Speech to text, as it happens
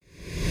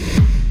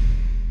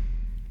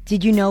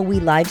Did you know we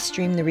live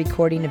stream the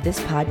recording of this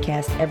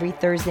podcast every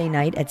Thursday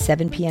night at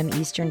 7 p.m.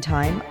 Eastern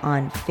Time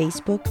on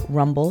Facebook,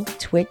 Rumble,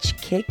 Twitch,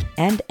 Kick,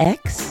 and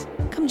X?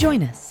 Come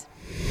join us.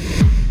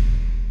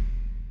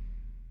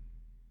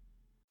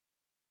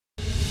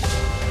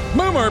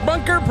 Boomer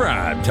Bunker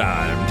Prime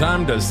Time.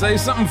 Time to say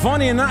something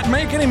funny and not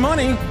make any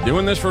money.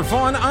 Doing this for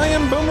fun, I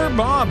am Boomer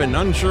Bob, and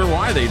unsure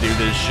why they do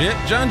this shit,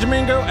 John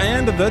Domingo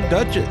and the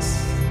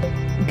Duchess.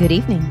 Good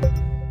evening.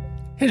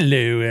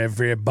 Hello,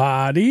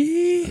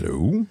 everybody.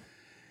 Hello.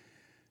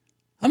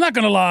 I'm not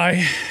going to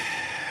lie.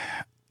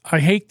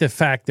 I hate the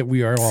fact that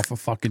we are off of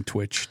fucking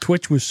Twitch.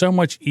 Twitch was so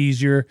much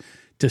easier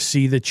to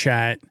see the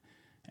chat,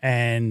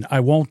 and I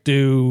won't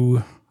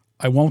do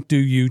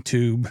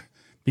YouTube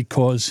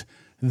because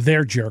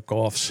they're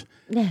jerk-offs.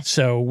 Yeah.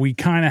 So we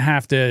kind of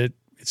have to,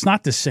 it's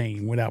not the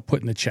same without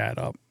putting the chat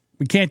up.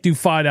 We can't do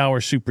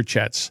 $5 super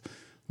chats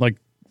like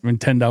and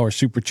 $10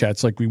 super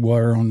chats like we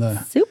were on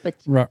the Super.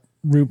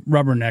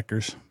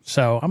 Rubberneckers.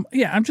 So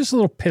I'm just a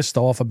little pissed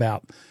off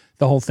about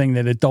the whole thing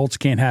that adults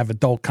can't have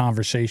adult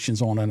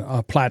conversations on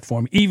a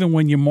platform, even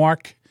when you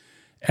mark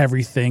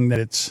everything that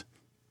it's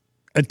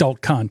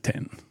adult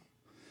content.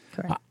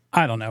 Correct.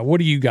 I don't know. What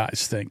do you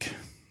guys think?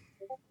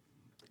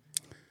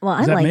 Well,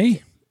 Is that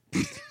me?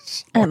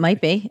 It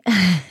might be.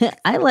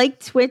 I like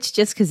Twitch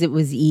just because it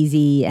was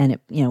easy and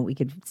we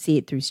could see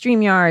it through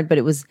StreamYard, but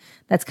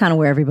that's kind of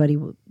where everybody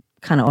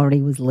kind of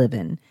already was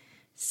living.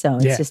 So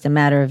it's just a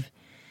matter of,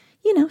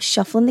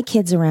 shuffling the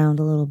kids around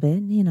a little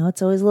bit.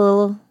 It's always a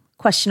little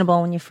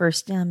questionable when you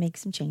first make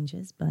some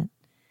changes, but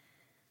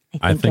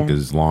I think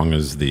as long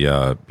as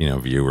the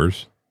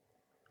viewers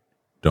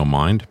don't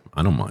mind,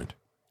 I don't mind.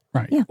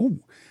 Right. Yeah.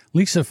 Ooh,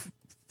 Lisa,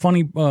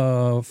 funny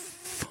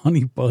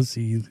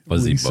buzzy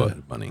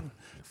Lisa. Bunny.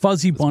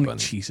 Fuzzy bunny.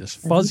 Jesus.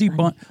 Fuzzy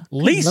bunny.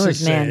 Lisa Lord,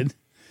 said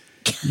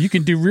you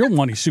can do real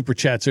money super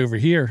chats over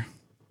here.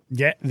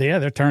 Yeah,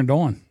 they're turned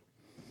on.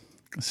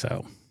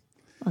 So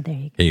there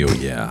you go. Hey, oh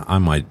yeah, I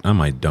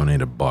might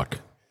donate $1.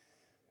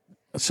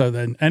 So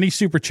then any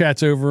super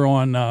chats over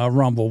on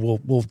Rumble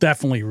we'll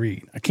definitely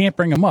read. I can't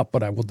bring them up,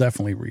 but I will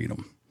definitely read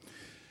them.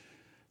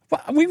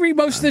 But we read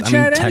most of the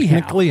chat anyhow.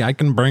 Technically, I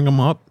can bring them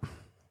up.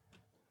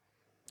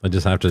 I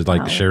just have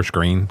to share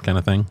screen kind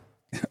of thing.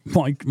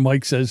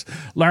 Mike says,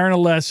 learn a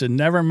lesson.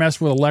 Never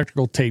mess with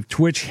electrical tape.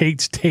 Twitch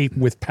hates tape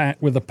with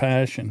a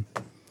passion.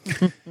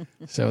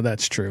 So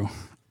that's true.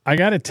 I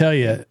got to tell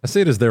you. I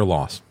see it as their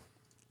loss.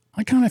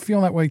 I kind of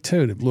feel that way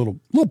too. A little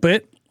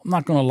bit. I'm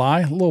not going to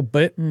lie. A little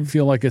bit.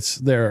 Feel like it's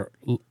their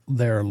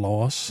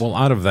loss. Well,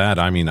 out of that,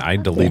 I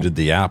deleted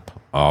the app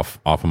off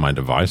of my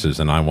devices,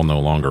 and I will no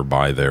longer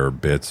buy their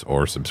bits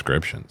or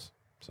subscriptions.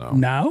 So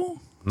No,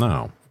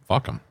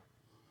 fuck them.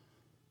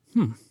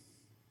 I'm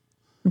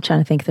trying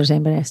to think if there's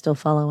anybody I still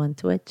follow on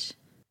Twitch.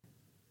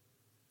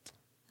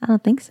 I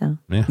don't think so.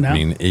 Yeah, No.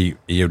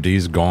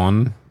 EOD's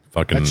gone.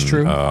 Fucking That's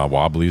true.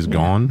 Wobbly's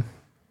gone.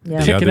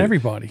 Yeah. kicking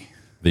everybody.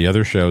 The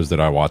other shows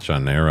that I watch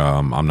on there,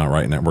 I'm Not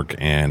Right Network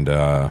and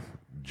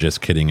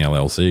Just Kidding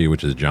LLC,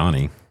 which is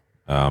Johnny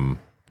from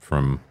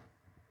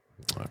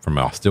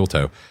Steel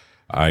Toe.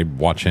 I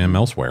watch him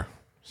elsewhere.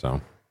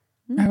 So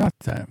How about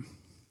that?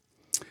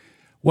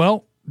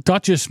 Well,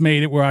 Duchess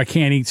made it where I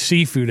can't eat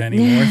seafood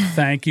anymore.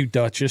 Thank you,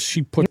 Duchess.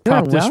 She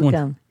popped this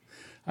welcome.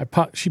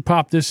 one. She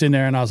popped this in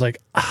there, and I was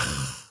like,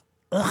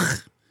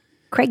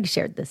 Craig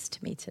shared this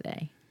to me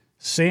today.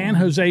 San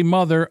Jose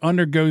mother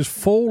undergoes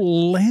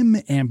full limb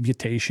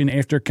amputation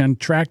after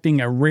contracting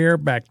a rare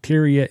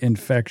bacteria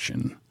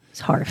infection. It's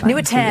horrifying. New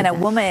at 10, a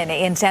woman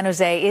in San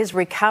Jose is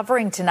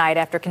recovering tonight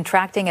after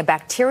contracting a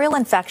bacterial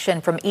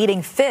infection from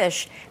eating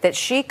fish that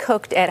she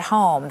cooked at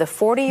home. The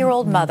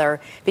 40-year-old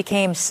mother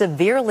became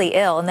severely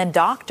ill, and then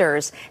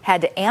doctors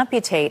had to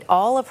amputate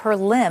all of her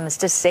limbs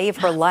to save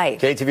her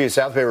life. KTVU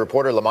South Bay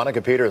reporter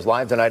LaMonica Peters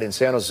live tonight in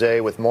San Jose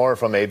with more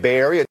from a Bay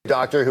Area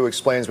doctor who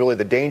explains really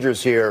the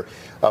dangers here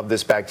of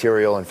this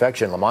bacterial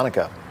infection.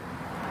 LaMonica.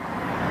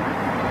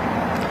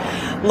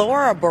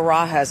 Laura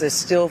Barajas is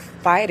still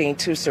fighting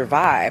to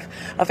survive.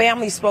 A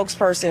family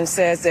spokesperson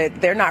says that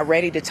they're not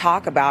ready to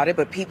talk about it,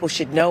 but people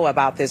should know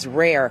about this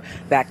rare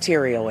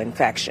bacterial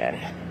infection.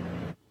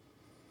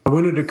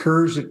 When it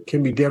occurs, it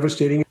can be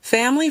devastating.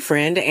 Family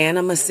friend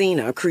Anna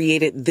Messina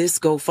created this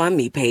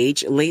GoFundMe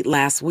page late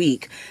last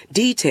week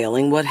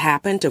detailing what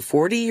happened to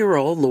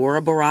 40-year-old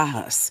Laura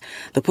Barajas.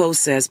 The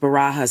post says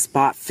Barajas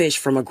bought fish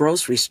from a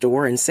grocery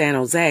store in San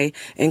Jose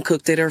and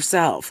cooked it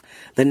herself.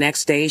 The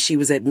next day, she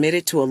was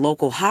admitted to a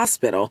local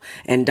hospital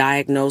and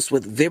diagnosed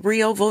with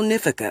Vibrio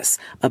vulnificus,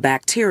 a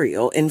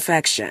bacterial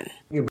infection.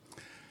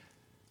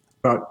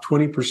 About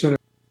 20%.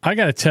 I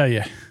got to tell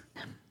you,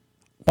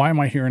 why am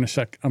I hearing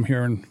I'm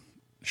hearing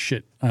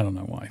shit. I don't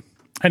know why.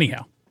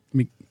 Anyhow,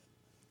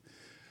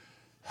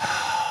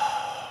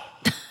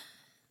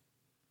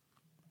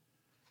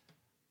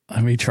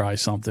 let me try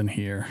something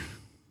here.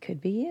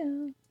 Could be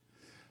you.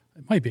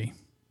 It might be,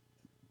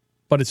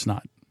 but it's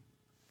not.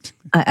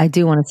 I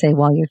do want to say,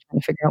 while you're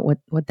trying to figure out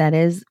what that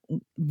is,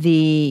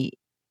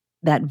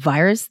 that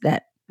virus,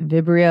 that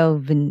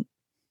Vibrio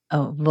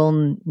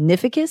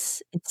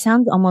vulnificus, it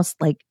sounds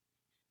almost like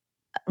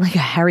like a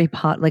Harry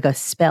Potter, like a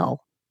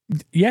spell.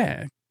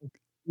 Yeah.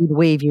 You'd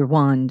wave your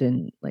wand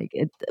and like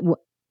it.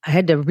 I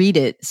had to read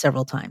it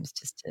several times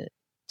just to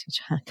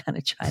try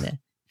to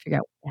figure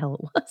out what the hell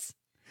it was.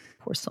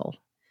 Poor soul.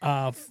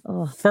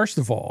 First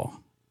of all,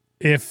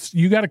 if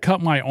you got to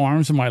cut my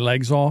arms and my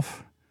legs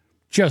off,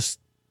 just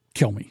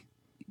kill me.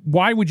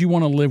 Why would you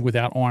want to live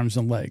without arms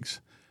and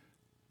legs?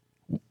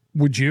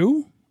 Would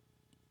you?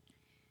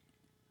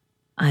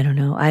 I don't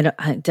know.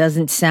 It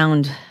doesn't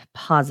sound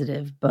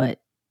positive, but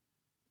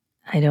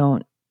I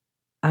don't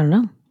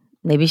know.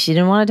 Maybe she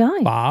didn't want to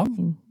die. Bob?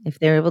 If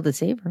they're able to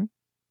save her.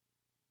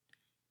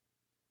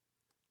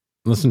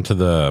 Listen to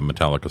the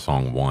Metallica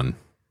song One.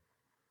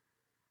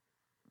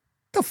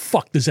 The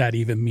fuck does that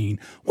even mean?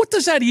 What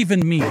does that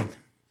even mean?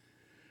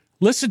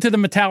 Listen to the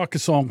Metallica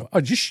song.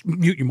 Oh, just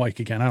mute your mic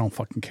again. I don't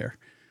fucking care.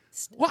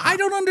 Well, I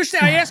don't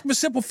understand. I asked him a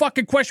simple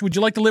fucking question. Would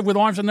you like to live with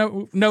arms and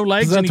no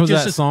legs? That's and he what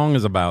just that song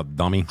is about,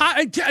 dummy.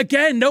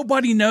 Again,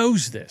 nobody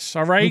knows this,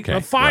 all right? Okay,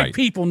 Five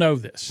people know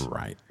this.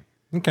 Right.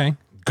 Okay.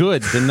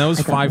 Good. Then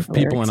those 5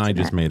 people and I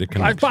just made a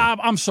connection. Bob,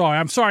 I'm sorry.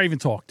 I'm sorry I even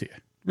talked to you.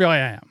 Really,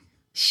 I am.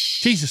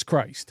 Jesus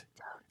Christ.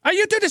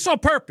 You do this on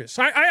purpose.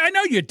 I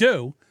know you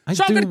do.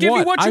 So I'm going to give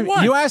you what you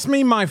want. You asked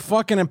me my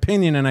fucking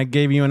opinion and I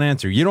gave you an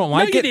answer. You don't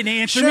like it? No, you didn't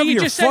answer Shove me. You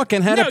your just said,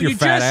 fucking head up your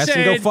fat ass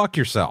and go fuck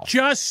yourself.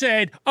 Just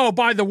said, oh,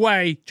 by the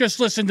way, just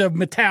listen to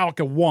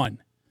Metallica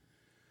 1.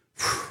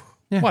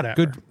 Yeah, whatever.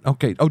 Good.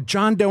 Okay. Oh,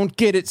 John don't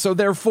get it, so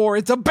therefore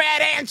it's a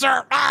bad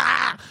answer.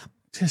 Ah!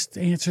 Just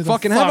answer the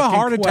fucking have a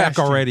heart attack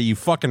already, you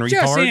fucking retard.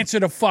 Just answer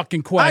the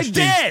fucking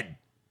question. I did.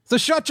 So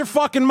shut your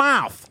fucking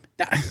mouth.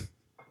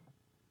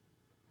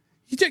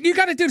 You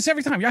got to do this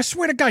every time. I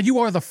swear to God, you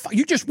are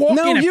you just walk in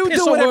and No, you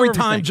piss do all it every over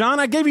time, everything. John.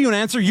 I gave you an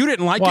answer. You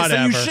didn't like it,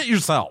 so you shit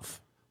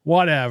yourself.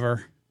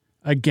 Whatever.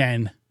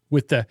 Again,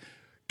 with the...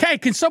 Okay,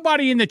 can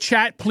somebody in the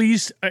chat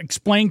please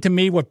explain to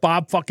me what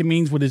Bob fucking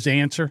means with his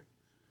answer?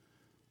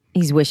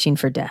 He's wishing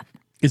for death.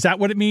 Is that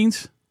what it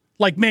means?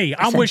 Like me,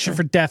 I'm wishing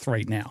for death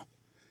right now.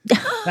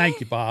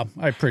 Thank you, Bob.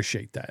 I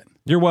appreciate that.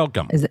 You're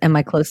welcome. Am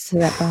I close to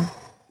that, Bob?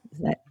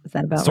 Is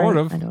that about sort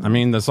right? of? I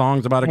mean, the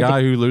song's about a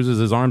guy who loses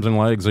his arms and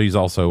legs. He's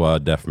also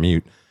deaf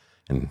mute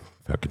and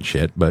fucking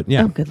shit. But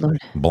yeah, oh good lord,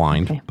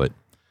 blind. Okay. But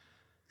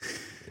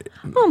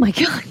oh my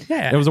god,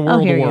 yeah, it was a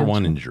World War I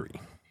injury.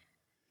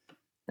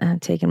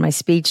 Taking my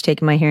speech,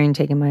 taking my hearing,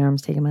 taking my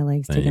arms, taking my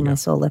legs, taking my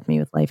soul, left me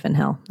with life and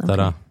hell. Okay.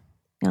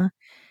 Ta-da.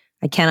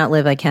 I cannot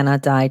live, I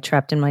cannot die,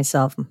 trapped in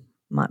myself,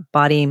 my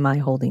body, my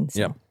holdings.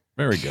 Yep.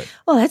 Very good.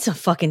 Oh, that's a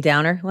fucking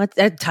downer.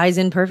 That ties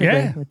in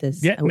perfectly with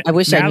this. Yeah. I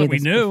wish I knew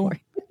this before.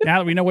 Now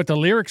that we know what the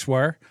lyrics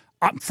were,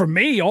 for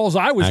me, all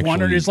I was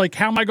wondering is like,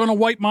 how am I going to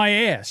wipe my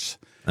ass?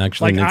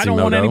 Actually, like, I don't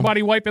want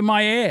anybody wiping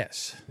my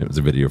ass. It was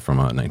a video from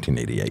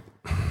 1988.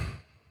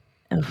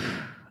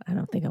 I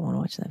don't think I want to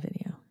watch that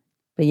video.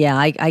 But yeah,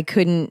 I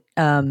couldn't.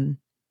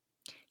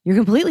 You're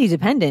completely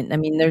dependent. I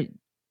mean,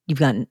 you've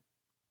got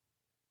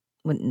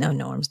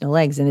no arms, no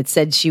legs, and it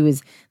said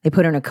they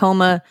put her in a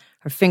coma.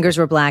 Her fingers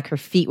were black. Her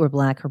feet were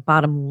black. Her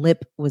bottom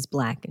lip was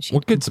black. And she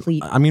had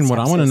complete I mean, what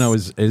I want to know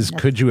is nothing.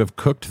 Could you have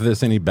cooked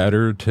this any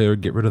better to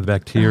get rid of the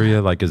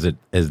bacteria? Like, is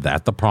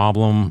that the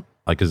problem?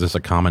 Like, is this a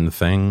common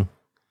thing?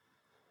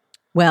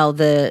 Well,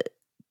 the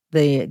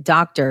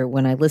doctor,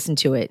 when I listened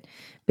to it,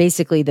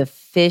 basically the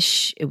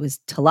fish, it was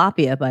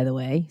tilapia, by the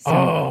way.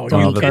 So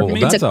don't eat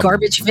garbage. It's a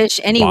garbage fish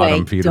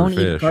anyway. Don't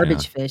eat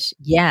garbage fish.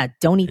 Yeah,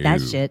 don't eat that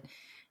shit.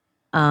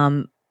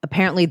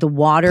 Apparently the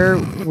water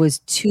was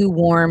too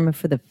warm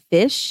for the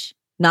fish,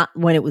 not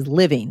when it was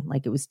living,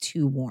 like it was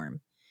too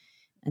warm.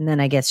 And then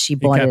I guess she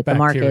bought it at the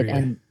market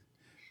and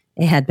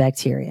it had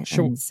bacteria.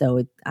 Sure. And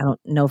so I don't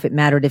know if it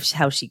mattered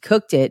how she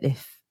cooked it.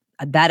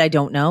 That I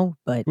don't know,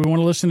 but we want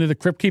to listen to the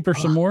Crypt Keeper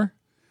some more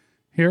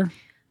here.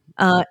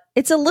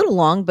 It's a little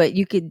long, but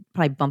you could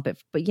probably bump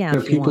it. But yeah,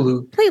 if people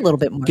who play a little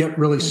bit more, get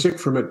really sick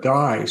from it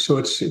die. So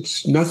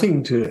it's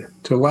nothing to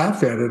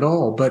laugh at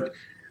all. But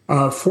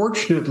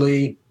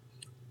fortunately,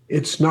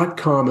 it's not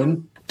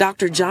common.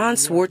 Dr. John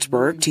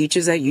Swartzberg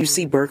teaches at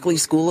UC Berkeley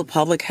School of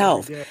Public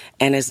Health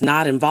and is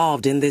not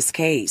involved in this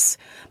case.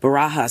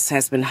 Barajas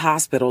has been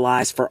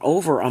hospitalized for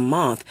over a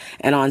month,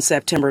 and on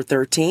September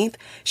 13th,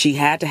 she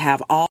had to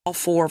have all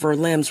 4 of her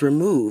limbs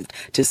removed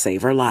to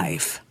save her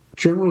life.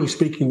 Generally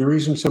speaking, the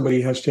reason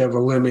somebody has to have a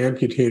limb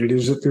amputated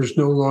is that there's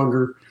no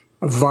longer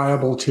a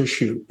viable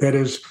tissue. That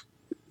is,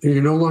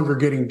 you're no longer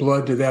getting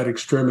blood to that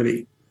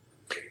extremity.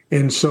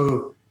 And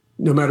so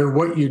no matter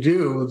what you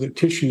do, the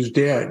tissue's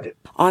dead.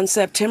 On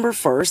September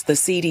 1st, the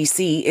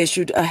CDC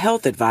issued a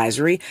health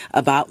advisory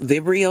about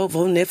Vibrio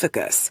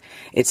vulnificus.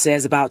 It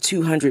says about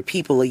 200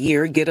 people a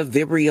year get a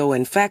Vibrio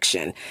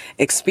infection,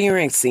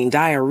 experiencing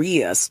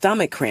diarrhea,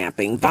 stomach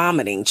cramping,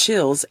 vomiting,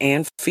 chills,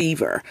 and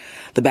fever.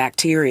 The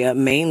bacteria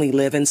mainly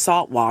live in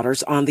salt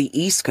waters on the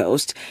East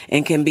Coast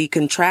and can be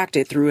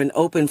contracted through an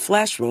open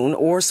flesh wound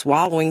or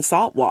swallowing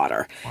salt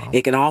water. Wow.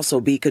 It can also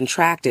be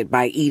contracted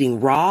by eating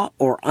raw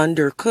or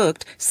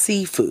undercooked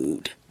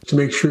seafood. To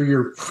make sure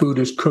your food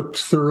is cooked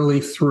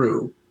thoroughly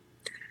through.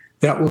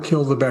 That will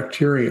kill the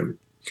bacterium.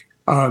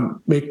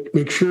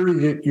 Make sure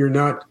that you're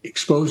not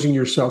exposing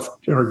yourself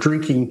or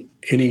drinking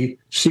any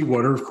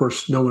seawater. Of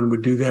course, no one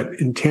would do that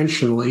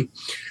intentionally.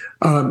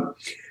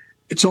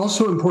 It's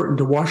also important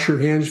to wash your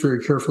hands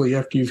very carefully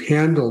after you've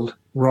handled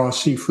raw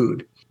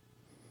seafood.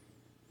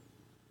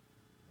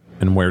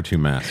 And wear 2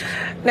 masks.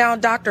 Now,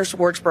 Dr.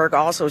 Schwartzberg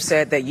also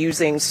said that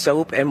using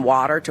soap and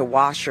water to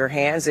wash your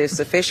hands is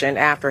sufficient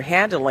after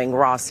handling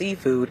raw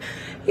seafood.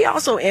 He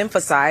also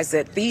emphasized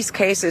that these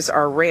cases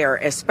are rare,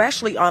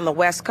 especially on the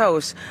West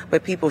Coast,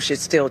 but people should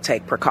still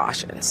take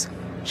precautions.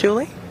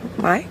 Julie?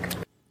 Mike?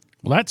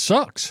 Well, that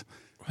sucks,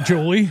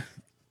 Julie.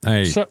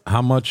 Hey,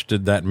 how much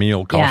did that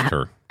meal cost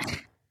her?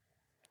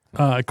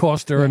 It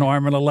cost her an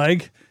arm and a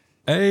leg.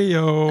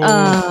 Ayo.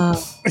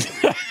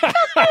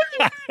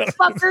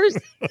 Fuckers.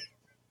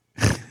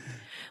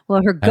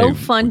 Well, her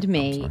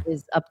GoFundMe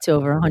is up to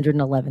over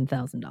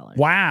 $111,000.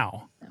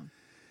 Wow. So,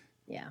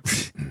 yeah.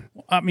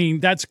 I mean,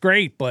 that's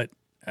great, but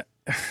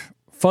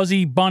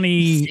Fuzzy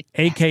Bunny,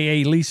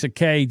 a.k.a. Lisa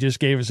K, just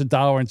gave us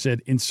 $1 and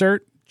said,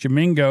 insert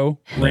Jamingo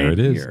There it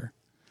is. here.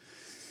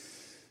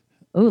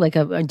 Oh,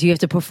 do you have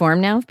to perform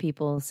now if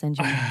people send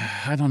you?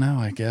 I don't know,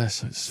 I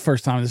guess. It's the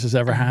first time this has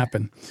ever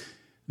happened.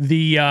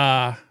 See,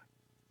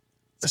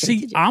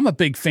 I'm a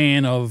big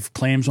fan of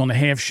clams on the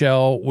half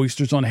shell,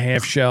 oysters on the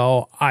half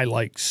shell. I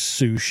like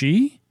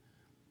sushi,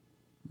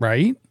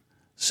 right?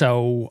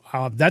 So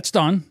that's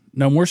done.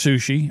 No more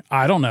sushi.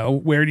 I don't know.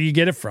 Where do you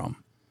get it from?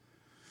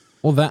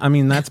 Well,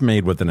 that's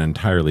made with an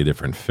entirely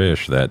different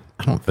fish that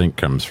I don't think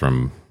comes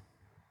from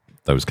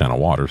those kind of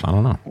waters. I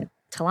don't know.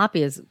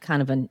 Tilapia is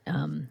kind of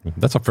an.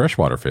 That's a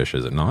freshwater fish,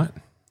 is it not?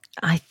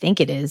 I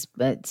think it is,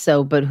 but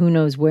who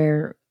knows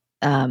where?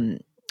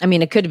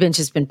 It could have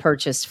just been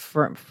purchased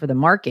for the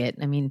market.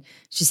 I mean,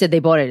 she said they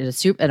bought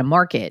it at a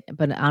market,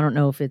 but I don't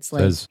know if it's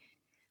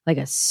like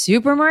a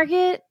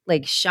supermarket,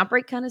 like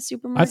ShopRite kind of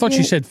supermarket. I thought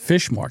she said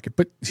fish market,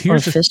 but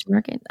here's a fish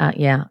market.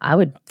 Yeah, I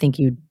would think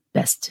you'd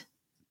best.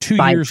 2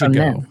 years ago,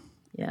 them.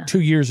 Yeah, 2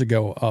 years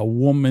ago, a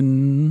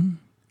woman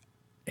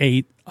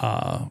ate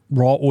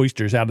raw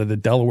oysters out of the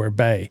Delaware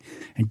Bay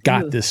and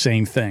got this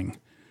same thing.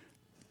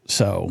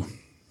 So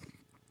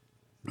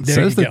it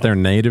says that they're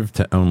native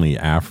to only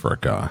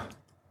Africa.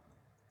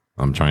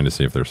 I'm trying to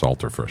see if they're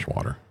salt or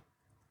freshwater.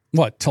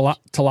 What,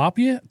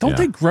 tilapia? Don't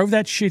they grow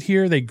that shit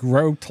here? They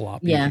grow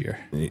tilapia here.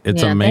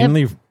 It's a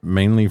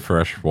mainly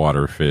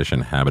freshwater fish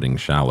inhabiting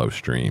shallow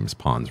streams,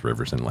 ponds,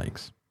 rivers, and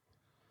lakes.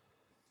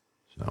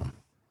 So,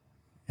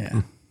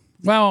 yeah.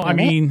 Well, I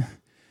mean,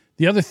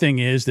 the other thing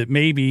is that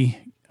maybe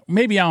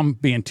I'm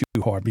being too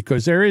hard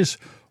because there is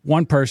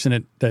one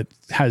person that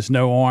has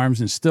no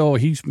arms and still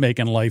he's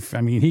making life.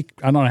 I mean,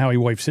 I don't know how he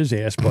wipes his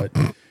ass, but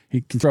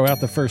he can throw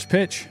out the first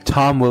pitch.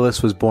 Tom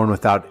Willis was born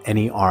without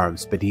any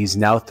arms, but he's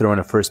now throwing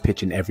a first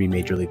pitch in every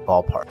major league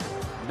ballpark.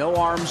 No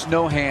arms,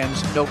 no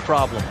hands, no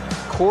problem.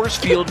 Coors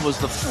Field was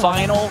the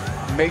final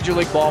major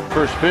league ball.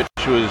 First pitch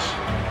was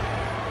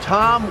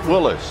Tom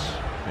Willis.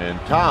 And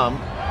Tom,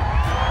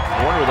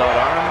 born without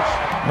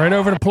arms. Right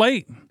over the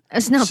plate.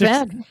 That's not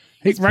bad.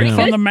 He's right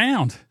from the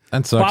mound.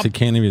 That sucks. He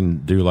can't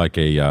even do like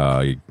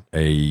a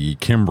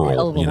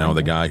Kimbrel,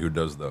 the guy who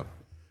does the...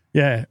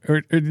 Yeah,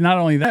 or not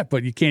only that,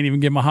 but you can't even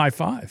give him a high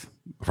five.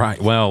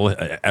 Right. Well,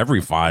 every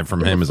five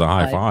from him is a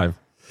high five.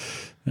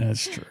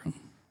 That's true.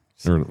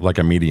 Or like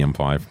a medium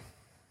five.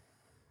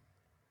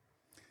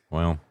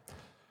 Well,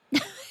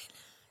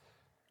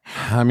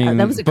 I mean,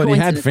 but he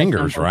had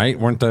fingers, right?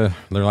 Weren't they're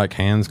like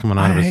hands coming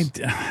out of his...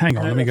 Hang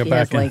on, let me go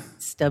back. Like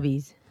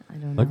stubbies. I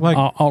don't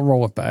know. I'll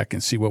roll it back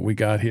and see what we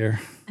got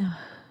here.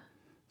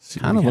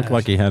 Kind of looked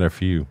like he had a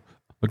few.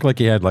 Looked like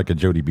he had like a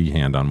Jody B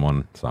hand on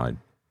one side.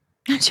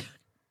 I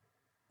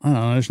don't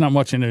know. There's not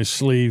much in those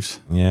sleeves.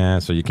 Yeah,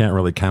 so you can't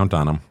really count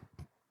on them.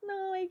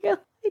 No, I go.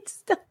 It's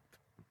stop.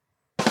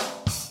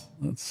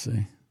 Let's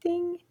see.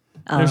 Ding.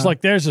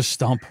 There's a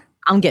stump.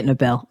 I'm getting a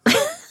bell.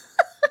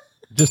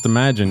 Just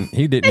imagine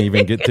he didn't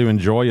even get to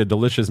enjoy a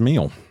delicious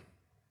meal.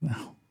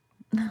 No.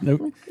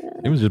 Nope.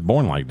 He was just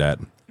born like that.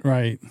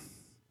 Right.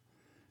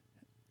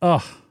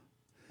 Oh.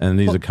 And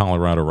he's a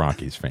Colorado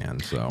Rockies fan,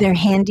 so they're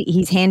handy.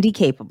 He's handy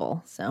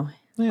capable. So.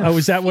 Yeah. Oh,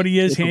 is that what he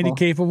is? Handy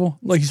capable?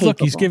 Like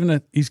he's giving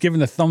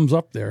a thumbs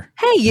up there.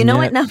 Hey, you know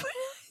what? No,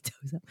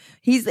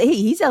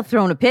 he's out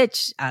throwing a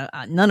pitch.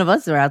 None of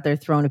us are out there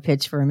throwing a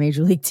pitch for a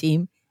major league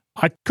team.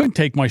 I couldn't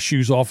take my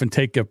shoes off and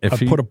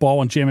put a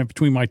ball and jam it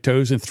between my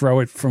toes and throw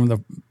it from the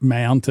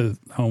mound to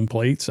home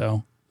plate.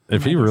 So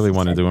if he really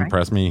wanted to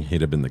impress me,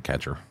 he'd have been the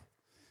catcher.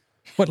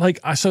 But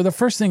so the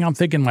first thing I'm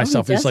thinking to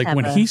myself is like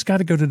when he's got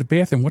to go to the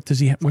bathroom, what does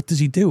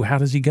he do? How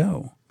does he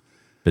go?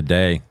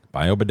 Bidet,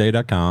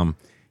 biobidet.com.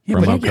 Yeah,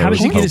 but how does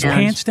he get his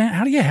pants down?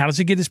 How does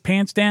he get his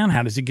pants down?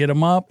 How does he get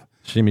them up?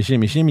 Shimmy,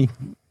 shimmy, shimmy.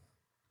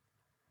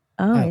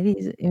 Oh,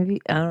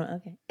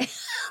 okay.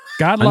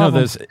 God love I know him.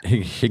 this.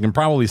 He can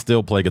probably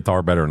still play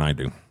guitar better than I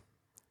do.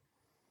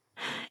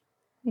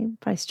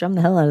 He'd probably strum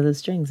the hell out of those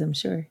strings, I'm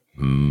sure.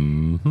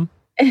 Mm-hmm.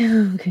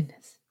 Oh,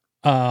 goodness.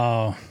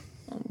 I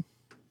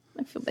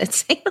feel bad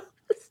saying all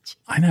this.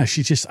 I know.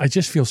 I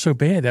just feel so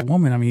bad. That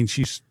woman, I mean,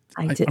 she's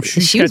I did.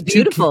 she's She was got 2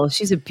 beautiful.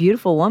 She's a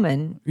beautiful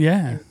woman.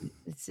 Yeah.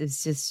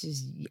 It's just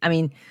I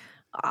mean,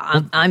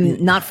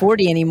 I'm not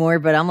 40 anymore,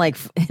 but I'm like,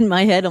 in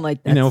my head, I'm like,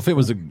 if it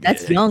was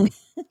that's young.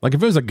 Like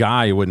if it was a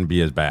guy, it wouldn't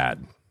be as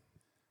bad.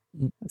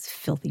 It's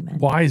filthy, man.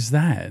 Why is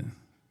that?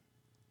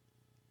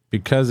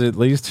 Because at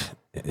least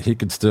he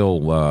could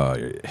still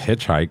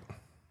hitchhike.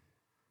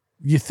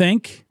 You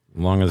think?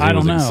 As long as he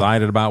was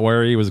excited about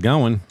where he was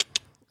going.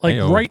 Like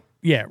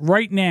Hey-o.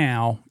 right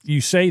now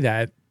you say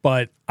that,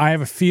 but I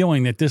have a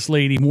feeling that this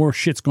lady, more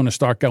shit's going to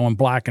start going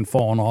black and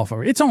falling off of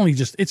her. It's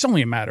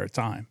only a matter of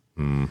time.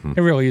 Mm-hmm.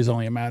 It really is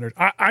only a matter.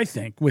 I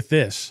think with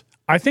this,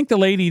 I think the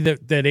lady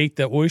that ate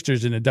the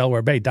oysters in the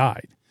Delaware Bay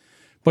died,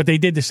 but they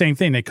did the same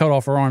thing. They cut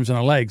off her arms and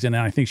her legs, and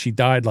then I think she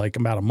died like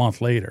about a month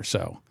later.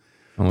 So,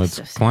 well, it's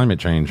climate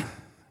change.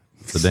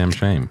 It's a damn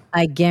shame.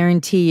 I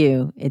guarantee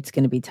you, it's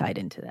going to be tied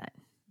into that.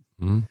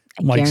 Mm-hmm.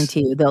 I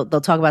guarantee you, they'll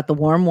talk about the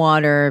warm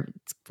water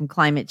from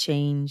climate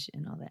change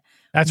and all that.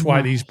 That's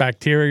why these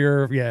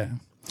bacteria. Yeah,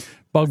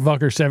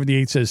 Bugfucker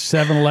 78 says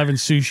 7-Eleven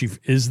sushi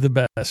is the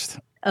best.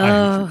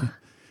 Oh.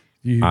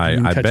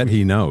 I bet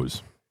he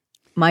knows.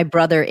 My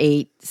brother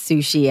ate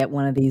sushi at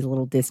one of these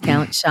little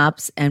discount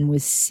shops and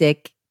was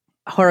sick,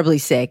 horribly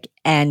sick.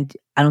 And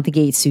I don't think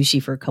he ate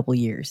sushi for a couple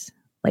years.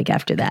 Like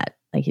after that,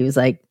 like he was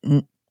like,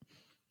 it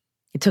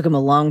took him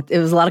it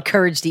was a lot of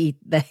courage to eat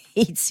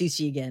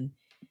sushi again.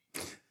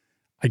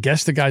 I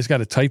guess the guy's got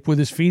to type with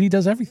his feet. He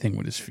does everything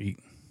with his feet.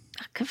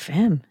 Good for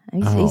him.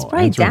 He's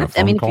probably adapted.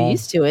 I mean, if you're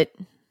used to it.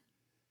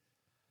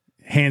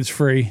 Hands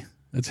free.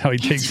 That's how he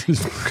takes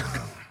his.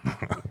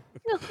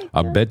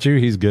 I bet you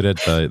he's good at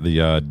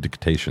the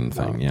dictation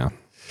thing. Yeah.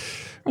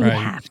 You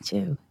have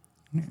to.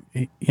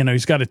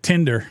 He's got a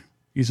Tinder.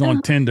 He's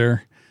on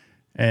Tinder.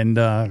 And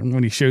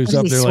when he shows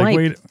up, they're like,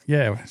 wait.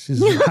 Yeah. She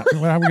says,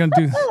 what are we going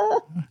to do?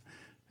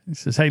 He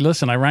says, hey,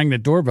 listen, I rang the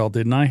doorbell,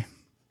 didn't I?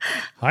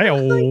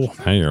 Hi-oh.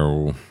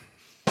 Hi-oh.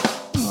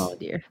 Oh,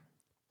 dear.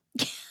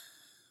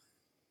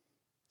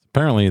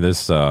 Apparently,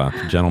 this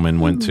gentleman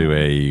went to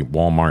a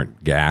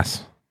Walmart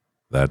gas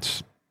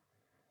that's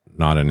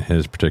not in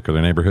his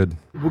particular neighborhood.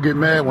 People get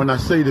mad when I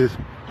say this,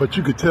 but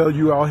you could tell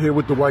you out here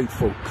with the white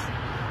folks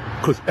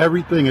because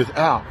everything is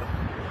out.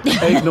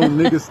 Ain't no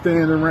niggas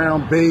standing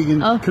around begging,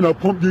 can I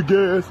pump your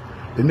gas?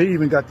 And they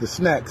even got the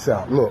snacks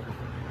out. Look,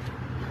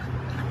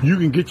 you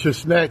can get your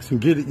snacks and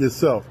get it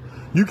yourself.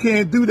 You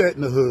can't do that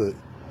in the hood.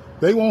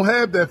 They won't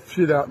have that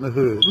shit out in the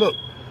hood. Look,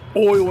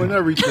 oil and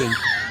everything.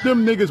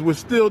 Them niggas would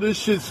steal this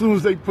shit as soon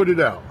as they put it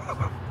out.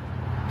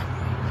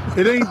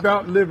 It ain't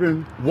about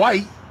living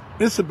white.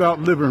 It's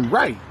about living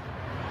right.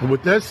 And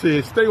with that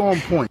said, stay on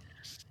point.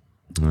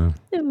 Sorry.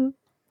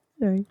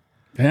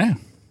 Yeah.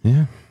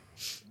 Yeah.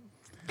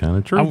 Kind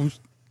of true.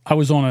 I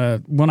was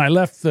on when I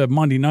left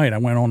Monday night, I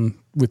went on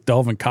with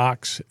Delvin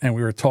Cox and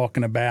we were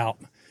talking about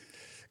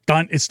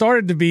gun. It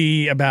started to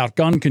be about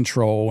gun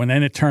control and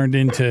then it turned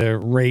into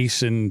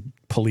race and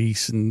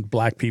police and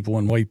black people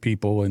and white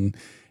people. And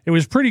it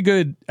was a pretty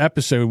good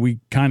episode. We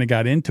kind of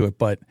got into it,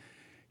 but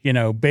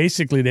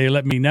basically they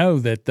let me know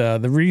that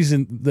the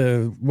reason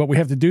what we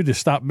have to do to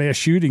stop mass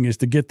shooting is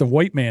to get the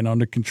white man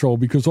under control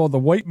because all the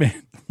white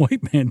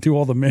men do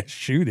all the mass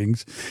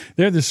shootings.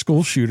 They're the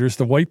school shooters,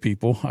 the white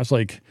people. I was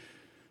like,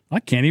 I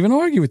can't even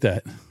argue with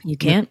that. You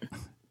can't.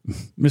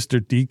 Mr.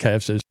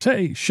 Decaf says,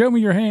 hey, show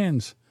me your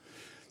hands.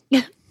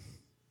 Yeah.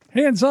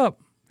 Hands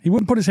up. He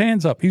wouldn't put his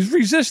hands up. He's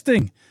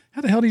resisting.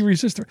 How the hell do you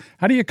resist?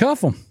 How do you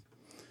cuff him?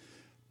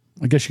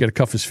 I guess you got to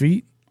cuff his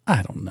feet.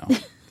 I don't know.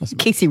 In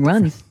case he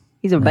runs.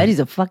 He's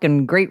a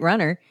fucking great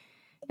runner.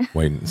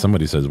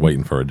 Somebody says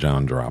waiting for a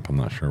John drop. I'm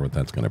not sure what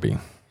that's going to be.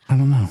 I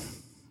don't know.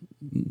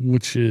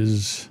 Which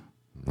is...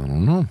 I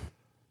don't know.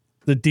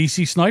 The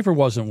DC sniper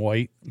wasn't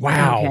white.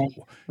 Wow. Okay.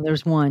 Well,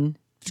 there's one.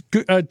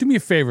 Do me a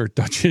favor,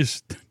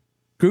 Duchess.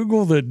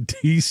 Google the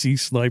DC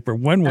sniper.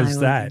 When was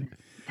that?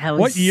 That was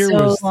what year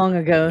so long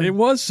ago. It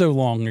was so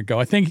long ago.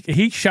 I think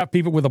he shot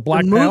people with a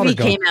black powder gun. The movie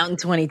came out in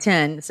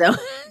 2010, so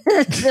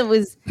it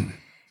was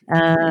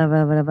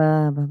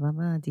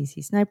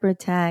DC sniper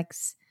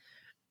attacks.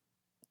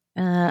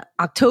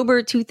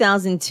 October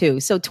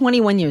 2002, so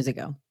 21 years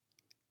ago.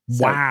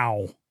 So,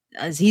 wow.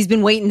 He's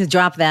been waiting to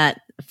drop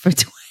that for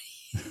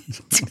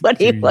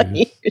 21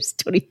 years.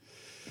 20.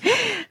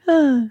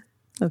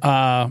 Okay.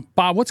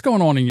 Bob, what's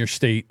going on in your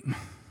state?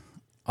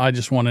 I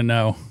just want to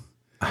know.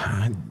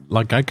 I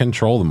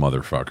control the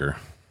motherfucker.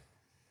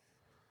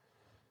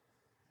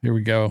 Here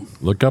we go.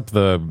 Look up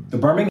the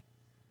Birmingham.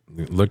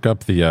 Look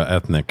up the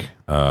ethnic,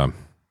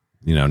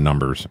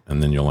 numbers,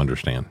 and then you'll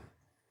understand.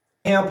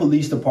 Birmingham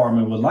Police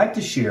Department would like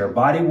to share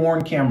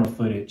body-worn camera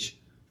footage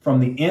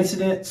from the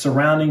incident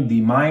surrounding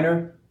the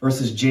Minor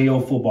versus JO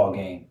football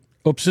game.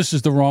 Oops, this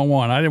is the wrong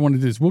one. I didn't want to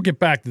do this. We'll get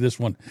back to this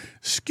one.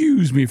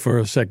 Excuse me for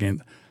a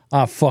second.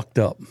 I fucked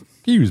up.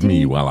 Excuse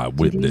me while I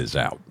whip this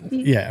out.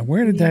 Yeah,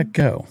 where did that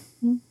go?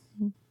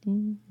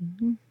 Thank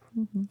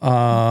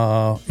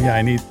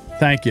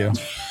you.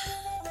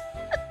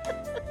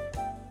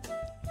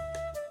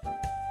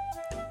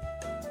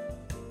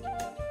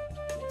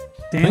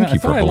 Damn it, I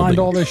thought I lined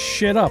all this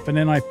shit up and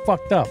then I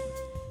fucked up.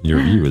 Your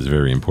view is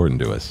very important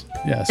to us.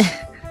 Yes.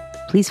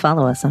 Please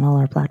follow us on all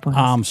our platforms.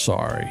 I'm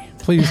sorry.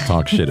 Please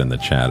talk shit in the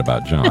chat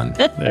about John.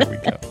 There we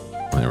go.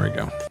 There we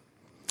go.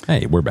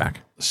 Hey, we're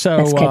back. So,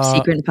 Best kept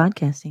secret in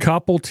podcasting.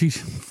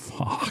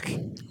 Fuck.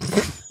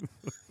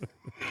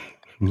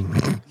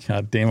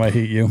 God damn, I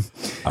hate you.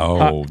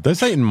 Oh,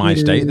 this ain't in my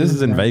state. This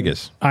is in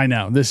Vegas. I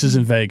know. This is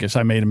in Vegas.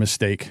 I made a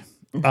mistake.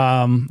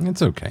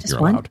 It's okay. You're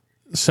allowed.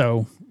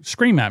 So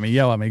scream at me,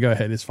 yell at me. Go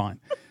ahead. It's fine.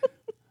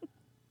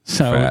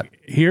 So Fat.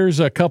 here's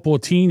a couple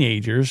of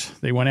teenagers.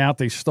 They went out.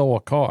 They stole a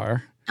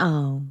car.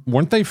 Oh.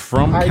 Weren't they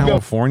from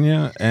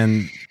California?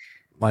 And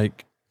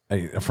like,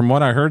 from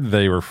what I heard,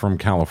 they were from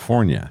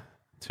California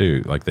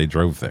too. Like they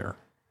drove there.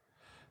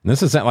 And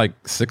this is at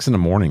like 6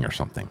 a.m. or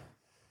something.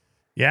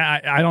 Yeah,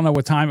 I don't know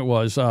what time it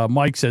was.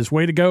 Mike says,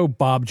 "Way to go,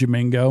 Bob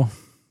Jamingo."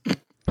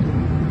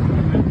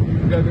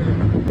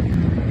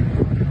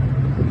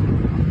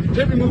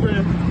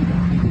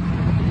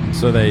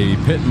 So they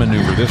pit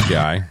maneuver this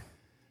guy.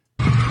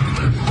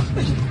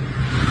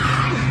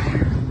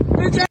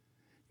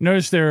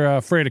 Notice they're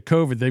afraid of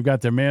COVID. They've got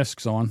their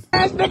masks on.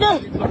 Ass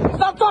nigga,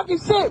 stop talking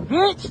shit,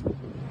 bitch.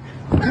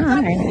 All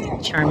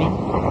right.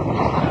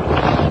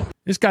 Charming.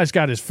 This guy's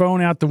got his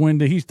phone out the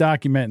window. He's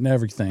documenting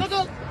everything.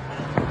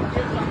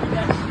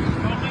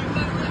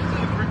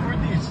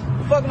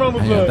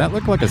 Yeah, that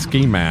looked like a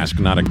ski mask,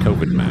 not a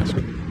COVID mask.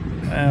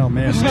 Oh,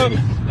 man.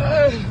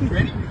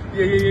 Ready?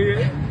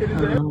 Yeah.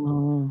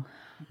 Oh.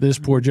 This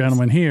poor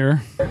gentleman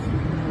here.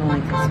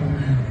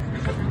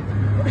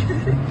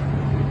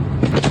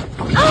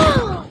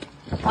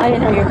 I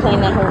didn't know you were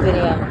playing that whole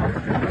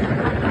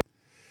video.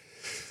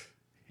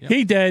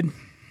 He dead.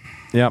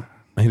 Yep,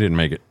 he didn't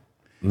make it.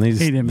 And He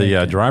didn't make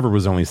the it. driver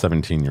was only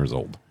 17 years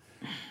old.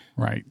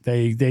 Right.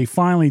 They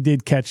finally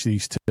did catch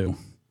these two.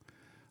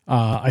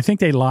 I think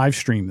they live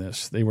streamed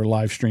this. They were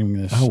live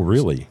streaming this. Oh,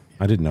 really?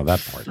 I didn't know that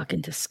part.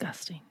 Fucking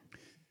disgusting.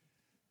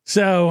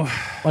 So,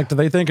 like, do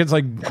they think it's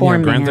like Poor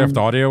Grand man. Theft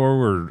Audio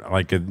or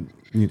like a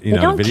They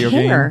don't video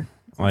care. game?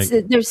 Like,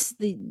 There's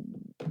the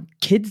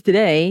kids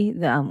today.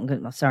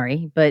 I'm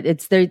sorry, but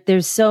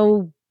they're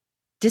so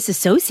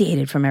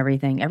disassociated from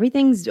everything.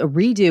 Everything's a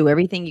redo.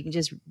 Everything you can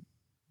just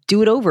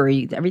do it over.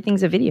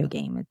 Everything's a video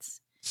game. It's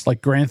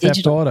like Grand Theft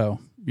digital. Auto.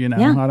 You know,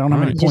 Yeah. I don't know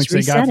how many Just points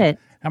they got. reset it.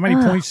 How many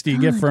Oh, points do you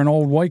get God. for an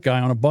old white guy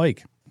on a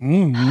bike?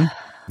 Mm-hmm.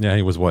 yeah,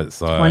 he was what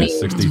 20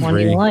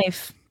 63.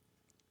 life.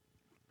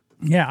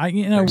 Yeah,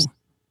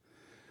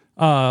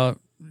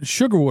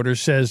 Sugarwater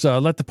says,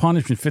 let the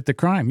punishment fit the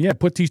crime. Yeah,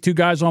 put these two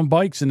guys on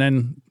bikes and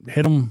then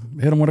hit them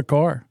with a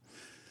car.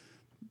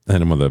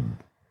 Hit him with a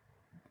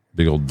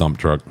big old dump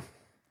truck.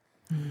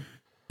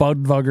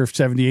 Budvugger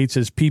 78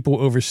 says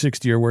people over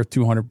 60 are worth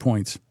 200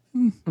 points.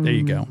 There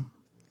you go.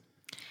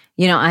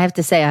 You know, I have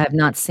to say, I have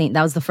not seen.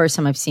 That was the first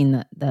time I've seen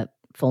the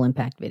full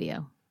impact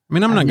video. I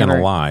mean, I'm not going to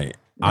lie.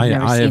 I've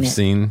never I have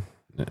seen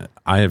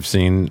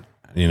seen,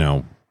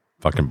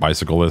 fucking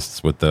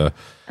bicyclists with the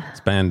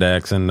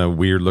spandex and the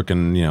weird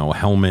looking,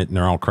 helmet, and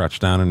they're all crouched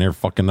down and they're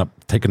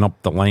taking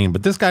up the lane.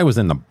 But this guy was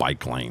in the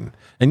bike lane,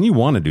 and you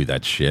want to do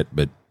that shit,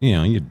 but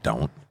you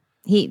don't.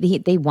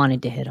 They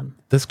wanted to hit him.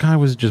 This guy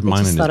was just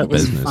minding thought his it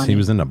was business. funny. He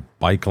was in a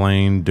bike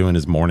lane doing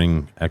his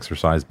morning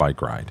exercise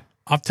bike ride.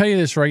 I'll tell you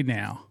this right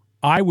now.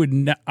 I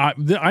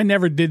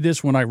never did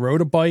this when I rode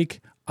a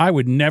bike. I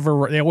would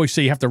never. They always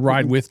say you have to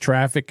ride with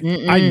traffic.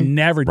 I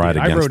never did. Ride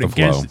I against rode the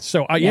against flow. it.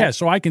 So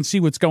so I can see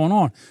what's going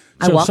on.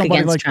 I So walk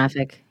somebody against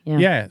traffic. Yeah.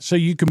 Yeah. So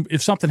you can,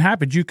 if something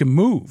happens, you can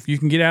move. You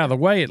can get out of the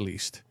way at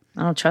least.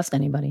 I don't trust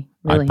anybody.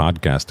 Really. I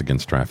podcast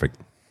against traffic.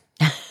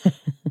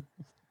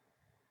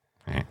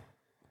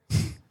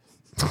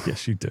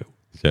 Yes, you do.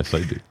 Yes,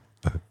 I do.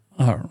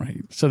 All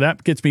right. So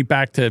that gets me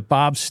back to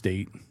Bob's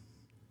state.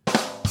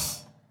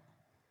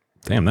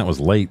 Damn, that was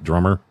late,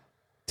 drummer.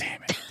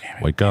 Damn it.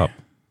 Wake up.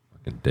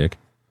 Fucking dick.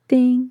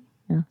 Ding.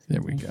 Yeah.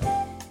 There we go.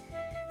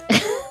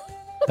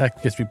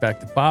 That gets me back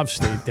to Bob's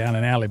state down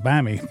in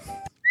Alabama.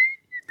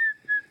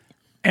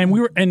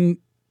 And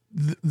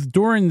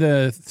during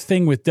the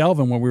thing with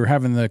Delvin, when we were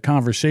having the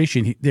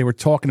conversation, they were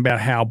talking about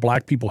how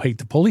black people hate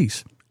the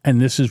police. And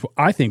this is,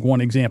 I think,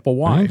 one example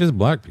why. Not just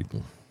black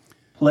people.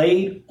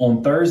 Played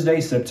on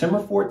Thursday, September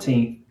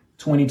 14th,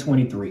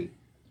 2023.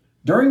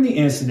 During the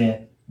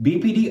incident,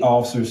 BPD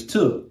officers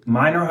took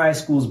Minor High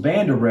School's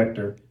band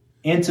director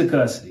into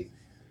custody.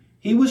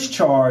 He was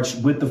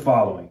charged with the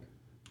following: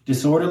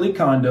 disorderly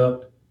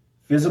conduct,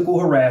 physical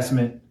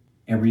harassment,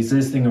 and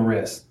resisting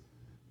arrest.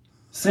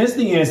 Since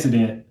the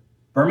incident,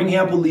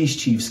 Birmingham Police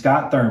Chief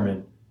Scott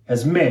Thurman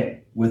has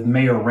met with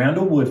Mayor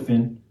Randall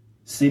Woodfin,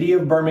 City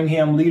of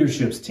Birmingham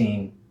leadership's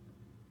team,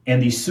 and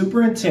the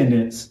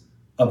superintendents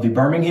of the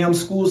Birmingham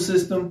school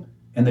system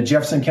and the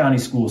Jefferson County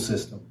school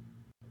system.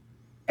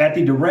 At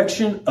the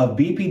direction of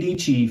BPD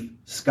Chief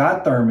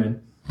Scott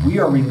Thurman, we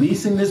are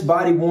releasing this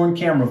body-worn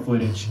camera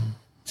footage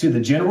to the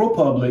general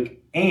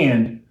public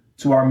and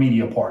to our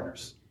media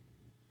partners.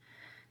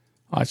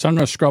 All right, so I'm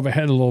going to scrub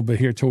ahead a little bit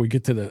here till we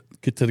get to the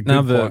good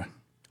Now part.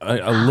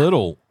 a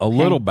little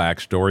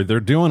backstory. They're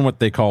doing what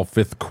they call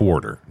fifth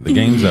quarter. The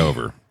game's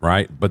over,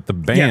 right? But the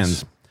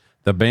bands,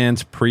 the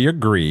bands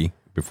pre-agree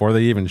before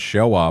they even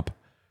show up.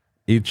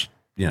 Each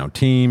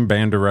team,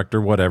 band director,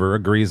 whatever,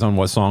 agrees on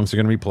what songs are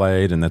going to be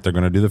played and that they're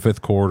going to do the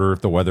fifth quarter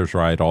if the weather's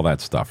right, all that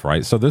stuff,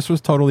 right? So this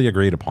was totally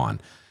agreed upon.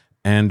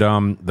 And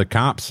the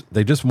cops,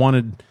 they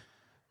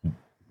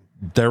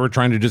were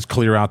trying to just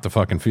clear out the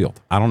fucking field.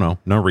 I don't know.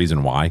 No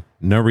reason why.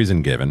 No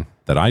reason given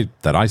that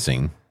I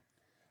seen.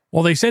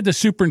 Well, they said the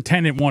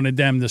superintendent wanted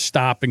them to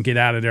stop and get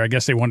out of there. I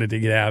guess they wanted to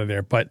get out of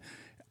there, but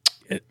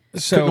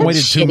so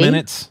waited 2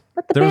 minutes.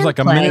 There was like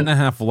a minute and a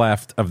half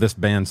left of this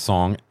band's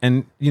song,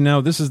 and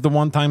this is the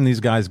one time these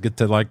guys get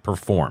to like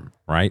perform,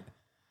 right?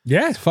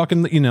 Yeah, it's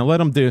fucking let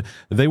them do.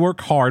 They work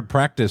hard,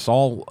 practice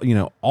all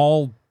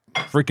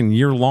freaking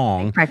year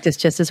long. They practice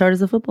just as hard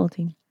as the football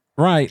team,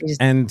 right?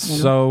 And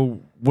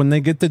so when they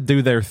get to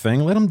do their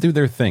thing, let them do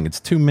their thing. It's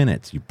 2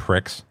 minutes, you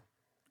pricks.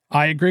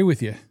 I agree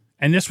with you.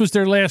 And this was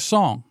their last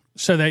song.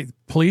 So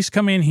police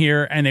come in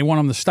here and they want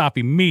them to stop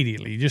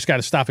immediately. You just got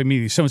to stop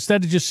immediately. So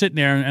instead of just sitting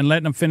there and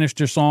letting them finish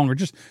their song or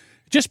just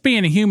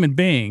being a human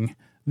being,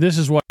 this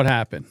is what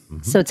happened.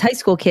 Mm-hmm. So it's high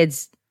school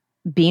kids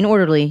being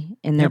orderly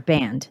in their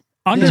band.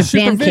 Under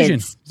supervision.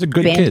 It's a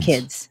good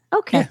kids.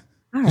 Okay. Yeah.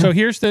 All right. So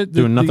here's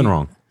doing nothing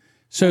wrong.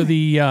 So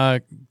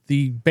the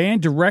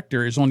band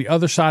director is on the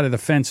other side of the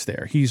fence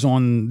there. He's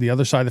on the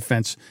other side of the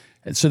fence.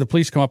 And so the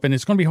police come up, and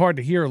it's going to be hard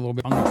to hear a little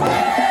bit.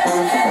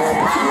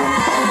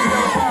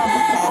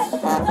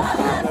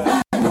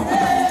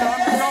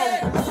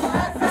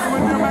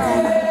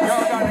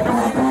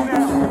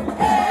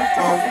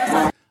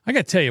 I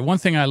got to tell you, one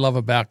thing I love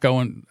about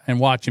going and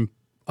watching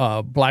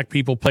black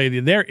people play,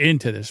 they're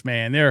into this,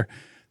 man.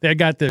 They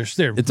got this.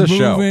 They're it's a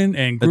moving show.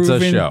 And grooving.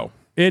 It's a show.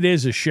 It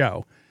is a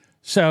show.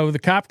 So the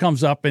cop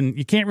comes up, and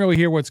you can't really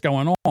hear what's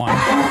going on.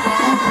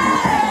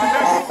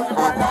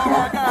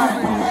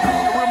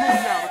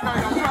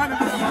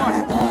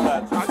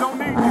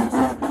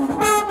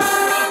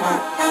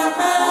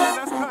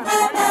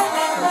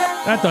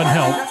 That doesn't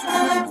help.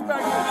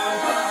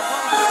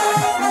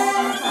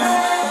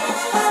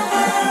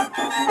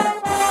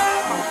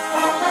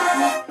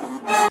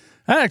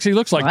 That actually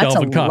looks like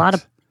Delvin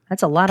Cox.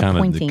 That's a lot of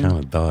pointing. It kind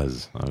of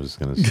does. I was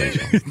going to say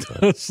something.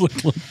 It does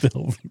look like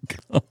Delvin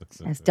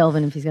Cox. Ask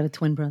Delvin if he's got a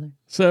twin brother.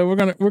 So we're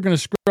gonna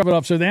scrub it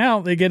up. So now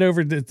they get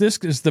over to this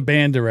is the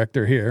band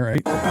director here,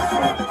 right?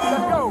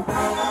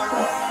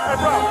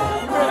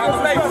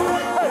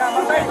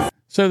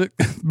 So the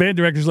band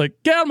director's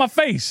like, "Get out of my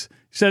face!"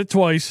 He said it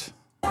twice.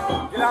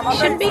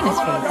 Shouldn't be in his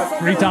face.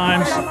 3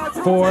 times,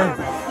 4.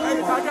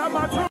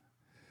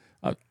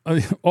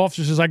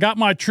 Officer says, "I got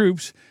my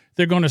troops.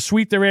 They're going to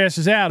sweep their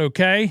asses out,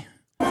 okay?"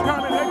 On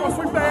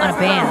a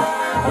band.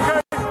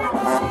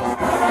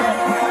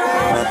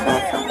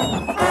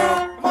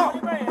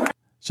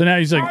 So now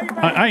he's like,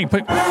 I ain't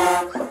put.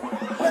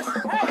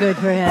 Good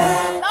for him.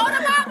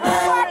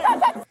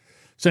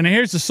 So now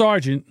here's the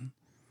Sergeant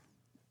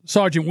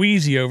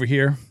Wheezy over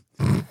here.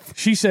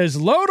 She says,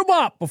 "Load them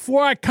up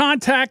before I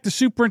contact the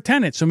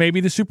superintendent." So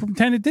maybe the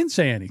superintendent didn't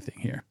say anything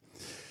here.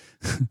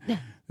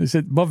 They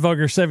said,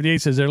 Buffbugger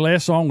 78 says their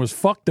last song was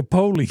 "Fuck the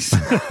Police." They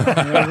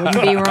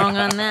wouldn't be wrong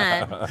on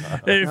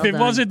that. If it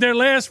wasn't their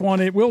last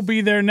one, it will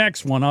be their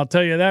next one. I'll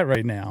tell you that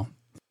right now.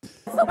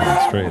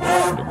 Straight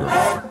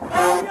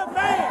up.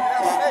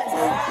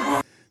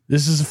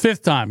 This is the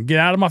 5th time. Get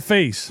out of my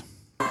face.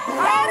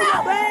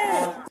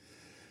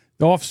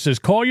 The officer says,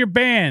 "Call your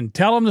band.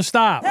 Tell them to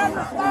stop."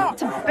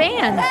 It's a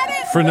band.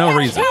 For no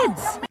reason.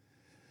 Kids.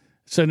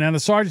 So now the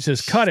sergeant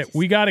says, "Cut it.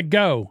 We got to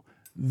go.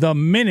 The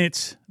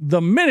minutes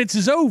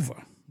is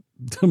over.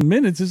 The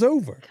minutes is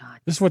over." God.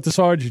 This is what the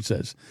sergeant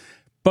says.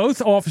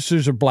 Both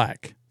officers are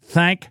black.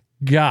 Thank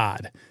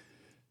God.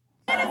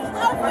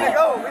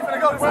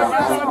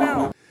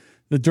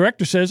 The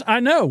director says, "I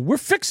know. We're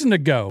fixing to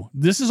go.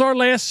 This is our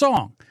last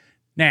song."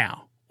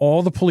 Now,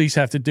 all the police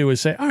have to do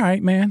is say, "All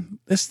right, man,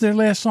 this is their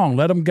last song.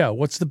 Let them go.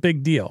 What's the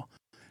big deal?"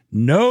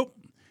 Nope.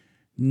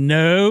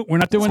 No, we're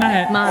not doing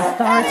that. My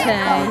forte.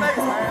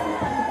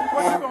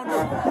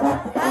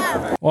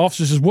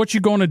 Officer says, "What you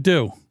going to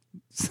do?"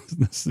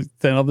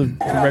 Then other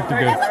director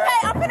goes,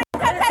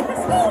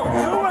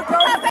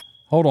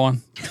 "Hold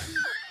on."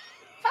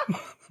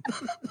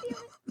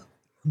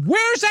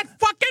 Where's that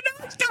fucking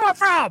noise coming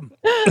from?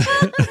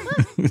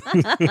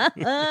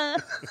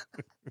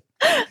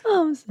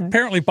 Oh, I'm sorry.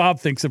 Apparently, Bob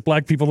thinks that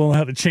black people don't know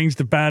how to change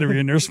the battery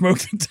in their smoke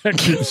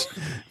detectors,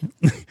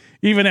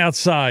 even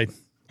outside.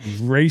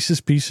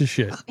 Racist piece of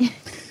shit.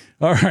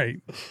 All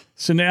right.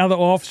 So now the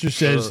officer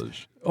says,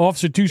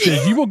 Officer 2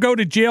 says, "You will go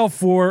to jail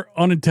for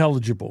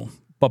unintelligible."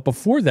 But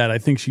before that, I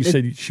think she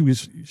said she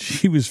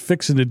was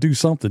fixing to do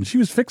something. She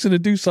was fixing to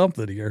do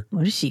something here.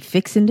 What is she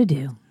fixing to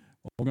do?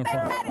 We're gonna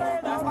find out.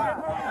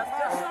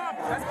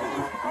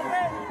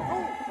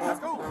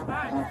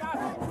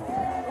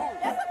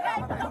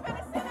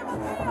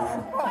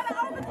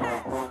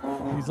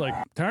 He's like,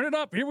 "Turn it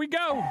up. Here we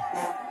go.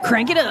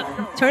 Crank it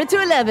up. Turn it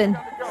to 11.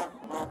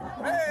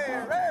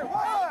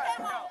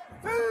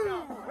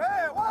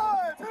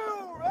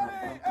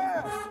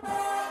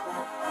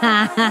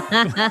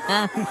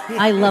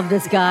 I love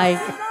this guy.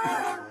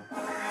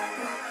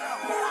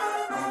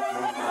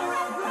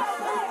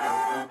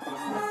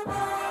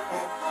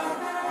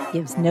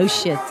 Gives no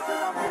shit.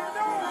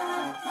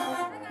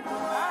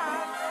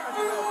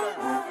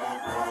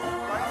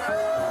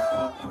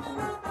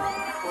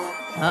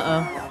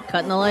 Uh-oh.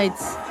 Cutting the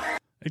lights.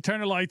 They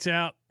turn the lights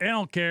out. They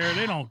don't care.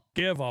 They don't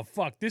give a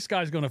fuck. This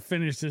guy's going to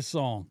finish this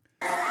song.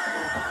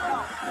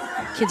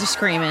 Kids are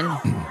screaming.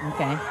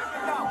 Okay.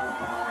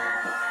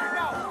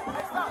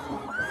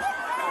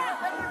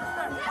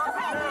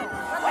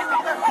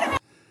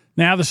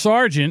 Now the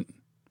sergeant,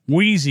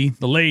 Wheezy,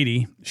 the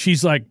lady,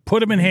 she's like,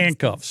 put him in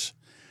handcuffs.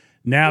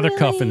 Now they're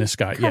cuffing this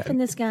guy. Cuffing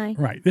this guy.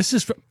 Right. This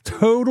is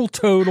total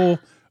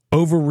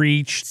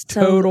overreach,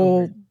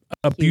 total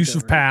abuse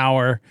of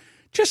power.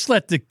 Just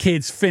let the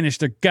kids finish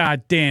their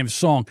goddamn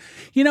song.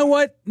 You know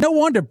what? No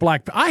wonder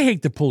I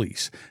hate the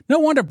police. No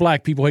wonder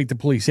black people hate the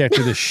police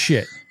after this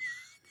shit.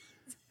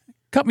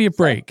 Cut me a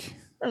break.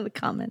 The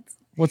comments.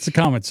 What's the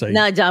comment say?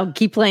 No, I'll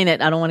keep playing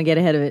it. I don't want to get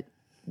ahead of it.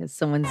 Because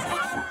someone's...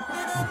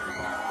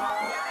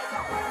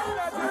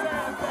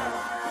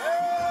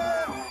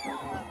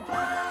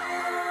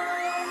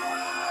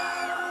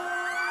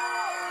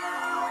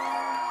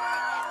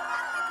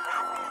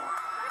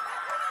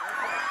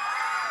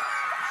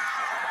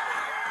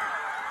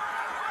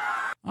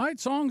 All right,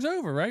 song's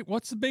over, right?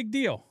 What's the big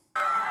deal?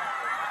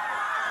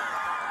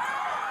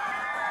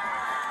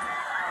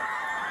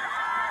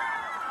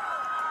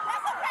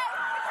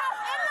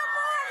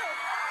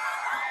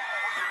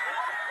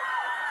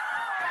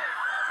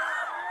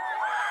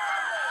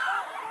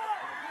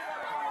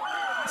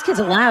 These kids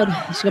are loud.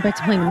 You should go back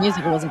to playing the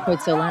music. It wasn't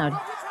quite so loud.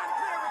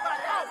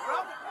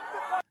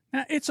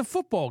 Now, it's a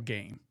football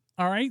game,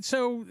 all right?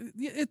 So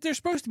they're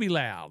supposed to be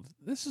loud.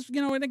 This is,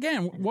 and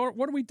again, what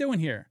are we doing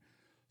here?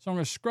 So I'm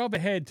going to scrub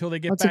ahead till they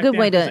get back. It's a good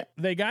way to.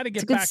 They got to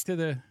get back to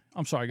the.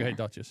 I'm sorry. Go ahead,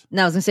 Duchess.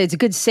 No, I was going to say it's a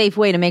good, safe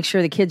way to make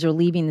sure the kids are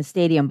leaving the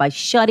stadium by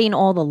shutting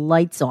all the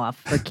lights off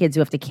for kids who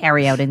have to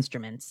carry out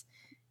instruments.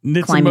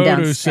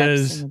 Nitsumoto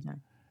says,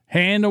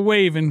 "Hand a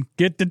waving,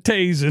 get the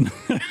tasing."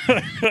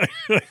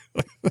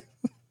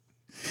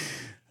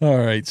 All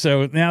right.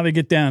 So now they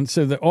get down.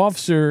 So the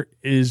officer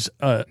is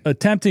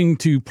attempting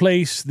to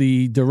place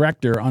the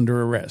director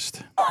under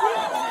arrest.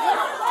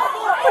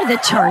 What are the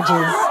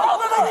charges?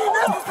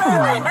 Come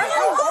on.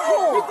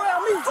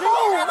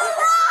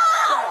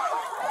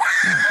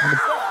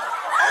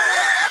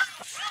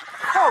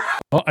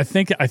 Well, I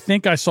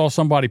think I saw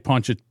somebody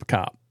punch a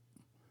cop.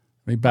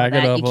 Let me back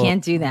it up. You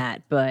can't do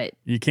that, but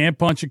you can't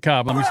punch a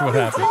cop. Let me see what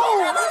happened.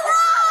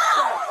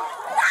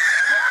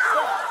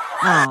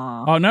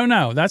 Aww. Oh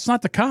no, that's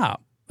not the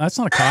cop. That's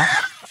not a cop.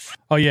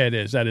 Oh yeah, it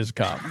is. That is a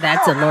cop.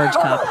 That's a large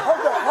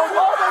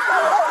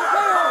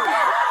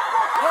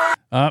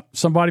cop.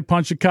 Somebody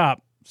punch a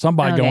cop.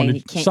 Somebody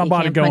going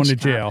to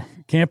jail.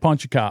 Can't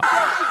punch a cop.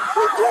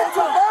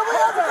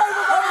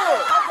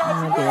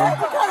 Oh dear.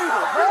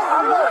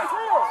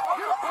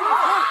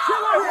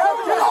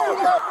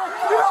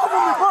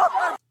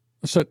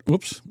 So,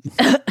 whoops.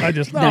 I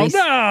just Nice.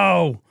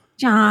 No.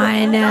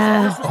 John.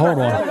 Hold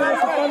on.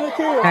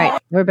 All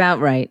right, we're about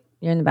right.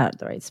 You're in about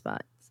the right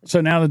spot.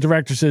 So now the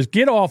director says,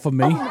 "Get off of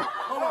me."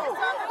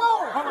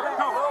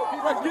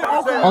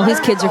 All his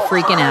kids are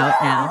freaking out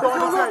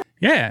now.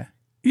 Yeah.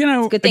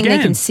 Good thing they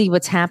can see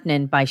what's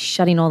happening by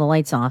shutting all the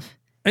lights off.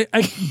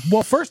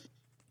 Well, first,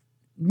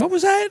 what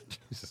was that?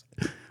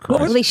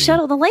 Well, they shut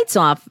all the lights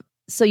off,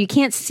 so you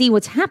can't see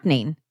what's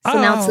happening. So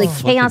now it's like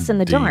chaos in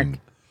the dark.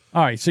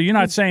 All right, so you're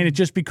not saying it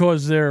just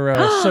because they're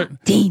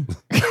Dean.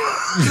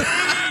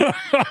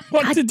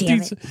 What God did damn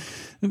Dean it.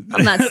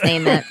 I'm not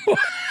saying that.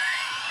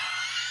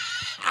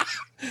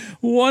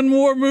 One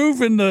more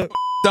move in the.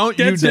 Don't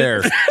you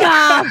dare.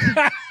 Stop.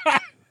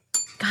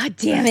 God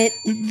damn it.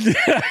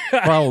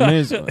 Problem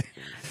is,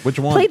 which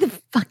one? Play the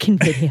fucking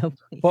video,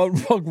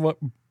 please.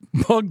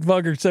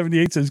 Bugger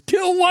 78 says,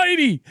 "Kill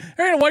Whitey.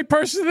 There ain't a white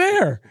person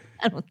there."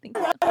 I don't think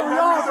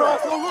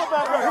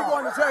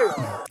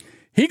so.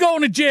 He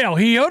going to jail.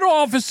 He hit the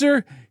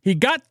officer. He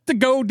got to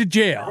go to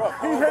jail.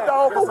 He hit the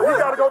officer. He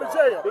got to go to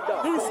jail.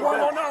 He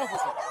swung on the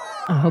officer.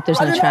 I hope there's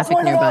no traffic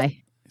nearby.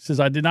 He says,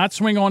 "I did not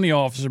swing on the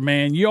officer,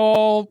 man.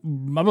 Y'all."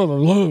 Blah, blah, blah,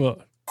 blah.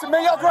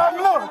 Man, y'all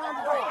driving low.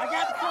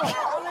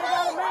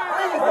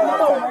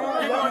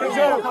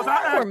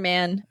 Poor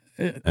man.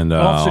 And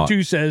Officer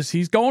 2 says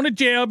he's going to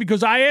jail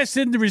because I asked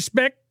him to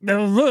respect my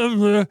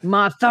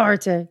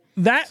authority.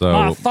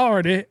 My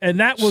authority, and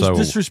that was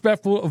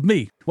disrespectful of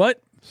me.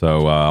 What?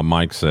 So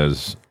Mike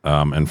says,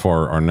 and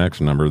for our next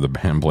number, the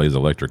band plays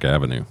Electric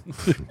Avenue.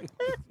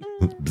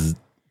 Bzz,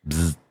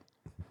 bzz.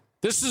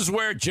 This is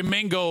where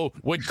Jamingo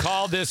would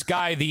call this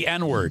guy the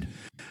N-word.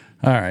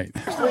 All right.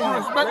 That's some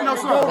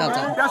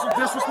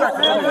disrespect.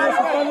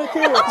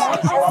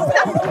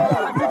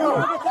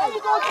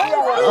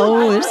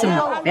 Oh, there's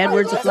some bad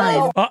words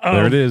flying. Uh-oh.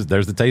 There it is.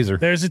 There's the taser.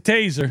 There's a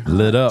taser.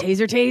 Lit up.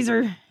 Taser,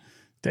 taser.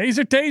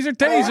 Taser, taser,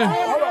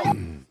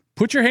 taser.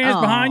 Put your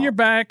hands behind your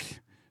back.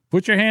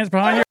 Put your hands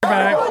behind your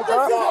back.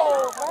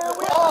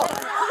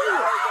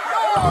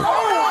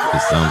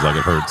 This sounds like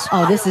it hurts.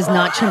 Oh, this is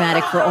not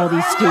traumatic for all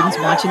these students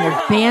watching their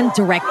band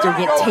director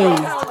get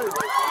tased.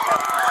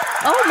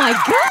 Oh my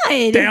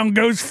God. Down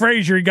goes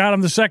Frazier. He got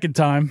him the second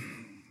time.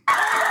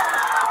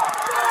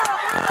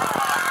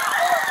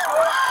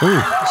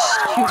 Ooh,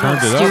 turned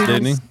it up,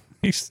 didn't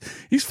he?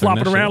 He's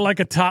flopping around like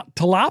a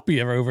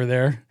tilapia over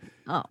there.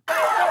 Oh.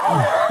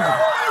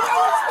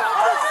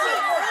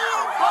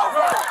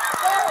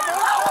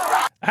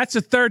 That's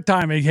the third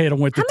time he hit him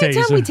with the How many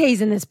taser. times we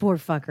tasing this poor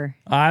fucker?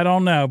 I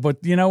don't know, but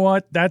you know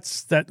what?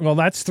 That's 3.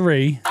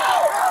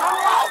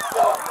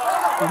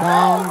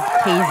 Long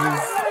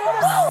tases.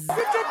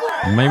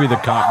 Maybe the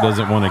cop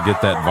doesn't want to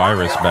get that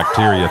virus,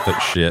 bacteria,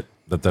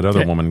 that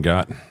other woman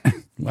got.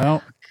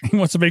 Well, he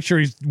wants to make sure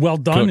he's well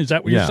done. Is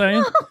that what you're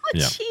saying? Oh,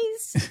 Yeah.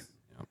 jeez.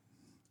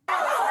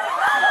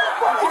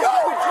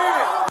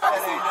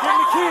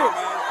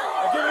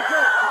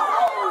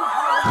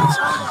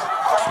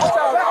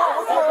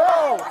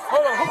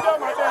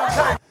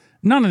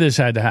 None of this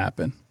had to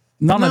happen.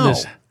 None of No.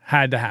 this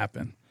had to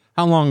happen.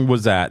 How long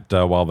was that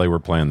while they were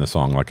playing the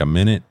song? Like a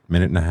minute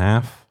and a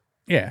half?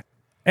 Yeah.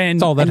 And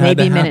That's all that And had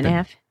maybe to a minute happen. and a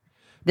half.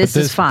 This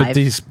is 5.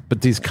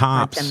 But these 10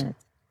 cops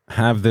minutes.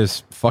 have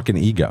this fucking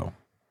ego,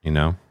 you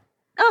know?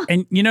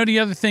 And you know, the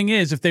other thing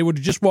is, if they would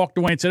have just walked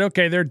away and said,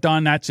 okay, they're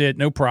done, that's it,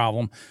 no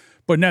problem.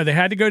 But no, they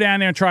had to go down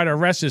there and try to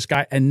arrest this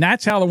guy. And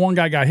that's how the one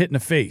guy got hit in the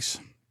face.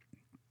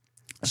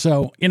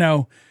 So, you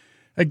know,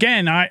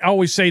 again, I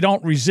always say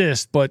don't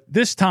resist. But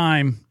this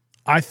time,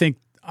 I think,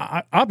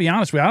 I'll be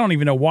honest with you, I don't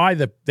even know why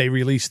they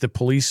released the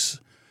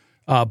police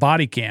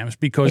body cams,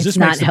 because It's this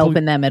not makes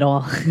helping them at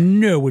all.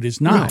 No, it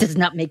is not. It does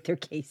not make their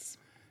case.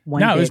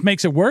 No, this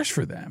makes it worse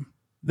for them.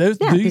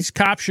 These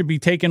cops should be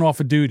taken off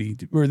of duty,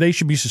 or they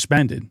should be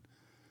suspended.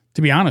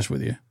 To be honest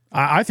with you,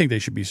 I think they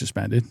should be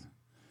suspended.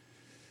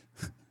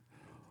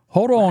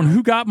 Hold on,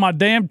 who got my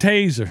damn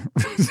taser?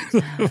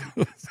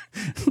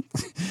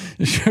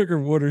 Sugar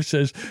Water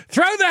says,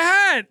 "Throw the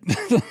hat."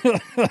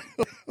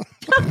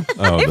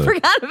 I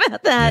forgot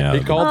about that. Yeah,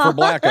 He called for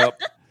black up.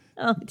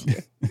 Oh,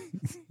 dear.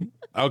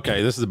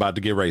 Okay, this is about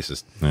to get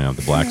racist. Yeah,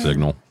 the black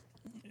signal.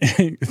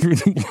 Through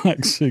the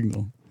black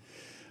signal.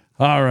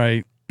 All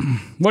right.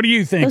 What do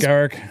you think,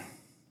 Eric?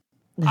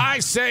 I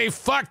say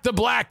fuck the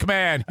black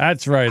man.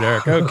 That's right,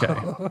 Eric. Okay.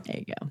 There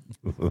you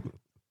go.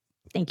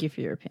 Thank you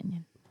for your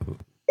opinion.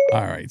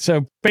 All right.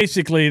 So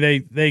basically,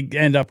 they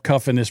end up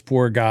cuffing this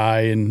poor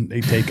guy and they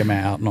take him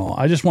out and all.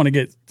 I just want to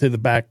get to the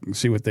back and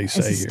see what they say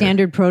It's a here.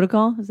 standard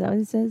protocol. Is that what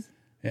it says?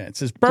 Yeah, it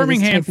says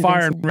Birmingham type of Fire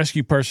incident. and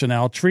Rescue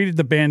personnel treated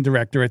the band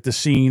director at the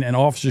scene, and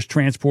officers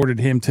transported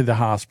him to the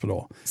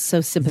hospital. So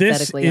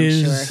sympathetically,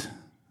 I'm sure.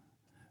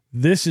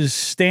 This is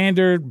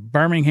standard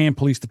Birmingham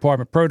Police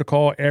Department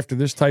protocol after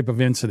this type of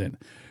incident,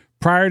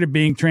 prior to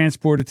being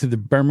transported to the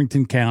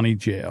Birmingham County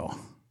Jail.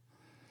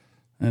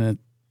 And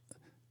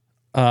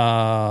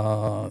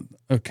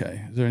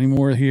okay, is there any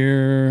more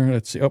here?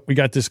 Let's see. Oh, we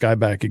got this guy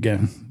back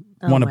again.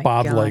 One of my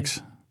Bob God.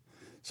 likes.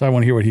 So I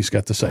want to hear what he's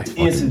got to say.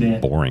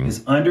 Incident boring.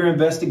 is under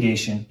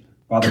investigation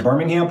by the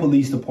Birmingham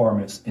Police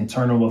Department's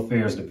Internal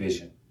Affairs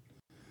Division.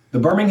 The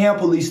Birmingham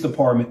Police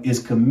Department is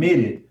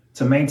committed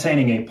to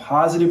maintaining a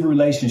positive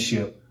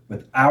relationship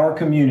with our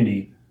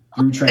community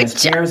through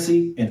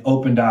transparency and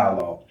open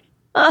dialogue.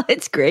 Oh,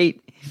 it's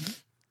great.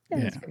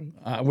 Yeah.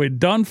 We're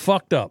done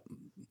fucked up.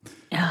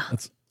 Yeah.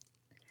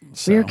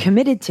 So- We're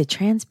committed to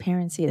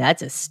transparency.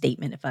 That's a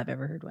statement if I've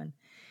ever heard one.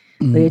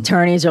 The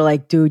attorneys are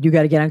like, dude, you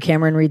got to get on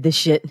camera and read this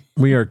shit.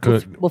 We are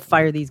good. We'll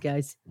fire these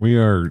guys. We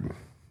are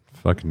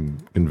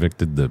fucking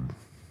convicted to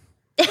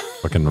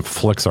fucking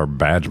flex our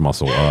badge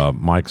muscle.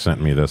 Mike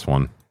sent me this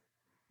one.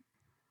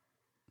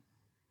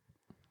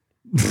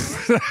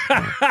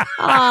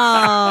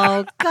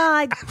 Oh,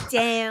 God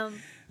damn.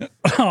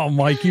 Oh,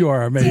 Mike, you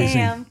are amazing.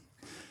 Damn.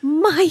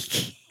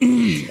 Mike.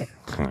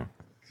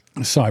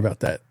 Sorry about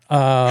that.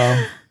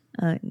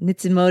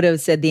 Nitsumoto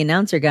said the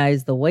announcer guy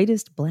is the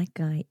whitest black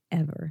guy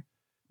ever.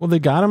 Well, they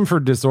got him for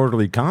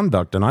disorderly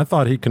conduct, and I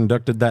thought he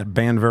conducted that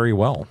band very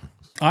well.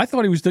 I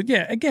thought he was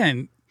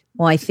again.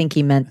 Well, I think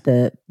he meant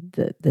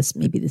this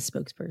maybe the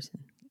spokesperson,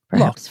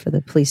 perhaps for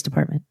the police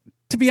department.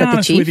 To be Is that the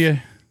honest chief? with you,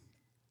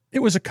 it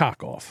was a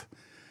cock off.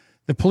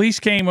 The police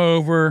came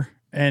over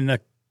and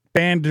the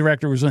band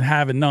director wasn't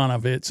having none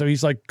of it. So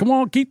he's like, come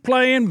on, keep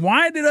playing,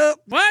 wind it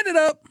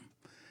up.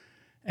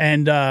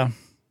 And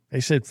they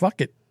said,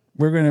 fuck it.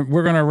 We're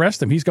gonna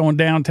arrest him. He's going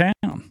downtown.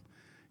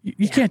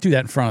 You can't do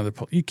that in front of the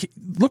police.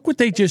 Look what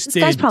they just This did.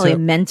 guy's probably a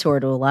mentor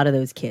to a lot of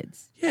those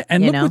kids. Yeah,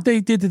 and you look know? what they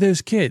did to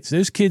those kids.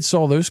 Those kids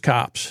saw those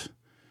cops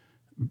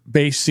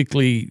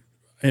basically,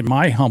 in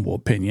my humble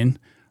opinion,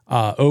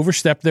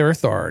 overstep their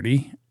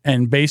authority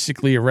and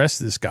basically arrest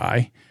this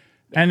guy.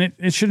 And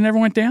it should have never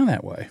went down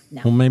that way.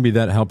 No. Well, maybe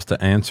that helps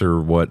to answer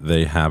what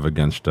they have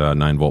against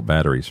 9-volt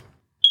batteries.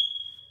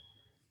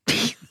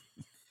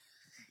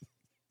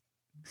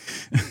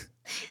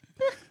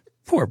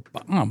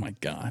 Oh, my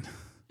God.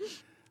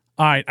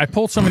 All right, I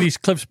pulled some of these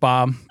clips,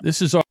 Bob.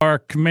 This is our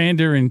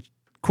commander in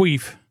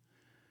Queef.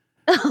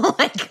 Oh,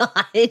 my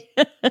God.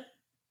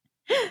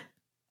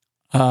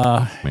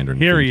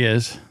 Here he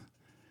is.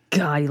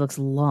 God, he looks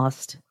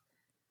lost.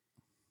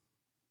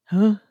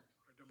 Huh?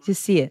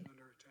 Just see it.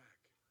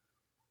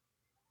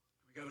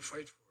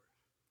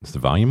 Is the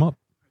volume up?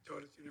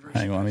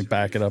 Hang on, let me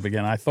back it up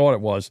again. I thought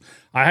it was.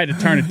 I had to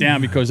turn it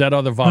down because that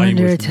other volume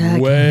Under was attack.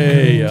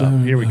 way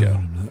up. Here we go.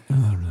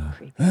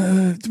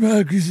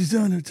 Democracy's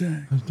under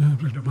attack.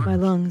 My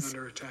lungs.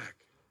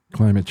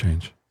 Climate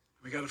change.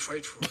 We got to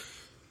fight for it.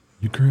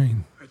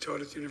 Ukraine. I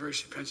taught at the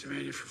University of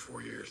Pennsylvania for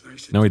 4 years.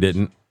 No, he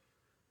didn't.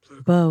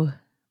 Bo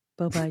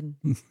Biden.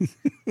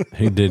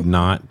 He did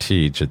not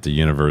teach at the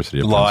University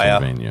of Liar.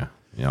 Pennsylvania.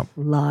 Yep.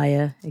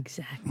 Liar.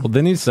 Exactly. Well,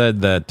 then he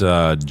said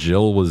that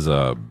Jill was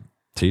a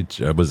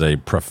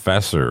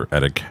professor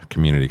at a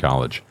community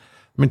college.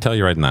 Let me tell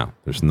you right now,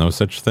 there's no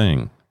such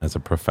thing as a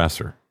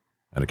professor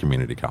at a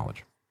community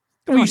college.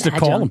 We used to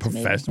call him adjunct,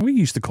 maybe. professor. We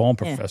used to call him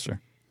Yeah.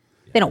 professor.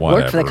 They don't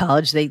work for the Whatever.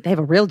 college. They have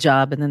a real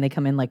job, and then they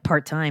come in like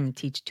part-time and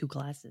teach 2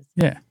 classes.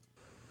 Yeah.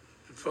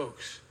 And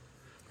folks,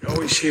 we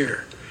always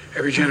hear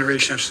every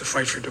generation has to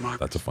fight for democracy.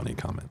 That's a funny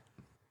comment.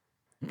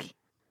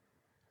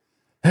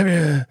 Have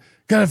you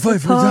got to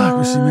fight for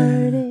democracy,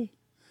 man?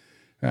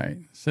 Right.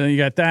 So you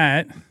got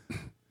that.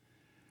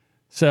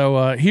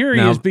 So here he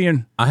Now, is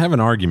being. I have an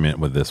argument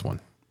with this one.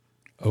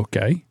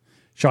 Okay.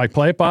 Shall I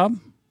play it, Bob?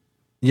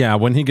 Yeah,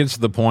 when he gets to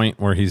the point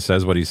where he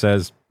says what he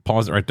says,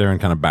 pause it right there and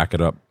kind of back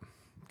it up.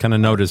 Kind of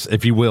notice,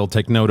 if you will,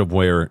 take note of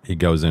where he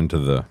goes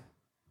into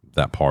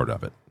that part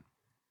of it.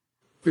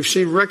 We've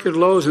seen record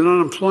lows in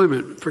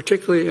unemployment,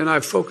 particularly, and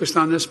I've focused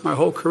on this my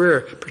whole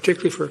career,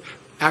 particularly for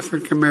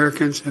African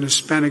Americans and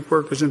Hispanic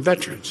workers and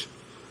veterans.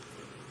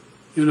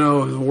 You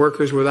know, the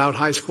workers without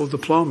high school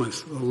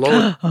diplomas. The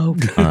low. All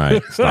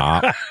right,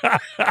 stop.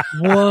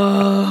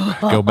 Whoa.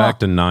 Go back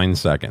to 9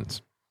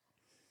 seconds.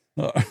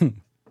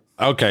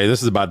 Okay,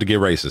 this is about to get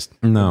racist.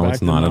 No, Back it's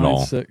to not at 9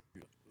 all.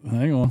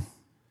 Hang on.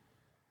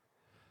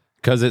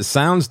 Because it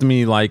sounds to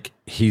me like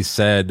he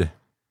said,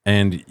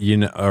 and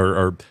and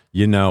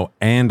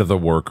the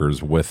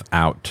workers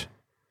without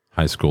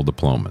high school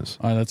diplomas.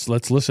 All right,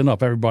 let's listen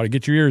up, everybody.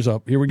 Get your ears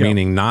up. Here we go.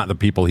 Meaning not the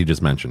people he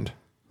just mentioned.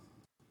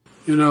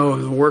 You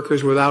know, the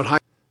workers without high.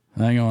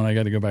 Hang on, I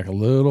got to go back a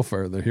little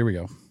further. Here we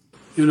go.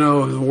 You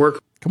know, the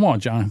work. Come on,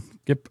 John.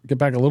 Get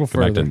back a little Go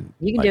back further. to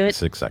You can do it.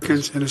 6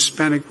 seconds. And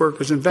Hispanic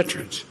workers and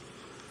veterans.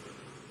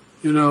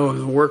 You know,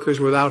 the workers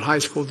without high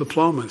school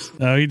diplomas.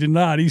 No, he did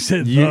not. He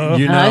said, You That's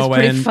know,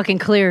 pretty and fucking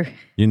clear.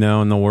 you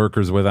know, and the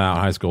workers without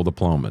high school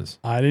diplomas.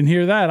 I didn't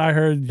hear that. I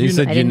heard He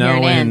said, I you didn't hear know,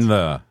 an and end.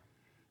 the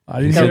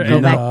I didn't said, hear Go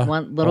you back know.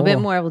 one little bit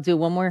more. We'll do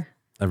one more.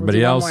 Everybody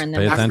We'll do one else, more and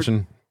pay then-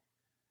 attention.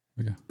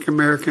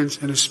 Americans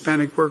and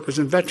Hispanic workers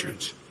and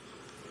veterans.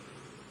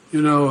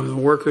 You know, the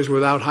workers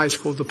without high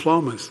school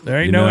diplomas. There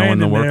ain't You no know, end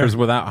and the in there. workers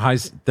without high.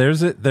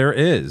 There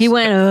is. He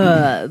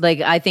went like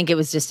I think it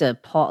was just a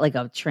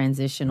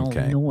transitional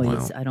Okay, noise.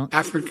 well. I don't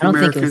African think it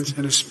Americans was. and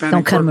Don't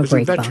Hispanic cut him a workers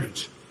and break, Bob.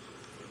 veterans.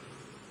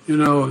 You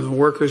know, the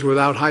workers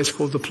without high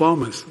school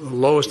diplomas. The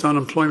lowest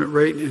unemployment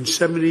rate in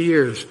 70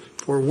 years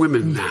for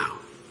women now.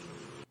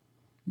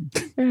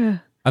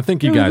 I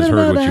think you guys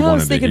heard what you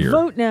wanted They to can hear.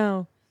 vote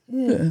now.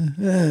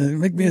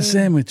 Make me a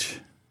sandwich.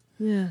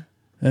 Yeah.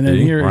 And then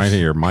See? here's Right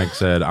here, Mike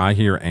said, "I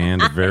hear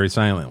and very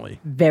silently."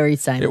 Very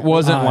silent. It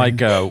wasn't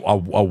like a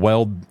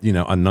well,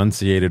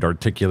 enunciated,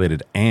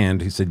 articulated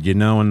and. He said, you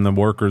know, and the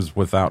workers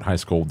without high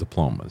school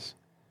diplomas.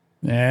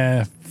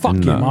 Yeah, fuck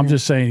No. him. I'm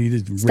just saying he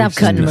did. Stop racist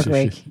cutting him a shit.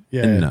 break.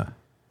 Yeah.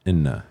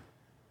 In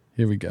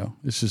Here we go.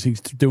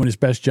 He's doing his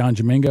best, John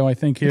Domingo. I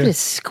think Look at here. his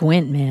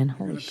squint, man. You're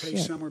Holy going to pay shit.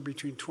 somewhere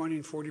between 20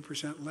 and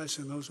 40% less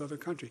in those other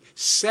countries.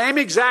 Same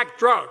exact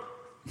drug.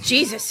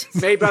 Jesus.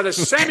 Made by the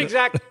same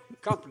exact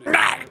company.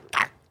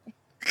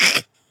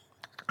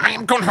 I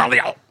am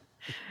Cornelio.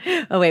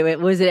 Oh wait. What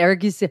was it?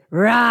 Eric used to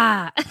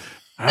rah.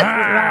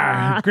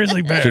 Grizzly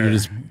Should bear. have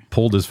just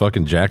pulled his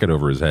fucking jacket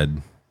over his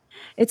head.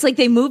 It's like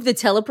they moved the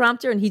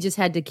teleprompter and he just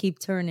had to keep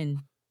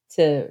turning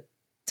to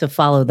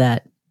follow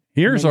that.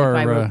 Here's And then if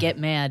I our. wrote, get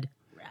mad.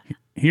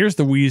 Here's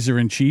the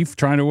Weezer in chief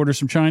trying to order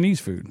some Chinese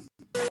food.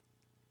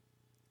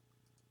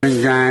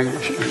 Gang,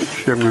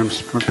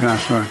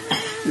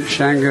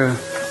 Shanga,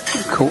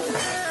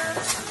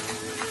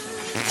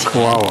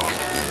 Koala.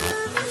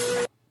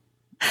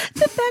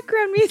 The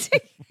background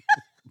music.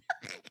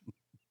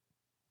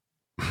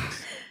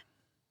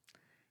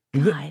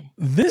 God.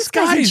 This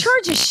Guy's in guy's.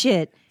 charge of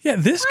shit. Yeah,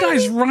 this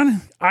guy's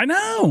running. I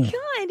know.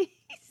 God.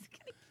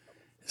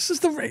 This is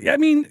the. I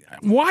mean,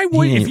 why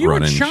would He if ain't you were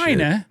running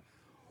China?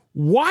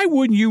 Why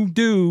wouldn't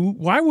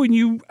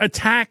you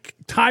attack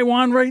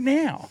Taiwan right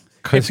now?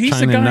 Because If he's the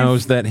China guy-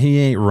 knows that he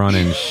ain't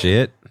running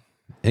shit.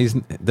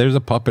 There's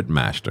a puppet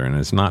master, and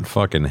it's not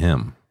fucking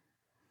him.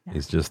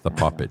 He's just the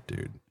puppet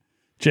dude.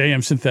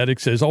 JM Synthetic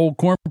says old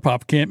corn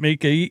pop can't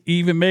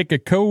even make a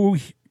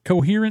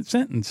coherent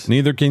sentence.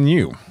 Neither can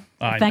you.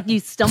 In fact, you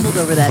stumbled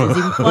over that. It was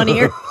even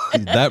funnier.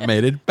 That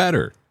made it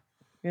better.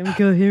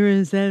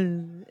 Incoherent.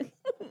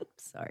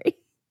 Sorry.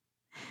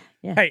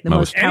 Yeah, Hey, the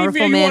most any of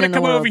powerful you man want to in the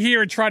come world. over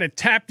here and try to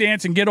tap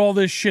dance and get all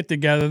this shit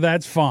together,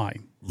 that's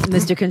fine.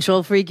 Mr.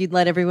 Control Freak, you'd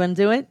let everyone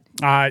do it?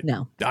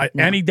 No.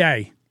 Any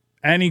day,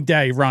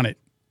 run it.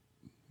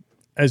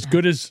 As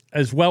good as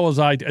well as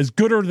as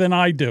gooder than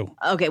I do.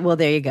 Okay, well,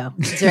 there you go.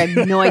 So I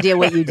have no idea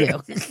what you do.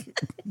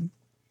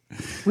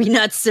 We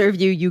not serve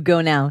you, you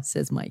go now,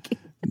 says Mike.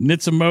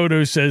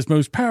 Nitsumoto says,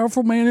 most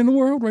powerful man in the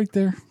world right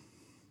there.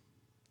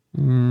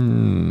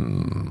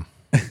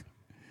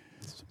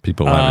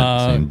 People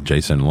haven't seen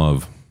Jason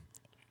Love.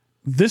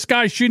 This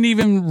guy shouldn't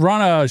even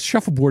run a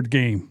shuffleboard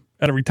game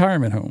at a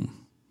retirement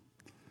home.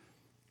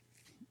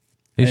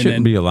 He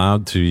shouldn't be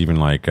allowed to even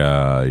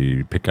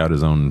you pick out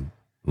his own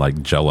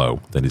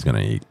Jell-O that he's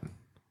going to eat.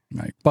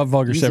 Right. Bud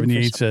Vulgar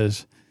 78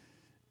 says,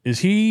 is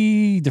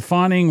he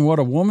defining what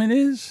a woman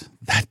is?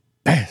 That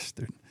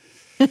bastard.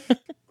 All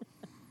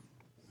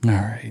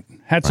right.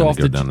 Hats off.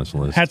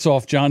 Hats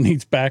off. John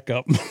needs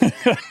backup.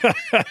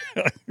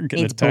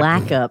 Needs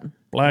black up.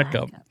 Black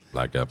up.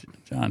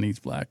 John needs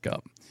black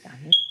up.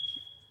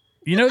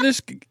 You know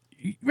this?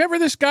 Remember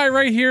this guy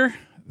right here?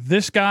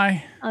 This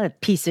guy? Oh, a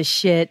piece of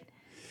shit.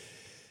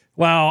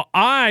 Well,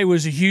 I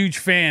was a huge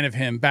fan of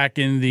him back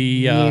in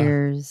the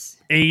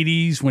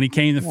 80s when he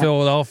came to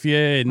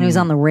Philadelphia. And he was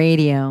on the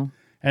radio.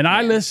 And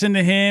I listened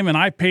to him, and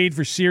I paid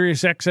for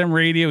Sirius XM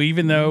radio,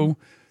 even though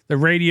the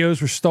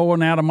radios were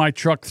stolen out of my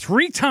truck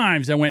 3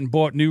 times. I went and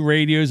bought new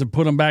radios and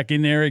put them back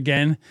in there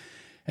again.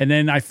 And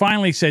then I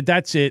finally said,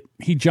 that's it.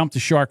 He jumped the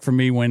shark for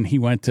me when he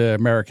went to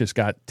America's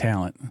Got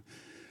Talent.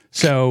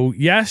 So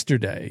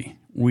yesterday,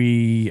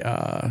 we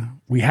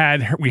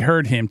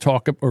heard him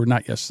talk, or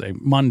not yesterday,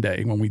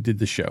 Monday when we did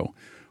the show.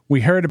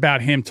 We heard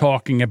about him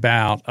talking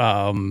about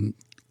Lauren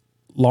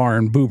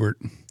Boebert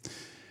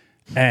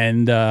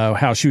and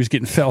how she was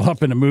getting fell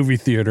up in a movie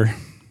theater.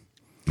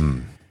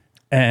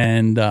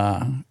 And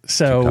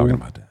so talking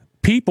about that.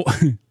 People,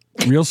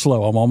 real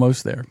slow, I'm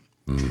almost there.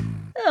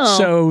 Oh.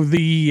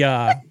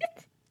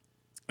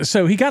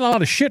 So he got a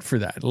lot of shit for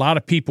that. A lot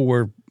of people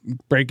were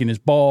breaking his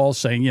balls,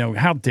 saying,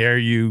 how dare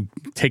you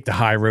take the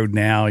high road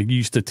now? You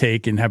used to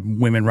take and have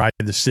women ride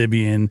the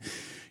Sibian.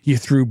 You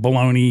threw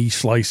bologna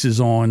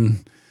slices on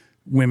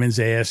women's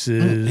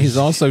asses. He's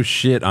also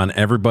shit on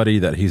everybody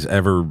that he's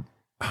ever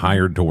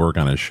hired to work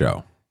on his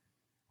show.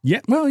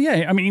 Yeah, well,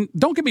 yeah. I mean,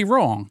 don't get me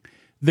wrong.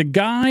 The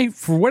guy,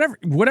 for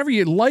whatever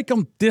you like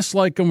him,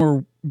 dislike him,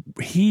 or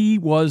he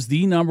was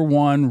the number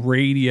one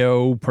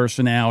radio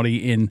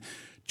personality in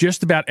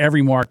just about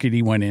every market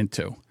he went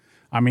into.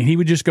 I mean, he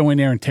would just go in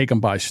there and take them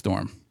by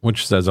storm.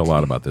 Which says a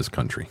lot about this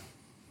country.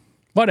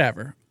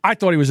 Whatever. I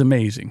thought he was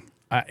amazing.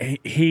 I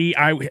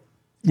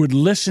would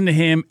listen to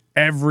him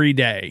every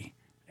day.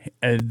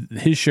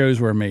 His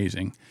shows were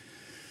amazing.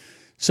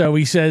 So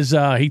he says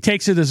he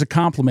takes it as a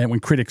compliment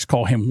when critics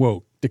call him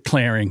woke,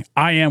 declaring,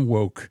 I am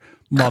woke,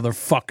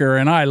 motherfucker,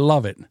 and I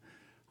love it.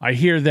 I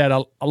hear that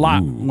a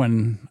lot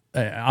when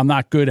I'm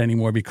not good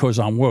anymore because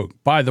I'm woke.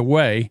 By the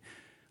way,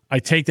 I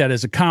take that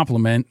as a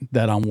compliment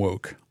that I'm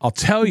woke. I'll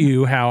tell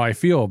you how I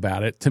feel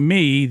about it. To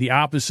me, the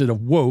opposite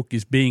of woke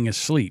is being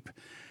asleep.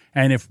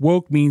 And if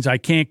woke means I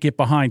can't get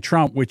behind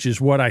Trump, which is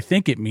what I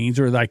think it means,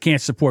 or that I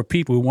can't support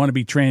people who want to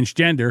be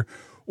transgender,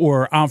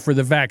 or I'm for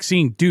the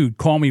vaccine, dude,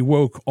 call me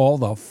woke all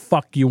the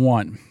fuck you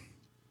want.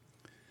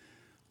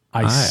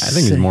 I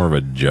think he's more of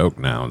a joke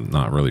now,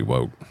 not really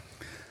woke.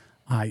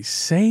 I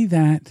say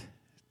that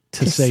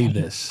to say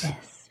this.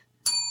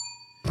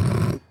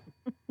 I'm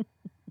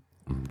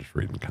just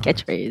reading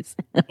comments. Catchphrase.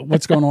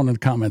 What's going on in the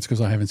comments?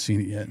 Because I haven't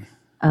seen it yet.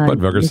 Bud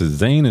Vugger says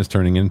Zane is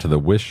turning into the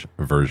Wish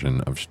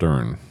version of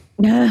Stern.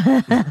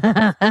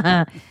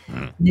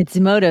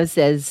 Nitsumoto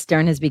says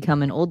Stern has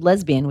become an old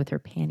lesbian with her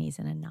panties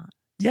in a knot.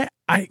 Yeah,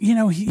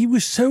 he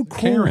was so cool.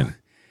 Karen.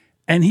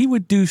 And he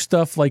would do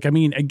stuff like,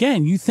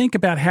 again, you think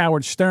about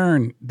Howard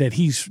Stern, that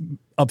he's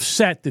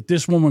upset that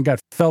this woman got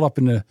fell up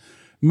in the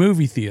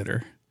movie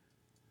theater.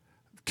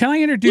 Can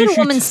I introduce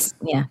you?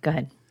 Yeah, go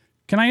ahead.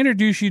 Can I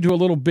introduce you to a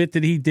little bit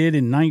that he did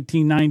in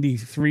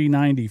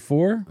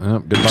 1993-94?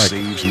 Goodbye.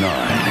 Saves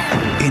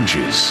 9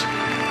 inches.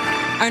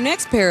 Our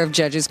next pair of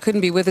judges couldn't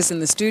be with us in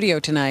the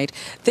studio tonight.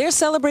 They're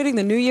celebrating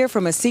the new year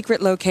from a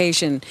secret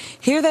location.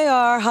 Here they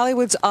are,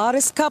 Hollywood's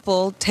oddest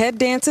couple, Ted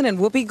Danson and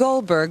Whoopi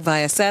Goldberg,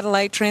 via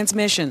satellite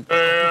transmission.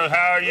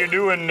 How are you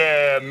doing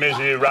there,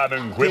 Missy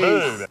Robin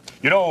Quibble?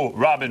 You know,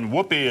 Robin,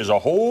 Whoopi is a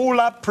whole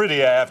lot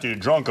prettier after you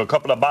drunk a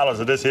couple of bottles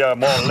of this here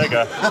malt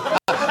liquor.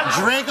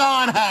 Drink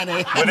on,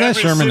 honey. Is that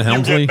Sherman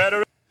Helmsley?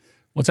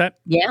 What's that?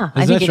 Yeah.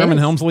 Is that Sherman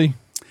Helmsley?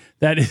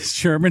 That is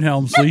Sherman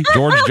Helmsley.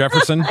 George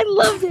Jefferson. I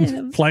love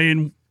him.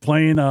 Playing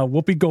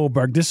Whoopi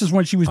Goldberg. This is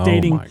when she was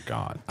dating. Oh, my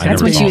God.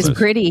 That's when she was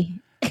pretty.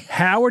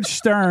 Howard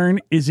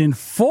Stern is in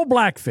full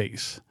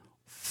blackface.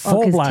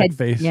 Full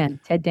blackface.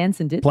 Ted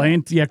Danson did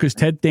because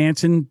Ted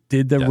Danson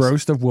did the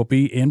roast of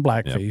Whoopi in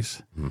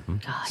blackface. Yep. Mm-hmm.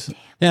 God damn.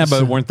 Yeah,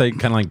 but weren't they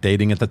kind of like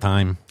dating at the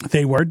time?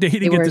 They were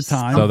dating at the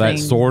time. So that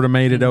sort of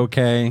made it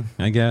okay,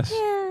 I guess.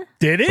 Yeah.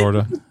 Did it? Sort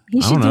of.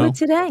 He should do it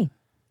today.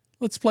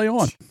 Let's play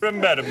on.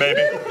 Better,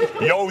 baby.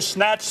 Your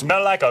snatch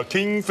smell like a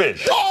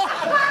kingfish.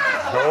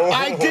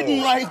 I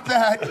didn't like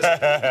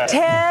that.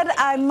 Ted,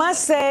 I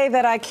must say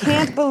that I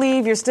can't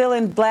believe you're still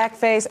in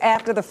blackface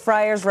after the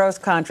Friars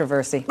roast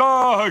controversy.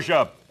 Oh, hush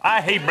up. I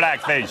hate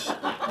blackface.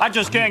 I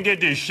just can't get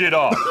this shit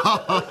off.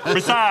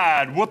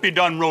 Besides, Whoopi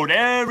done wrote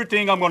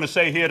everything I'm going to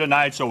say here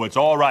tonight, so it's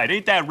all right.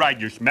 Ain't that right,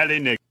 you smelly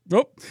nigga?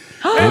 Nope.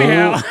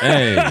 Anyhow.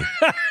 Hey.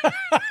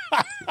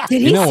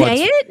 Did he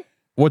say it?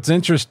 What's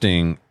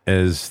interesting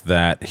is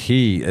that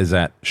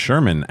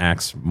Sherman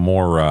acts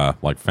more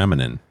like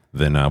feminine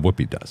than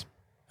Whoopi does.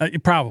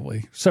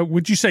 Probably. So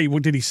would you say,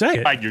 did he say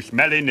it? Like you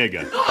smelly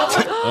nigga.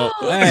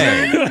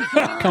 Hey,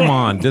 come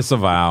on,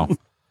 disavow.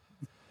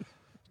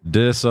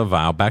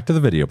 Disavow. Back to the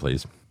video,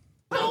 please.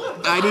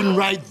 I didn't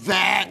write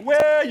that.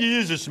 Well, you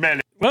is a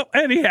smelly. Well,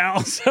 anyhow,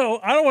 so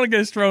I don't want to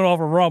get us thrown off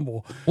a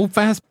rumble. We'll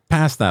fast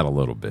past that a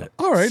little bit.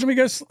 All right, let me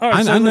guess. All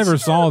right, I never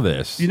saw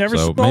this. You never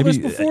so saw this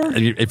before?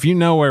 If you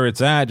know where it's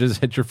at, just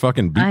hit your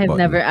fucking beat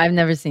button. I've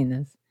never seen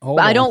this. Hold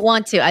But I on. don't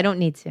want to. I don't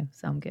need to,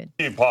 so I'm good.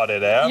 Party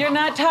there. You're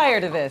not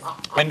tired of this.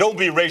 And don't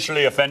be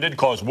racially offended,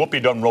 because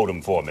Whoopi done wrote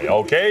them for me,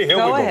 okay? Here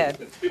we go. ahead.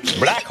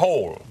 Black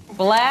hole.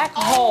 Black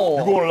hole.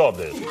 You're going to love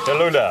this.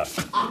 Hello there.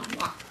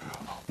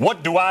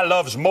 What do I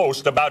loves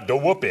most about the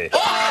Whoopi?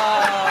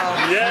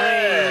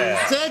 Yeah.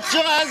 That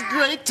sure has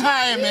great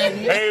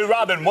timing. Hey,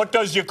 Robin, what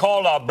does you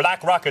call a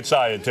black rocket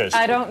scientist?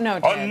 I don't know,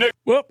 Ted.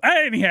 Well,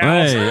 anyhow.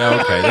 Hey,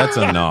 okay, that's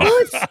enough.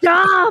 Oh,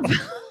 stop.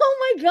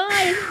 Oh, my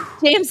God.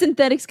 Jam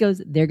Synthetics goes,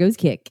 there goes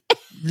Kick.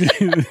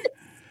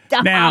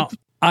 Stop. Now,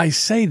 I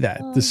say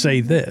that to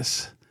say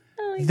this,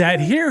 that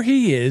here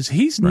he is.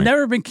 He's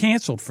never been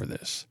canceled for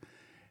this.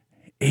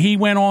 He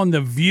went on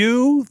The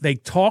View. They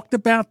talked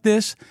about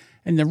this.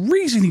 And the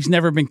reason he's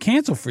never been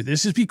canceled for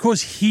this is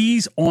because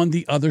he's on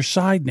the other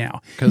side now.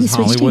 Because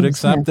Hollywood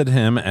accepted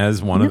him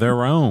as one of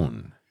their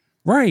own.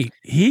 Right.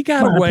 He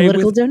got away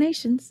political with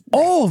donations.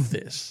 all of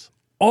this.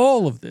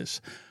 All of this.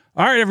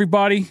 All right,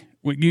 everybody.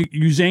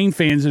 You Zane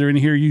fans that are in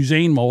here, you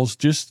Zane moles,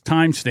 just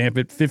timestamp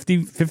it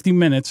 50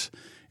 minutes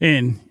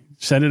in.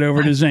 Send it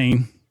over to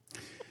Zane.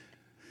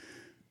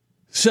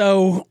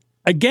 So,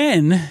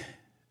 again,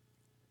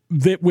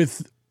 that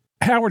with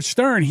Howard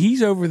Stern,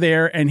 he's over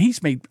there and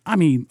he's made,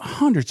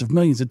 hundreds of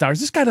millions of dollars.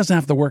 This guy doesn't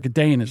have to work a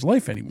day in his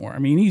life anymore. I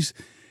mean, he's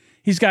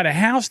got a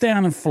house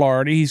down in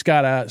Florida. He's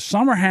got a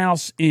summer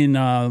house in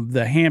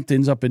the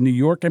Hamptons up in New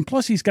York. And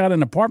plus he's got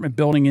an apartment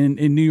building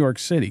in New York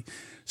City.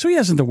 So he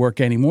hasn't to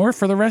work anymore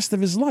for the rest of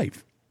his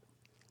life.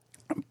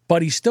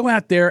 But he's still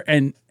out there.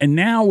 And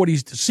now what he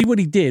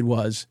did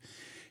was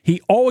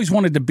he always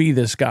wanted to be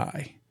this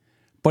guy,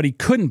 but he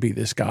couldn't be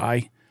this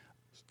guy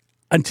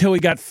until he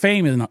got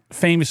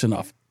famous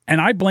enough.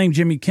 And I blame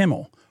Jimmy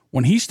Kimmel.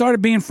 When he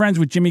started being friends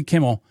with Jimmy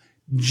Kimmel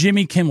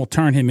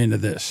turned him into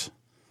this.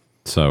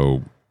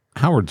 So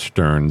Howard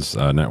Stern's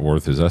net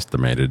worth is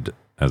estimated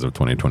as of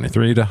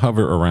 2023 to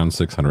hover around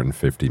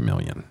 $650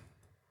 million.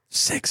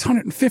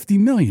 $650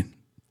 million.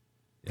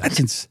 Yes. That's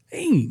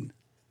insane.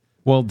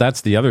 Well,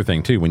 that's the other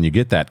thing, too. When you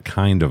get that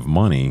kind of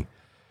money,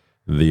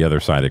 the other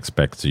side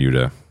expects you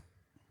to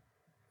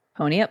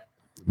Pony up.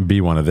 Be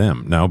one of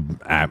them. No,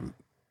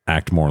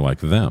 act more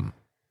like them.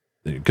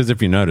 Because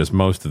if you notice,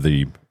 most of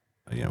the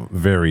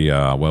very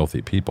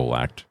wealthy people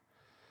act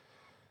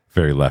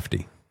very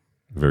lefty,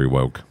 very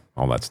woke,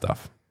 all that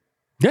stuff.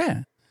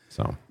 Yeah.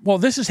 So, well,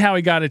 this is how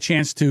he got a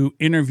chance to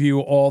interview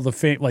all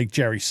the like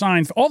Jerry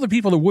Seinfeld, all the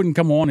people that wouldn't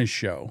come on his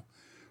show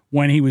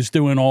when he was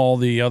doing all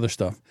the other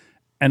stuff.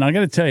 And I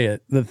got to tell you,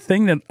 the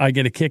thing that I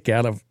get a kick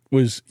out of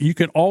was you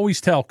could always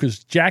tell,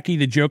 because Jackie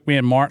the Joke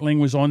Man Martling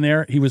was on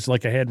there. He was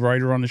like a head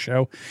writer on the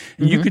show.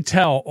 And you could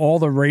tell all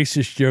the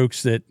racist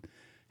jokes that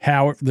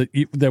Howard,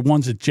 the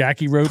ones that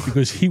Jackie wrote,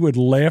 because he would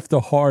laugh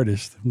the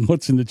hardest.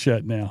 What's in the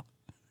chat now?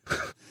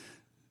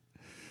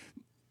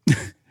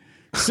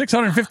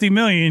 650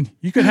 million.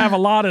 You could have a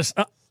lot of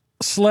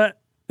slut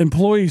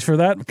employees for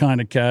that kind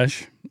of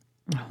cash.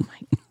 Oh my God.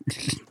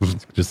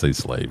 Just say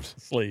slaves.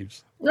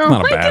 Slaves. It's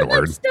not a bad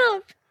word.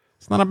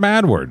 It's not a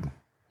bad word.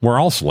 We're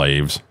all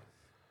slaves.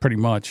 Pretty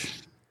much.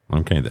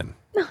 Okay, then.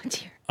 Oh,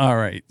 dear. All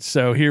right.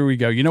 So here we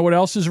go. You know what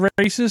else is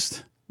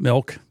racist?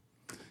 Milk.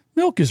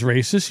 Milk is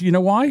racist. You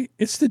know why?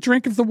 It's the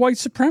drink of the white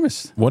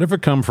supremacists. What if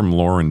it come from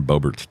Lauren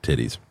Boebert's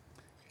titties?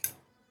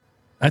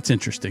 That's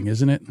interesting,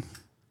 isn't it?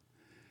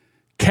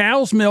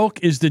 Cow's milk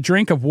is the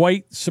drink of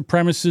white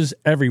supremacists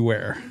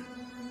everywhere.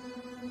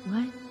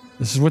 What?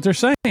 This is what they're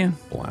saying.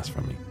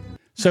 Blasphemy.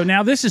 So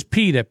now this is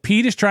PETA.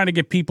 PETA's trying to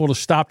get people to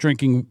stop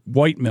drinking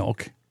white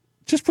milk.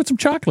 Just put some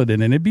chocolate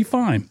in it. It'd be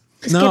fine.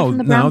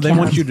 No, they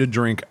want you to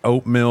drink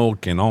oat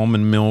milk and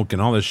almond milk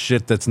and all this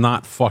shit that's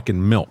not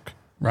fucking milk.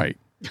 Right.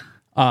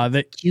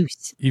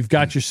 Juice. You've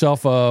got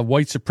yourself a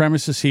white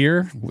supremacist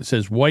here. It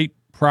says white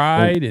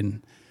pride.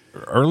 And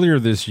earlier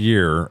this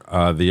year,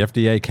 the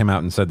FDA came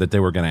out and said that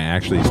they were going to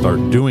actually start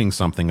doing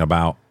something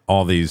about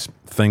all these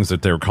things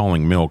that they're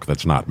calling milk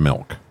that's not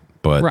milk.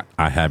 But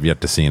I have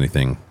yet to see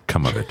anything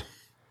come of it.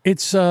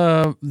 It's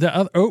the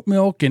other oat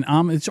milk and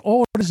almond. It's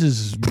all this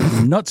is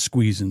nut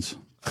squeezins.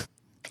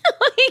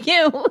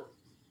 You.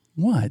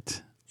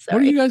 What? Sorry.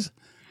 What are you guys?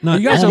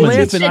 Not you guys are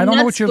almonds. laughing. I don't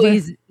know what you're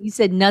laughing. You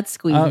said nut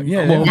squeezing.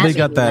 Yeah. Well, That's they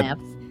got what that.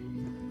 laughed.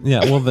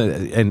 Yeah. Well,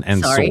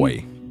 and Sorry.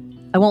 soy.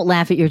 I won't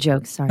laugh at your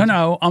jokes. Sorry.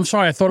 No. I'm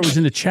sorry. I thought it was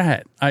in the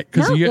chat.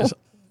 Because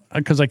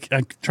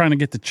I'm trying to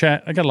get the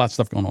chat. I got a lot of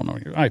stuff going on over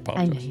here. I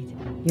apologize. I know you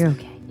do. You're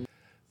okay.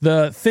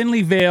 The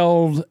thinly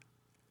veiled.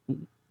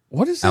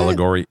 What is that?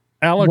 Allegory.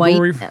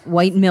 allegory.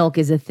 White milk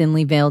is a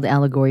thinly veiled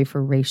allegory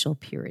for racial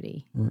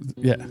purity.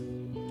 Yeah.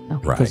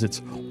 Okay. Because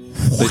it's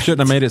They shouldn't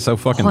have made it so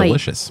fucking White.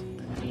 delicious.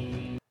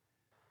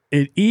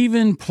 It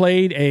even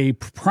played a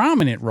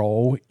prominent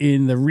role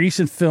in the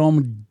recent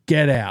film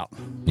Get Out.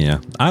 Yeah,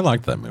 I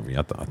liked that movie.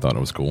 I thought it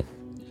was cool.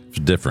 It's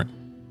different.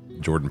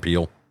 Jordan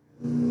Peele.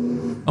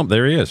 Oh,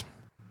 there he is.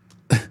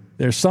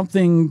 There's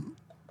something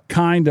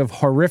kind of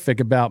horrific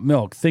about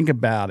milk. Think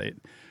about it.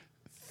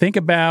 Think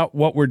about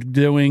what we're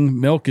doing.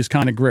 Milk is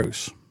kind of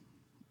gross.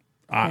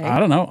 I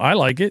don't know. I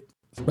like it,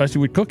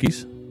 especially with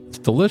cookies. It's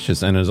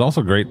delicious, and it's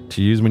also great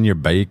to use when you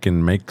bake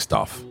and make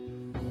stuff.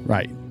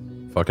 Right.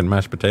 Fucking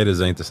mashed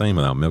potatoes ain't the same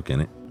without milk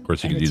in it. Of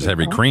course, you could use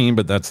heavy cream,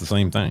 but that's the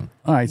same thing.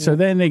 All right. So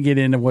then they get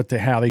into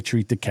how they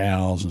treat the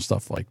cows and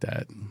stuff like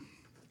that.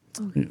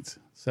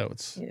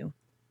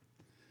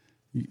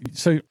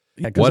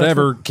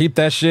 Whatever. Keep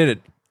that shit at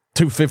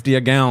 $2.50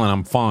 a gallon.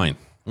 I'm fine.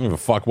 I don't give a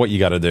fuck what you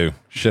got to do.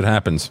 Shit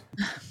happens.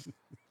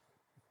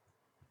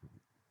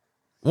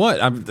 What?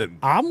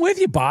 I'm with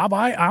you, Bob.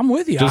 I'm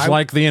with you. Just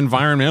like the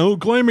environment. Oh,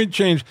 climate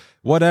change.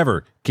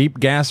 Whatever. Keep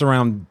gas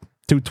around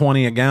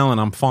 $2.20 a gallon.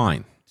 I'm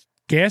fine.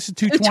 Gas at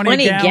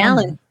 $2.20 a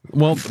gallon.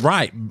 Well,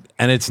 right.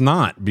 And it's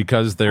not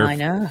because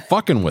they're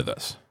fucking with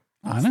us.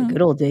 I know.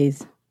 Good old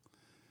days.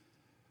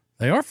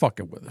 They are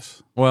fucking with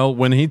us. Well,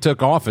 when he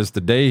took office, the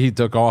day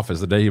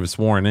he was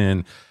sworn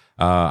in,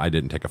 I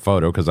didn't take a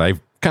photo because I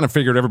kind of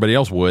figured everybody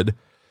else would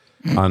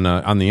on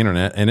the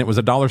internet, and it was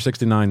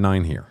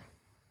 $1.69.9 here.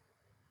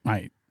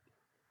 Right.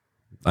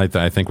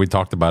 I think we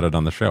talked about it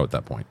on the show at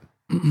that point.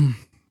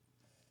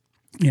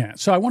 Yeah.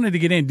 So I wanted to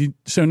get in.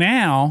 So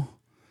now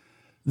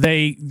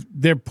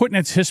they're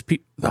putting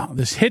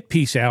this hit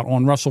piece out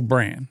on Russell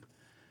Brand,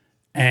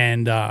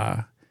 and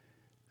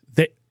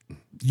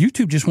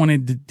YouTube just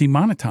wanted to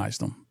demonetize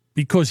them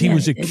because he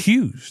was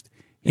accused.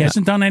 He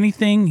hasn't done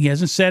anything. He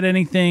hasn't said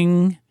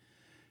anything.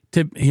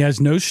 He has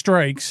no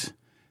strikes.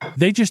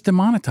 They just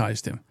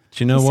demonetized him.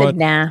 Do you know what? Said,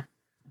 nah.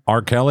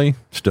 R. Kelly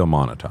still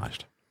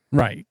monetized.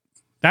 Right.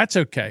 That's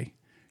okay.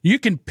 You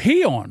can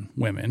pee on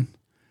women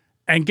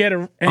and get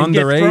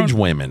underage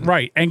women,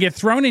 right, and get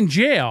thrown in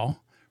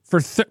jail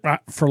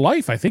for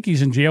life. I think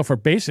he's in jail for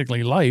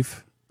basically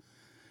life.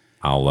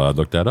 I'll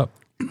look that up.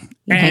 You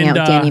hang out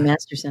with Danny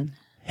Masterson.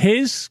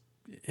 His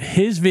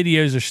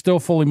videos are still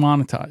fully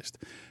monetized,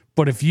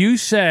 but if you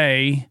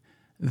say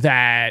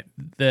that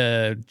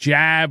the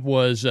jab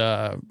was,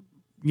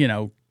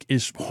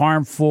 is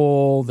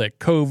harmful, that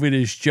COVID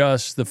is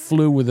just the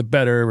flu with a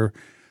better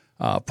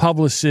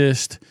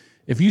publicist,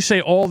 if you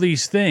say all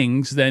these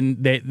things, then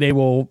they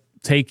will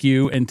take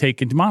you and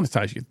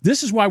demonetize you.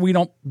 This is why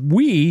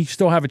we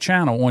still have a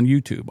channel on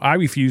YouTube. I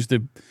refuse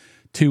to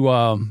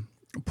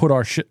put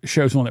our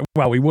shows on it.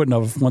 Well, we wouldn't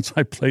have once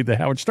I played the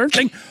Howard Stern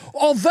thing.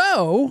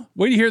 Although,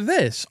 wait to hear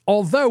this.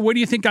 Where do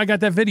you think I got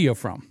that video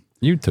from?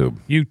 YouTube.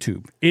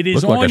 It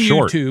is on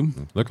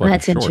YouTube.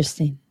 That's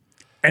interesting.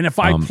 And if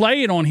I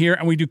play it on here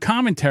and we do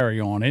commentary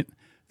on it,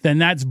 then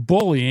that's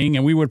bullying,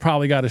 and we would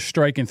probably got a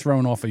strike and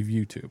thrown off of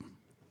YouTube.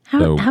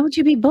 How would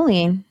you be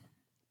bullying?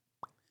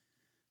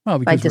 Well,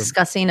 by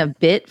discussing a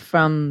bit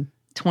from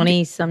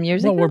 20-some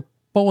years ago? Well, we're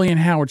bullying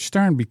Howard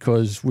Stern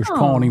because we're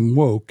calling him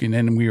woke, and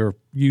then we are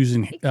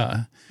using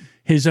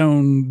his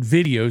own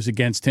videos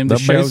against him to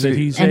show that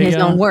he's his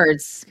own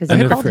words, because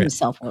he called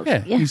himself woke. Yeah,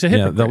 he's a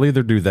hypocrite. Yeah, they'll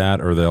either do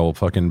that or they'll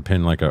fucking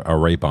pin like a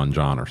rape on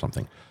John or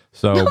something.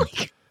 So,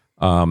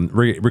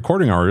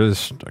 recording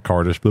artist.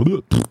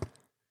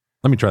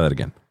 Let me try that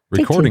again.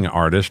 Recording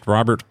artist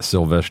Robert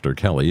Sylvester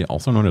Kelly,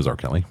 also known as R.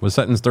 Kelly, was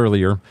sentenced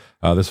earlier.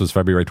 This was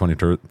February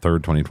 23rd,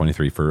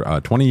 2023,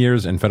 for 20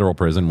 years in federal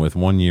prison with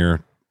 1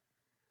 year.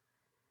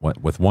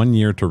 With 1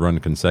 year to run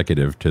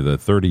consecutive to the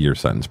 30-year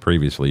sentence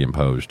previously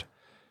imposed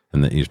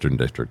in the Eastern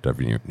District of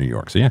New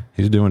York. So yeah,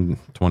 he's doing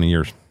 20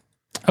 years.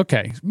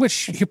 Okay, which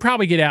he'll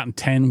probably get out in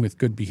 10 with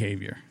good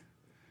behavior.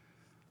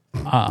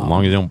 As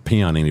long as you don't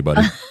pee on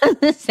anybody.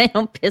 They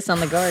don't piss on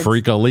the guards.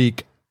 Freak a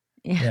leak.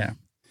 Yeah.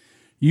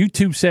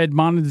 YouTube said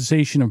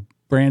monetization of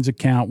Brand's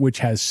account, which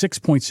has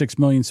 6.6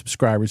 million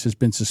subscribers, has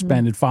been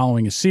suspended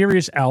following a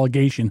serious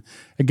allegation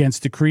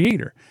against the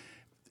creator.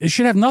 It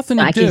should have nothing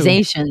to do.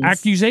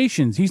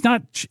 Accusations.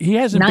 He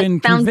hasn't been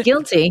found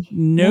guilty.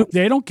 Nope.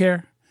 They don't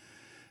care.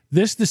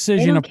 This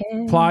decision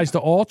applies to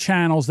all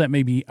channels that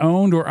may be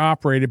owned or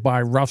operated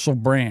by Russell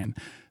Brand,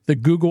 the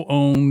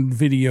Google-owned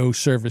video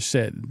service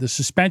said. The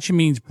suspension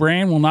means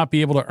Brand will not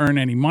be able to earn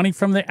any money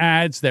from the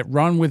ads that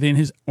run within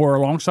his or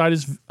alongside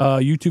his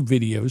YouTube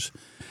videos,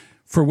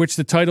 for which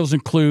the titles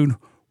include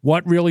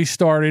What Really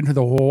Started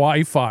the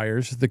Hawaii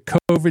Fires, The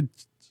COVID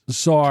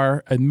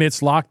Czar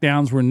Admits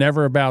Lockdowns Were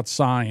Never About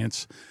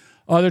Science.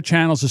 Other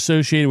channels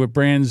associated with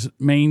Brand's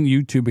main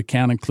YouTube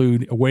account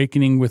include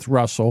Awakening with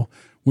Russell,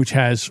 which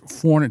has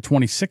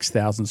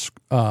 426,000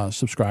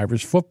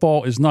 subscribers,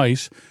 Football is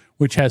Nice,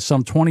 which has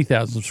some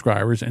 20,000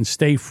 subscribers, and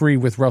Stay Free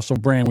with Russell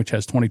Brand, which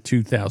has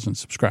 22,000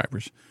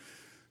 subscribers.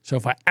 So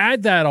if I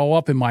add that all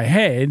up in my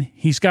head,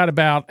 he's got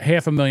about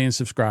 500,000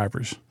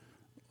 subscribers,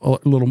 a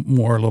little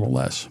more, a little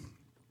less.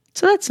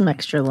 So that's some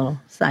extra little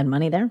side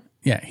money there.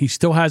 Yeah, he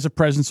still has a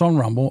presence on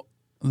Rumble,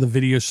 the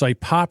video site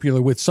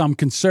popular with some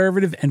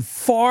conservative and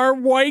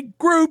far-right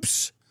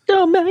groups.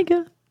 Oh,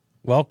 mega.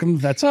 Welcome,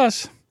 that's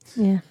us.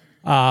 Yeah.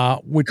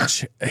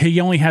 Which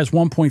he only has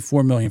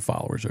 1.4 million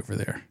followers over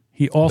there.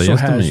 He also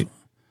has...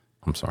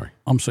 I'm sorry.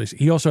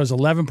 He also has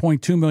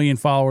 11.2 million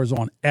followers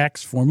on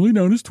X, formerly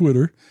known as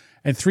Twitter,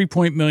 and 3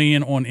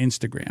 million on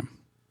Instagram.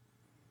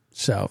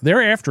 So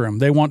they're after him.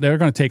 They're going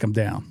to take him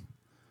down.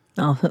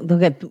 Oh,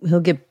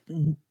 he'll get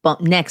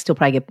bumped next. He'll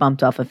probably get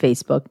bumped off of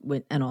Facebook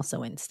and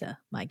also Insta.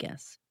 My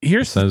guess.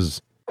 Here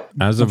says,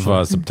 as of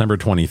September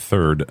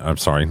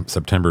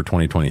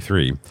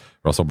 2023,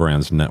 Russell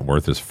Brand's net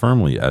worth is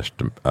firmly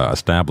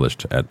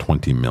established at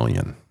 $20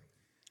 million.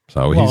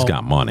 So he's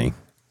got money.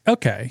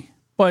 Okay,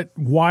 but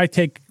why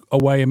take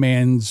a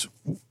man's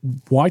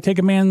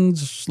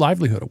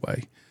livelihood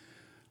away?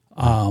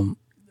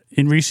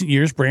 In recent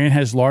years, Brand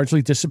has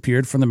largely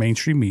disappeared from the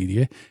mainstream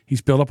media.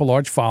 He's built up a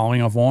large following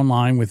of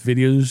online with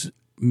videos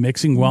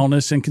mixing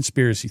wellness and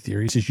conspiracy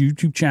theories. His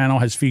YouTube channel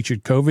has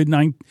featured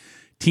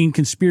COVID-19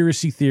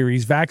 conspiracy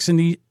theories,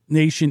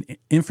 vaccination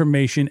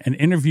information, and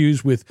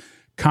interviews with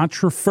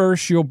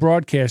controversial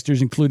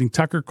broadcasters, including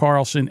Tucker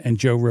Carlson and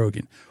Joe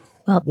Rogan.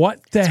 Well, what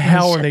the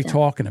hell are they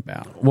talking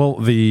about? Well,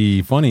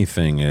 the funny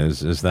thing is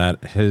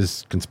that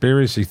his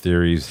conspiracy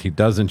theories, he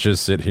doesn't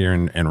just sit here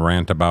and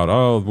rant about,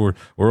 the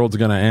world's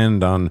going to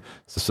end on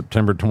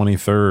September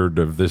 23rd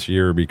of this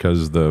year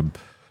because the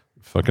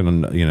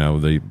fucking,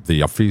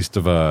 the feast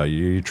of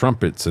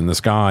trumpets in the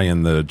sky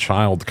and the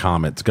child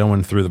comets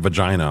going through the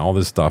vagina, all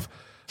this stuff,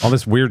 all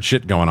this weird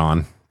shit going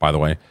on, by the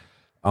way.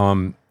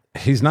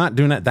 He's not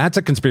doing that. That's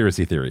a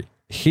conspiracy theory.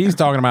 He's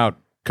talking about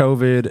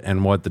COVID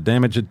and what the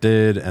damage it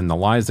did and the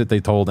lies that they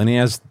told, and he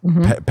has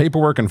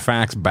paperwork and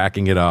facts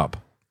backing it up.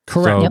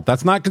 Correct. So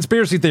that's not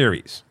conspiracy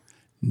theories.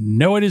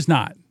 No, it is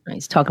not.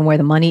 He's talking where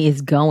the money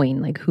is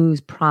going, like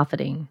who's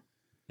profiting,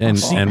 and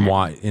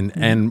why,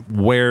 and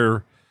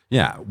where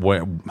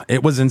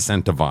it was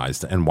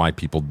incentivized and why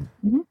people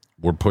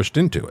were pushed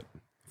into it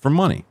for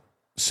money.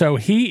 So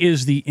he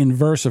is the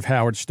inverse of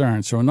Howard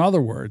Stern. So in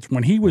other words,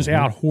 when he was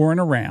out whoring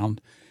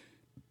around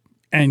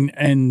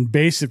and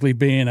basically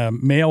being a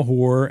male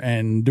whore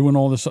and doing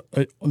all this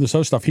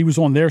other stuff, he was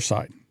on their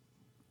side.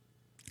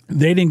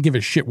 They didn't give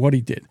a shit what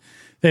he did.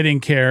 They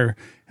didn't care.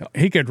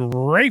 He could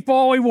rape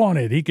all he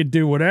wanted. He could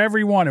do whatever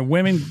he wanted.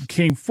 Women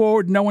came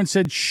forward. No one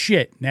said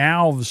shit.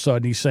 Now all of a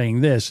sudden he's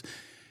saying this,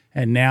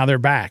 and now they're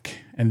back.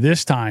 And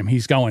this time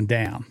he's going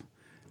down.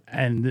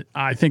 And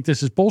I think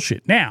this is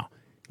bullshit. Now,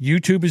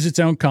 YouTube is its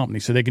own company,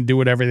 so they can do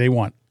whatever they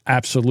want.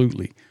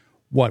 Absolutely.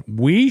 What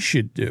we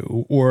should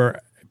do, or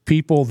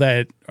people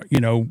that,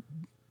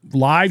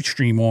 live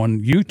stream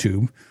on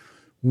YouTube,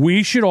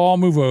 we should all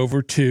move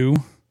over to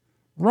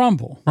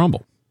Rumble.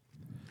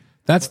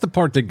 That's the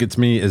part that gets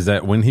me, is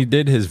that when he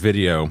did his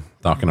video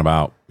talking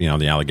about, the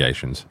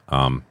allegations,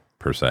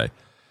 per se,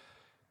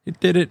 he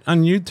did it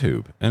on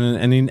YouTube,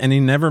 and he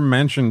never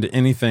mentioned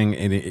anything.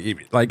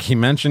 He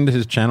mentioned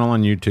his channel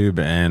on YouTube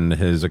and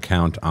his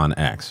account on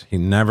X. He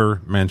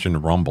never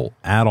mentioned Rumble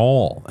at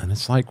all. And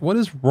it's like, what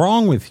is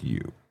wrong with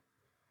you?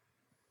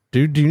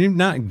 Dude, do you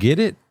not get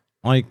it?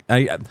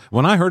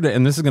 When I heard it,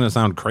 and this is going to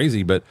sound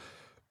crazy, but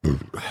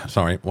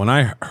sorry, when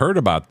I heard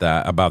about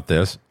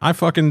this, I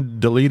fucking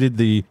deleted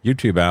the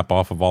YouTube app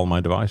off of all my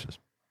devices.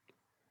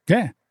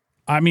 Yeah.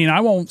 I mean,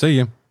 I won't see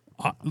you.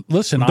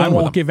 Listen, I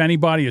won't give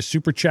anybody a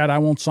super chat. I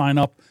won't sign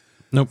up.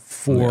 Nope.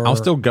 I'll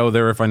still go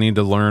there if I need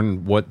to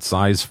learn what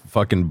size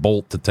fucking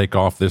bolt to take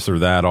off this or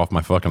that off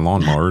my fucking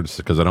lawnmower,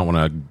 because I don't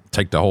want to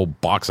take the whole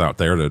box out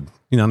there to,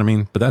 you know what I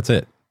mean? But that's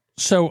it.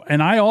 So,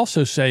 and I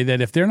also say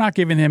that if they're not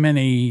giving him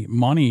any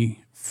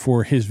money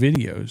for his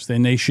videos,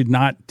 then they should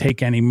not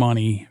take any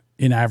money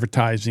in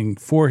advertising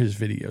for his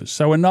videos.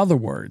 So in other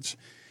words,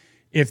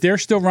 if they're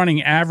still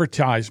running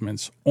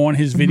advertisements on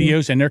his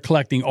videos and they're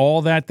collecting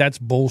all that, that's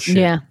bullshit.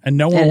 Yeah. And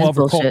no one will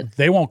ever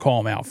they won't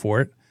call him out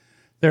for it.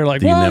 They're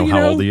like, do you know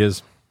how old he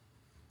is?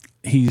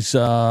 He's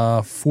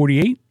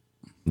 48.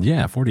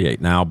 Yeah,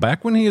 48. Now,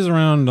 back when he was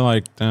around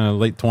late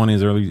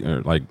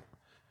 20s,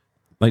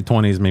 late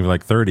 20s, maybe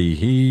like 30,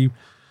 he,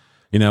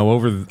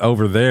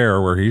 over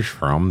there where he's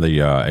from, the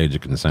age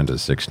of consent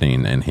is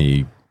 16, and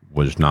he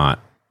was not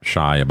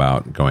shy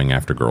about going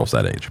after girls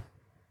that age.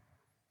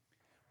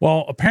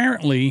 Well,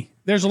 apparently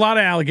there's a lot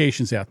of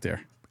allegations out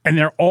there, and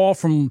they're all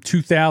from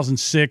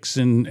 2006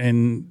 and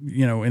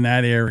in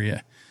that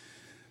area.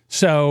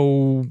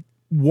 So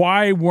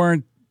where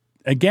were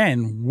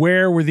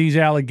these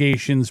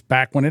allegations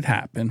back when it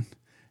happened?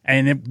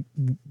 And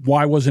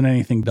why wasn't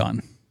anything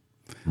done?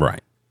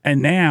 Right.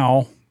 And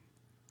now,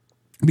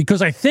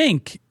 because I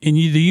think in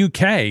the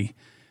UK,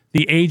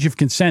 the age of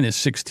consent is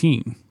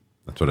 16.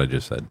 That's what I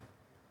just said.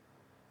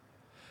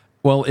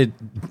 Well,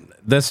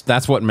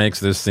 that's what makes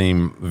this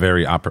seem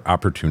very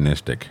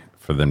opportunistic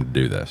for them to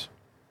do this.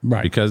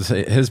 Right. Because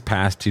his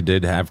past, he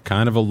did have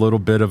kind of a little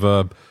bit of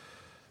a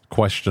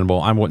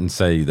questionable. I wouldn't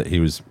say that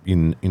he was,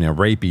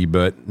 rapey,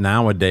 but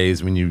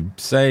nowadays when you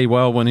say,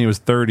 well, when he was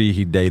 30,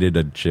 he dated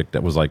a chick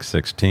that was like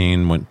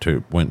 16, went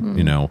to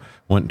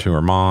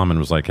her mom and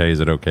was like, hey, is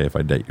it okay if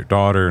I date your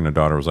daughter? And the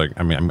daughter was like,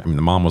 I mean,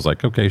 the mom was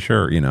like, okay,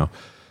 sure,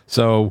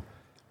 So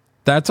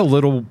that's a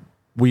little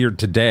weird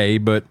today,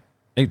 but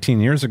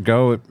 18 years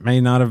ago, it may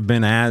not have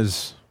been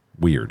as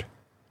weird.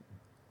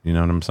 You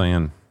know what I'm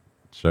saying?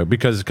 So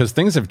because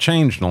things have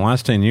changed in the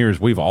last 10 years,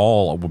 we've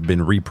all been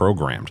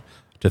reprogrammed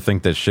to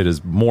think that shit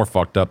is more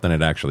fucked up than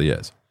it actually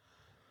is.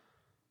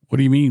 What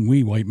do you mean,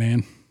 we, white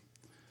man?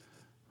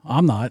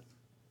 I'm not.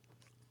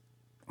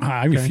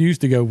 I refuse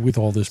to go with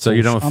all this. So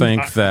you don't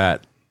think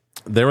that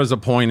there was a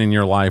point in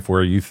your life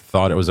where you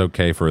thought it was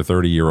okay for a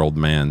 30-year-old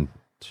man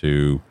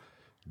to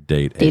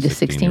date a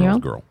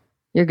 16-year-old girl?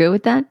 You're good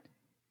with that?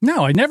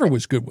 No, I never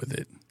was good with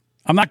it.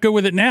 I'm not good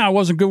with it now. I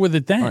wasn't good with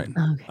it then.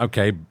 Right.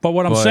 Okay. But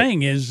what I'm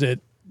saying is that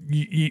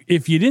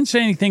if you didn't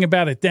say anything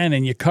about it then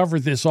and you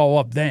covered this all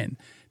up then,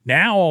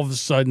 now all of a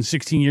sudden,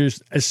 16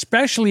 years,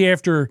 especially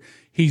after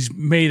he's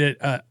made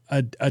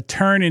a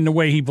turn in the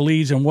way he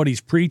believes and what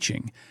he's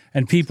preaching,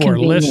 and people are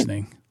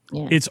listening,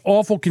 it's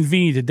awful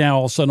convenient that now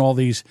all of a sudden all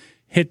these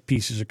hit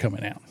pieces are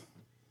coming out.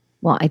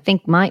 Well, I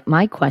think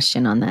my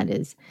question on that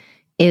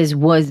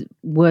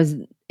was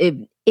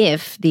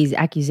if these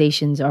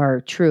accusations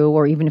are true,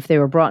 or even if they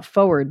were brought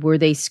forward, were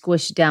they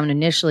squished down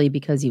initially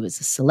because he was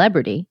a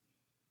celebrity?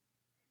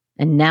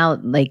 And now,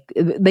 like,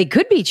 they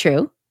could be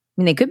true.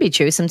 I mean, they could be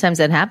true. Sometimes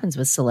that happens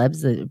with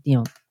celebs that,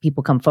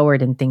 people come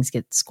forward and things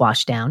get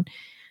squashed down,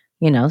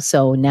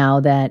 So now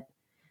that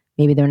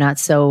maybe they're not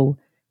so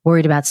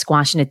worried about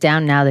squashing it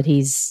down now that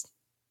he's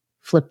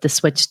flipped the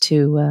switch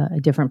to a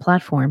different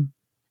platform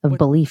of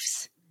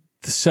beliefs.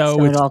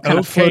 So it's it all kind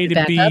of okay to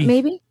back be, up,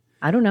 maybe?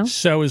 I don't know.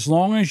 So as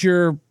long as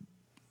you're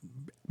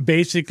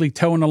basically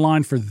towing the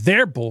line for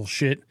their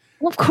bullshit.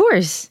 Well, of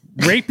course.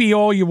 Rapey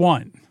all you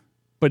want.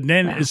 But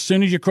then as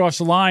soon as you cross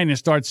the line and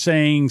start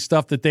saying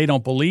stuff that they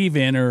don't believe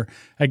in or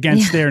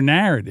against their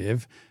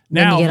narrative,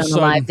 now then you get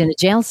unalived in a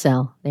jail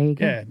cell. There you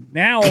go. Yeah.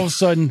 Now all of a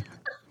sudden,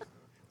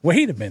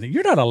 wait a minute,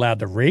 you're not allowed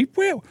to rape.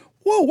 Whoa,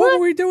 what are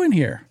we doing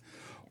here?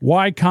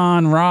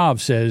 Wycon Rob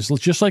says,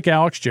 just like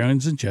Alex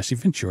Jones and Jesse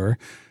Ventura,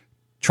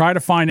 try to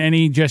find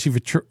any Jesse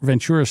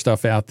Ventura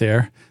stuff out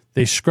there.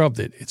 They scrubbed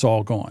it. It's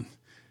all gone.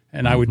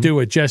 And I would do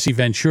a Jesse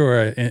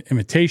Ventura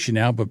imitation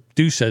now, but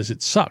Deuce says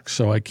it sucks,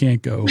 so I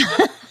can't go.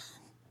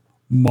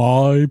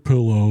 My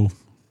pillow.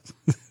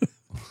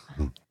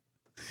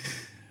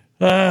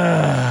 All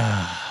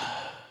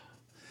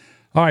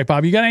right,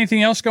 Bob, you got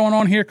anything else going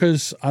on here?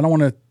 Because I don't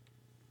want to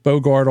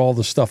bogart all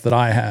the stuff that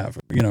I have.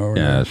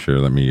 Yeah, sure.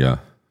 Let me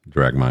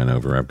drag mine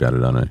over. I've got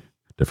it on a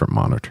different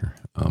monitor.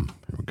 Here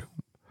we go.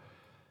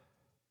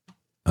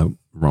 Oh,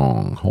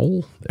 wrong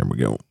hole. There we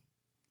go.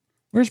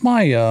 Where's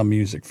my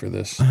music for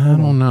this? I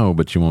don't know,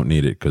 but you won't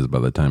need it because by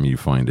the time you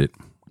find it.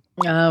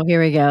 Oh, here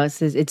we go. It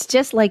says, it's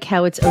just like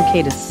how it's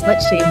okay to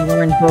slut shame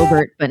Lauren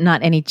Boebert, but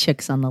not any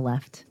chicks on the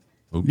left.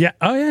 Oops. Yeah.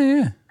 Oh,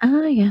 yeah.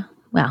 Oh, yeah.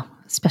 Well,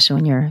 especially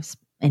when you're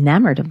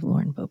enamored of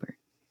Lauren Boebert.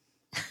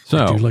 So,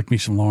 I do like me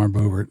some Lauren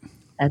Boebert.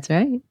 That's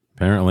right.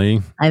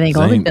 Apparently. I think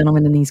all the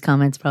gentlemen in these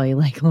comments probably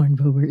like Lauren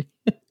Boebert.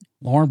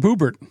 Lauren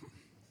Boebert.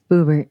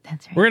 Boebert,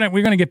 that's right.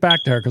 We're gonna get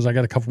back to her because I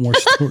got a couple more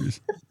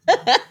stories.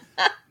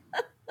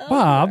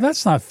 Bob,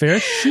 that's not fair.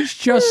 She's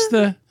just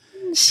the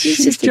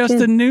she's just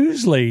a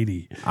news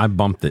lady. I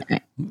bumped it. All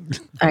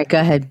right, go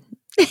ahead.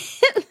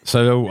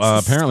 So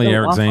apparently so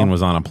Eric awful. Zane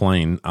was on a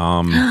plane.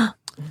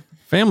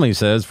 Family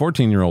says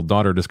 14-year-old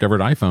daughter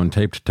discovered iPhone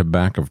taped to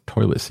back of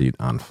toilet seat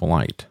on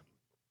flight.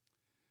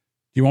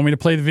 Do you want me to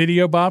play the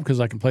video, Bob? Because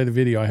I can play the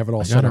video. I have it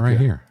all set up right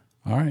here.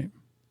 All right.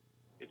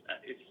 It's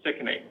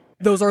sickening.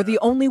 Those are the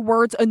only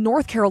words a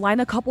North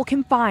Carolina couple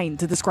can find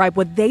to describe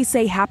what they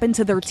say happened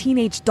to their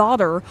teenage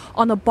daughter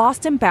on a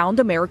Boston-bound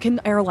American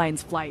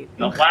Airlines flight.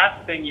 The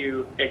last thing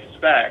you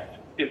expect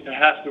is to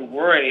have to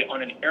worry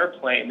on an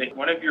airplane that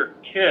one of your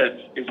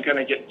kids is going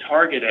to get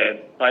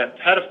targeted by a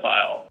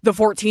pedophile. The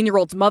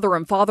 14-year-old's mother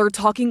and father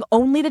talking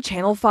only to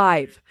Channel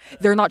 5.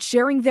 They're not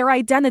sharing their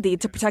identity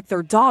to protect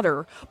their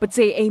daughter, but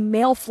say a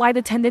male flight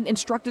attendant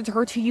instructed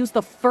her to use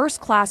the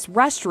first-class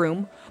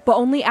restroom, but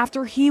only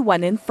after he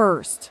went in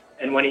first.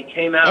 And when he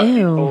came out,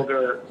 he told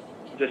her,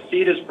 the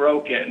seat is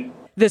broken.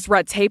 This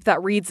red tape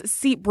that reads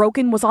 "seat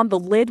broken" was on the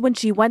lid when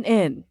she went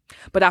in.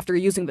 But after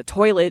using the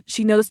toilet,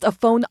 she noticed a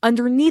phone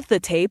underneath the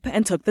tape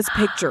and took this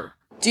picture.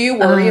 Do you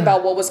worry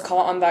about what was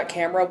caught on that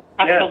camera?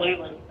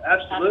 Absolutely.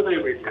 Yes,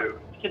 absolutely we do.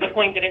 To the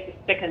point that it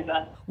sickens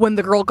us. When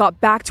the girl got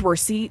back to her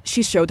seat,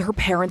 she showed her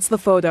parents the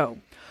photo.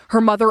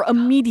 Her mother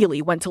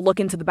immediately went to look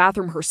into the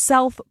bathroom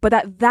herself, but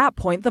at that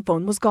point, the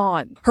phone was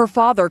gone. Her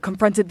father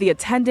confronted the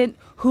attendant,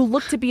 who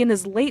looked to be in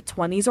his late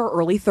 20s or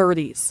early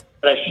 30s.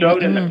 But I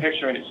showed him the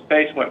picture and his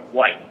face went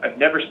white. I've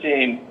never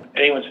seen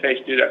anyone's face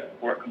do that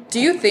before. Do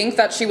you think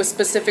that she was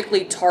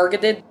specifically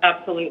targeted?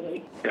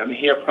 Absolutely. I mean,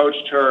 he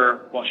approached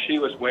her while she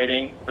was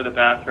waiting for the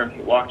bathroom.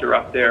 He walked her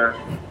up there.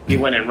 He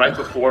went in right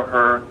before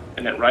her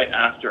and then right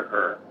after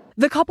her.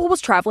 The couple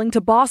was traveling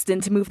to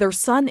Boston to move their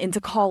son into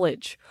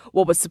college.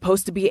 What was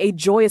supposed to be a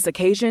joyous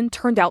occasion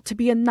turned out to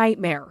be a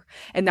nightmare,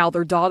 and now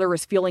their daughter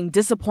is feeling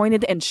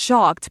disappointed and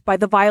shocked by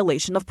the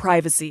violation of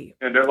privacy.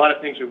 And there are a lot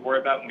of things we worry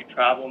about when we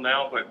travel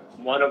now, but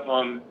one of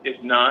them is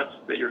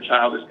not that your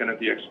child is going to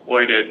be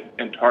exploited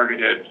and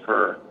targeted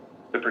for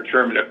the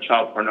procurement of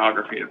child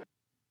pornography.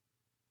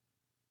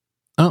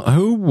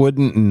 Who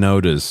wouldn't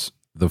notice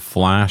the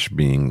flash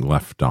being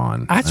left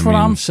on? That's what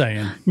I'm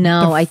saying.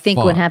 No, I think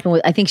what happened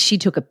was, I think she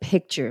took a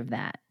picture of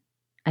that.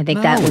 I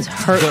think that was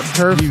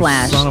her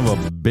flash. Son of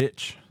a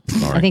bitch.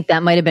 Sorry. I think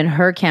that might have been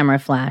her camera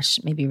flash,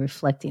 maybe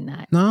reflecting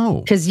that.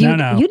 No, because you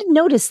didn't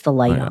notice the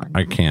light on.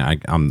 I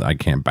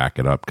can't back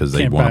it up because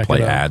they want to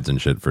play ads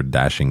and shit for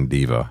Dashing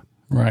Diva.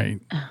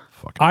 Right.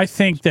 I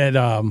think that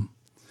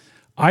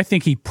I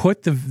think he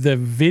put the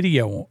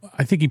video.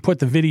 I think he put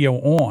the video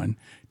on,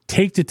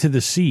 taped it to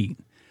the seat,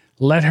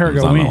 let her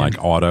go in, like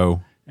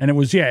auto, and it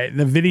was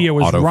the video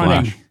was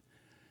running, flash.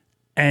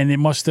 And it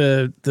must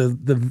have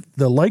the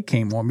light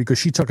came on because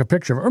she took a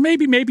picture of it. Or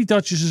maybe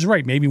Duchess is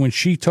right. Maybe when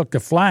she took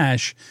the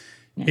flash,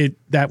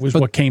 that was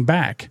what came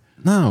back.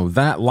 No,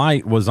 that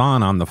light was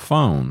on the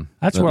phone.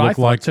 That's what I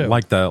thought too.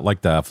 Like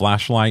the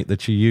flashlight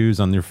that you use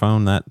on your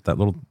phone. That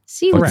little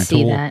so you would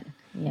see that.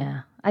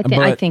 Yeah,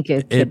 I think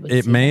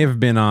it may have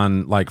been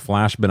on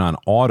flash been on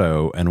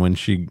auto, and when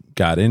she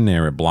got in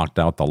there, it blocked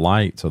out the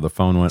light, so the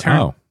phone went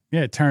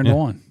it turned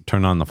on.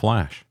 Turn on the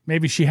flash.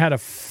 Maybe she had a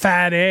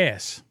fat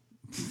ass.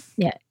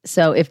 Yeah.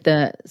 So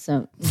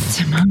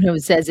Simone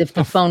says if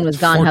the phone was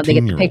gone, how'd they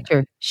get the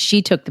picture?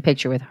 She took the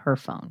picture with her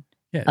phone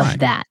of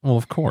that. Well,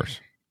 of course.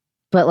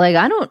 But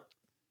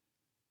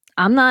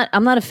I'm not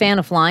a fan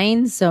of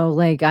flying, so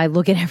I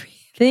look at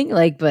everything.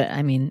 But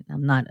I mean,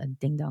 I'm not a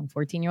ding dong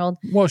 14-year-old.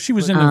 Well, she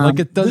was in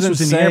it doesn't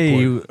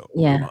say.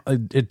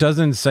 It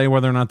doesn't say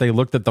whether or not they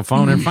looked at the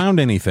phone and found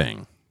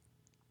anything.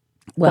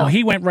 Well,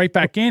 he went right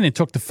back in and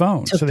took the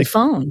phone.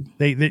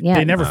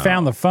 They never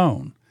found the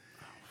phone.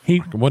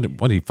 What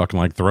did he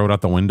fucking throw it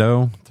out the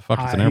window? What the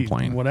fuck is an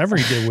airplane? Whatever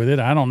he did with it,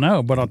 I don't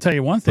know. But I'll tell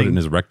you one thing. Put it in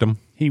his rectum.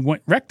 He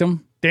wrecked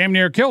him. Damn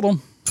near killed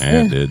him.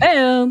 Yeah, it did.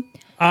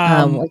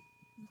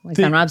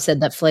 Rob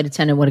said that flight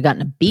attendant would have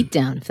gotten a beat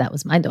down if that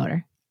was my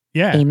daughter.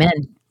 Yeah. Amen.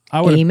 Amen.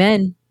 I would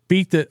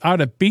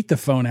have beat the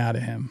phone out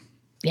of him.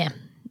 Yeah.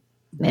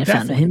 Man, I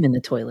found him in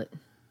the toilet.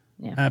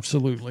 Yeah.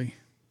 Absolutely.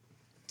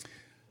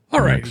 All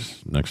right.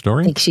 Next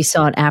story. I think she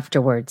saw it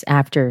afterwards,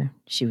 after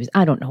she was,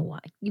 I don't know why.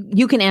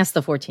 You can ask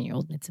the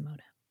 14-year-old Mitsumoto.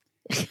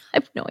 I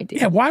have no idea.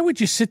 Yeah, why would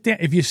you sit there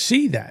if you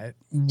see that?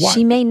 Why?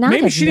 She may not.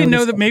 Maybe she didn't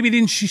know that. Maybe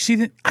didn't she see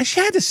that? She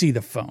had to see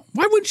the phone.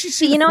 Why wouldn't she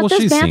see?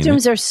 Those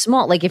bathrooms are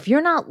small. If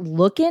you're not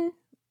looking,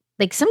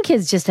 some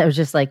kids just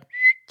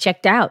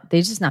checked out.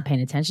 They're just not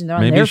paying attention. They're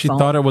on their phone. Maybe she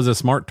thought it was a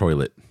smart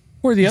toilet.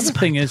 Or the other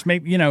thing is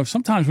maybe,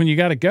 sometimes when you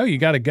got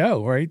to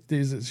go, right?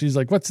 She's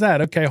like, what's that?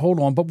 Okay, hold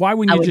on. But why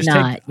wouldn't you just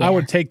take, I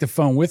would take the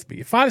phone with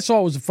me. If I saw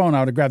it was a phone, I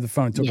would have grabbed the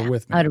phone and took it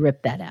with me. I would have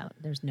ripped that out.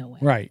 There's no way.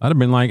 Right. I'd have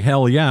been like,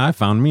 hell yeah, I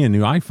found me a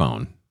new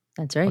iPhone.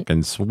 That's right.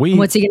 Fucking sweet.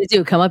 What's he going to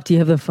do? Come up? Do you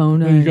have the phone?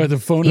 You got the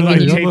phone and I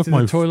taped in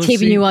the toilet seat?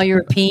 Taping you while you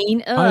were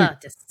peeing?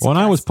 When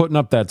I was putting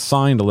up that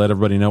sign to let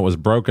everybody know it was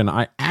broken,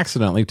 I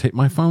accidentally taped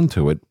my phone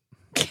to it.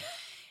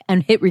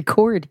 And hit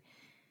record.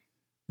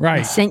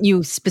 Right. I sent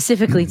you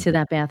specifically to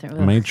that bathroom.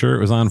 I made sure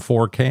it was on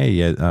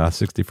 4K at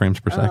 60 frames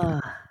per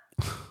second.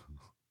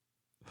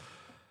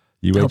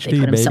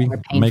 UHD, baby.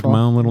 Make my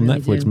own little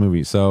Netflix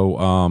movie.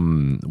 So,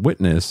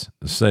 witness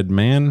said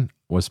man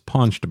was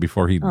punched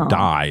before he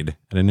died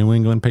at a New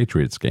England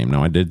Patriots game.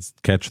 Now, I did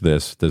catch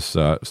this. This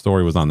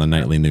story was on the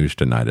nightly news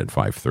tonight at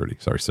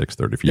 5:30. Sorry,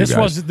 6:30 for you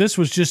guys. This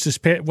was just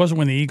it wasn't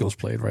when the Eagles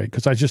played, right?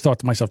 Because I just thought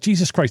to myself,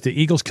 Jesus Christ, the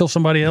Eagles kill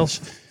somebody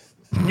else?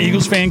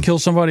 Eagles fan kill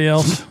somebody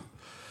else?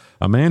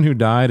 A man who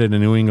died at a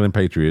New England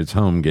Patriots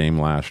home game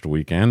last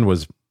weekend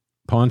was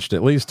punched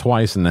at least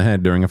twice in the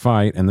head during a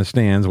fight in the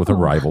stands with a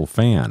rival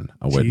fan,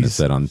 a witness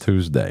said on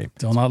Tuesday.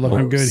 Still not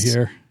looking good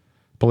here.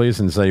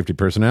 Police and safety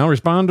personnel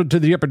responded to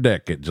the upper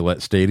deck at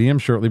Gillette Stadium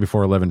shortly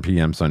before 11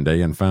 p.m.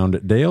 Sunday and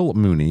found Dale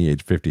Mooney,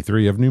 age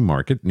 53, of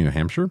Newmarket, New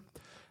Hampshire,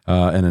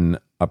 in an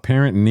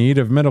apparent need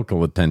of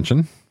medical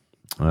attention.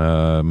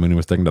 Mooney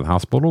was taken to the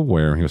hospital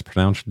where he was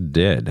pronounced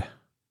dead.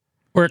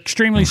 Or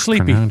extremely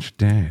sleepy. Pronounced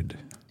dead.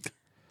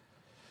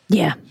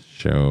 Yeah.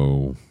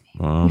 So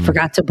he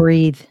forgot to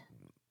breathe.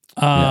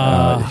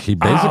 He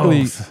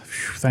basically.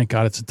 Thank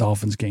God it's a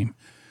Dolphins game.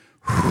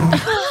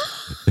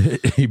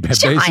 He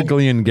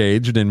basically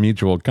engaged in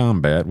mutual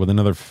combat with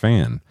another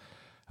fan.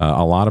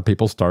 A lot of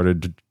people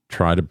started to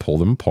try to pull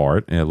them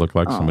apart. It looked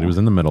like somebody was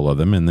in the middle of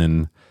them, and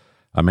then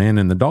a man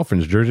in the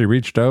Dolphins jersey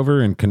reached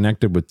over and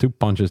connected with 2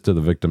 punches to the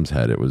victim's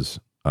head. It was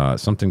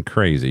something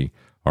crazy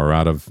or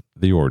out of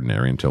the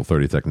ordinary until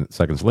 30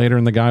 seconds later,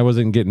 and the guy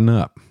wasn't getting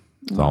up.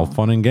 It's all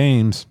fun and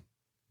games,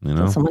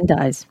 Until someone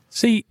dies.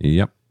 See,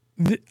 yep.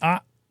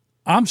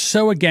 I'm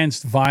so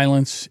against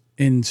violence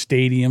in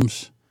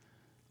stadiums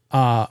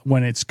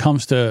when it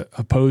comes to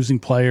opposing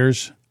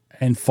players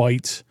and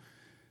fights.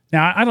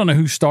 Now, I don't know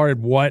who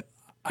started what.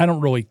 I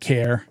don't really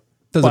care.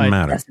 Doesn't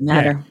matter. Doesn't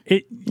matter.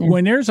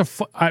 When there's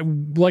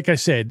like I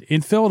said,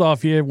 in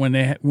Philadelphia, when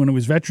it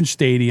was Veterans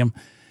Stadium,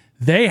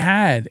 they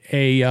had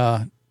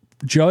a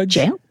judge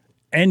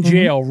and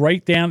jail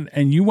right down,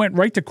 and you went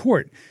right to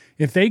court.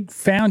 If they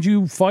found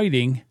you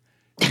fighting,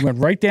 you went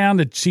right down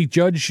to see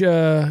Judge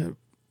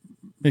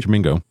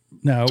Domingo.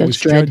 No, Judge it was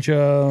Dredd. Judge.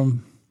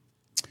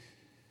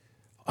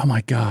 Oh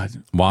my God,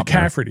 Wapner.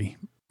 McCafferty.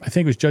 I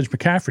think it was Judge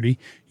McCafferty.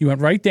 You went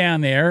right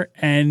down there,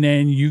 and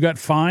then you got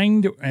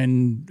fined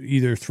and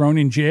either thrown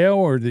in jail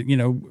or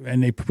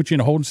and they put you in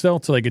a holding cell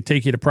till they could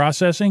take you to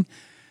processing.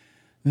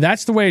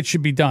 That's the way it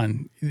should be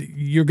done.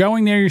 You're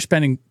going there, you're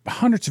spending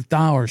hundreds of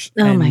dollars.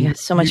 Oh my God,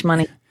 so much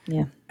money.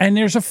 Yeah. And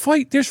there's a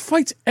fight. There's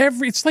fights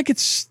it's like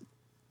it's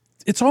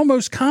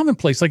almost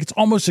commonplace, like it's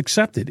almost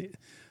accepted.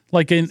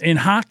 Like in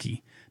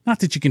hockey. Not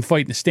that you can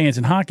fight in the stands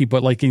in hockey,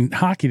 but like in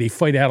hockey, they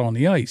fight out on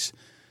the ice.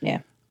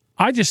 Yeah.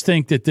 I just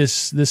think that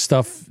this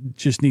stuff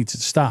just needs to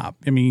stop.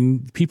 I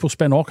mean, people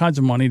spend all kinds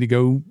of money to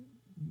go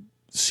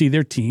see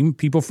their team.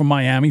 People from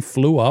Miami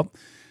flew up,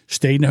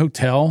 stayed in a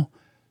hotel,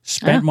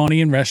 spent money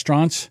in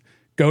restaurants,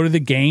 go to the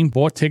game,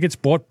 bought tickets,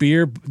 bought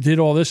beer, did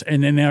all this,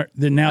 and then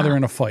they're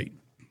in a fight.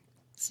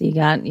 So you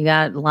got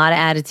a lot of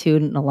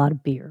attitude and a lot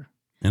of beer.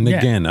 And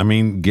again, I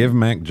mean, give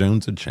Mac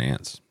Jones a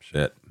chance.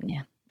 Shit.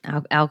 Yeah.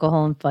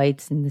 Alcohol and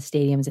fights in the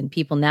stadiums, and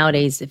people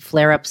nowadays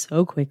flare up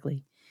so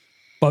quickly.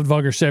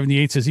 Budvugger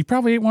 78 says he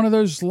probably ate one of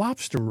those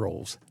lobster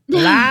rolls.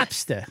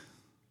 Lobster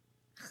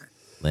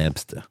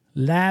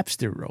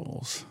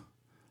rolls.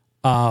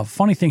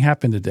 Funny thing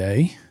happened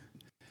today.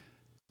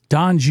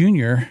 Don Trump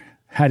Jr.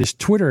 had his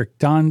Twitter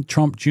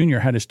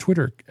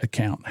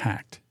account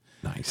hacked.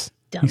 Nice.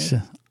 He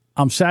said,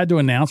 "I'm sad to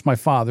announce my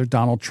father,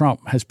 Donald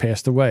Trump, has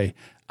passed away.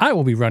 I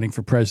will be running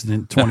for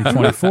president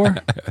 2024.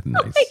 Nice. Oh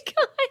my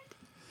God.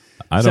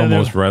 I'd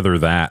almost rather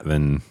that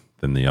than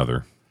the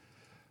other.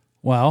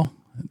 Well,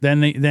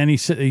 then he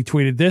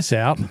tweeted this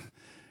out.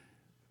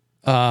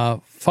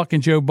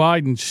 Fucking Joe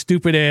Biden,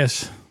 stupid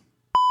ass.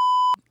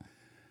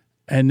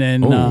 And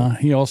then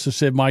he also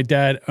said, my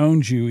dad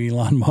owns you,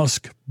 Elon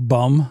Musk,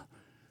 bum.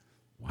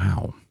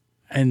 Wow.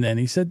 And then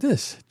he said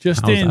this.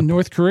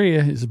 North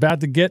Korea is about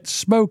to get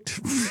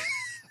smoked.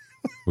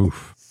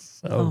 Oof.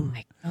 So, oh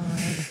my God.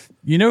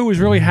 You know who was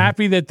really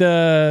happy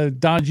that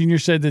Don Jr.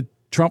 said that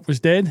Trump was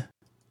dead?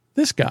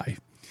 This guy,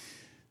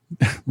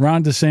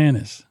 Ron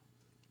DeSantis.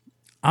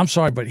 I'm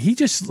sorry, but he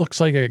just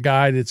looks like a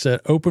guy that's an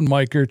open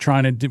micer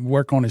trying to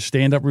work on his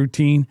stand-up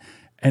routine,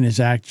 and his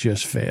act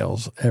just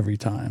fails every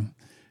time.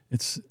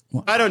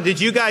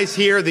 Did you guys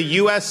hear the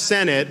U.S.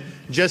 Senate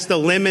just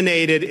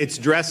eliminated its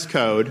dress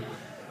code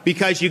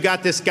because you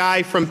got this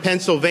guy from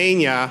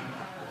Pennsylvania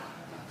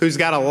who's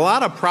got a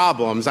lot of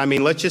problems? I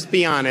mean, let's just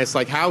be honest,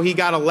 like how he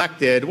got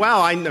elected.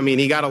 Well, I mean,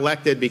 he got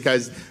elected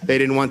because they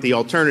didn't want the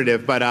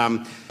alternative, but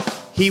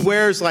he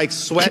wears like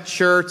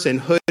sweatshirts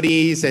and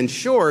hoodies and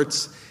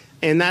shorts,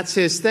 and that's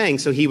his thing.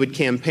 So he would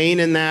campaign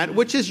in that,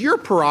 which is your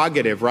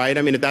prerogative, right?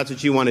 I mean, if that's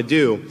what you want to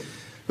do.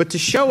 But to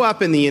show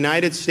up in the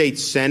United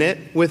States Senate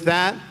with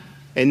that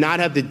and not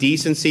have the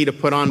decency to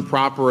put on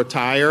proper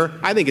attire,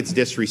 I think it's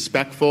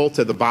disrespectful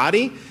to the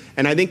body.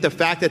 And I think the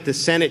fact that the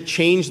Senate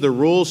changed the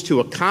rules to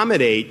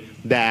accommodate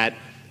that,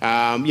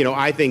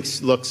 I think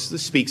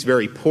speaks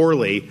very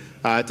poorly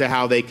to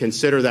how they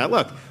consider that.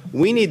 Look,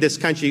 we need this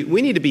country.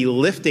 We need to be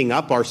lifting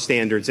up our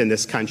standards in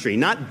this country,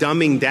 not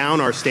dumbing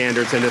down our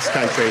standards in this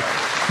country.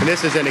 And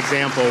this is an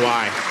example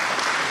why.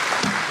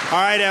 All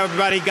right,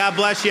 everybody. God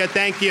bless you.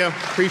 Thank you.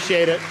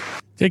 Appreciate it.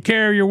 Take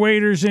care of your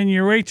waiters and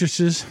your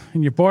waitresses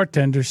and your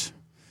bartenders.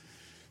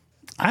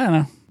 I don't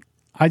know.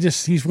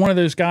 He's one of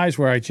those guys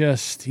where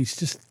he's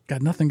just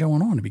got nothing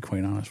going on, to be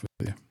quite honest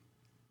with you.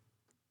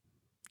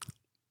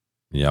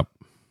 Yep.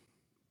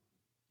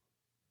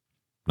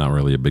 Not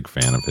really a big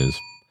fan of his.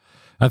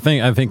 I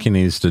think he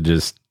needs to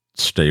just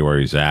stay where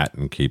he's at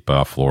and keep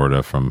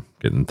Florida from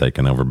getting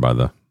taken over by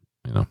the,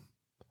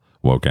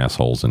 woke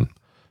assholes and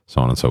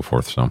so on and so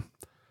forth. So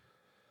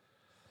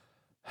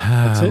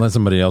let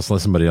somebody else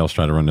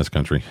try to run this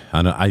country.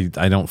 I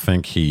don't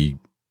think he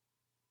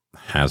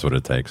has what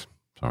it takes.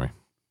 Sorry.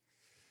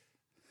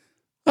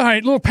 All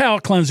right, little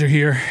palate cleanser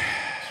here.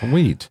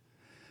 Sweet.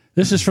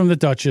 This is from the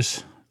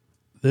Duchess.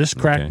 This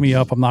cracked me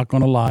up. I'm not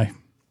going to lie.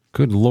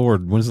 Good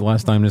Lord. When's the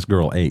last time this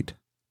girl ate?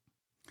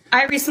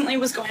 I recently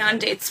was going on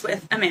dates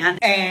with a man.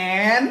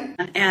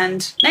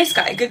 And nice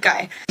guy, good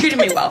guy. Treated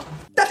me well.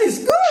 That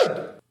is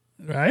good.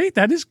 Right?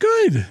 That is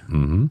good.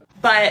 Mm-hmm.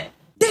 But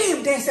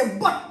damn, there's a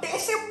but.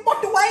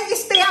 Why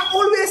is there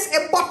always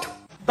a but?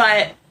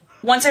 But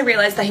once I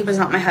realized that he was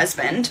not my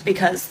husband,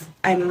 because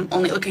I'm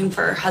only looking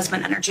for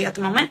husband energy at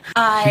the moment,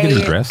 I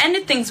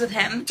ended things with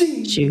him.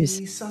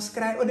 Jesus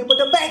Christ, on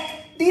the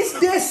back. These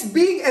days,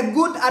 being a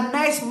good and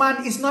nice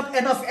man is not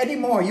enough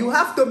anymore. You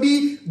have to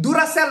be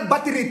Duracell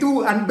battery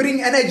too and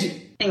bring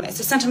energy. Anyway,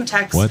 so sent him a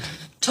text. What?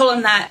 Told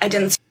him that I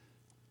didn't.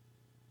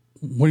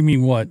 What do you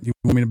mean, what? You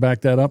want me to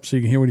back that up so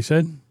you can hear what he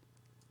said?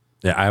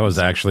 Yeah, I was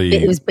actually...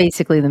 It was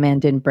basically the man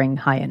didn't bring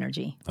high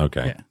energy.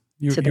 Okay.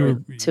 Yeah.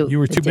 You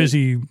were too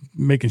busy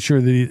making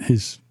sure that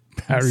his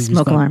Barry was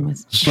Smoke done. alarm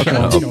was.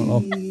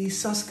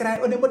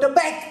 Subscribe on the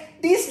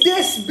back. These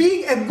days,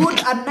 being a good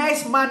and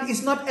nice man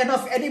is not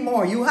enough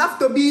anymore. You have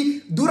to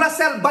be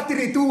Duracell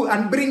battery too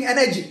and bring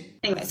energy.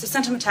 Anyway, so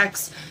sent him a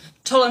text,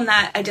 told him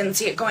that I didn't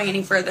see it going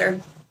any further.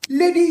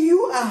 Lady,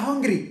 you are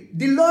hungry.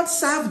 The Lord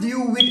served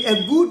you with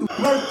a good,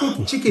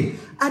 well-cooked chicken,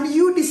 and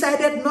you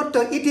decided not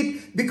to eat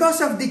it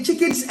because of the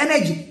chicken's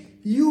energy.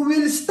 You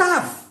will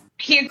starve.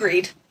 He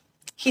agreed.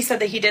 He said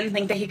that he didn't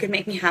think that he could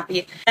make me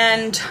happy.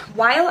 And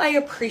while I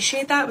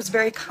appreciate that, it was a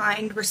very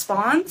kind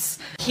response,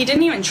 he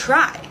didn't even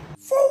try.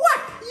 For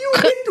what? You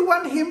didn't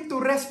want him to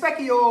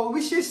respect your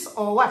wishes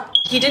or what?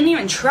 He didn't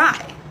even try.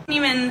 He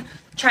didn't even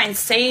try and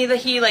say that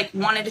he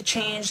wanted to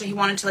change, that he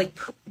wanted to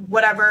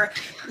whatever.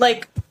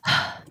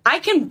 I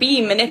can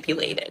be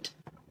manipulated.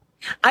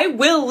 I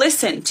will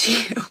listen to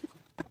you.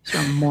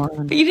 You're a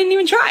moron. But you didn't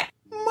even try.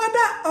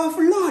 Mother of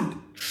Lord,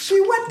 she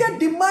wanted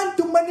the man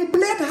to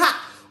manipulate her.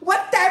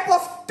 What type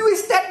of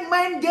twisted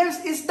mind games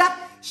is that?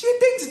 She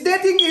thinks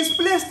dating is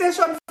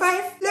PlayStation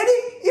 5. Lady,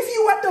 if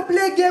you want to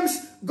play games,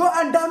 go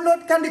and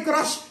download Candy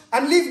Crush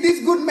and leave this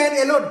good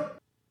man alone.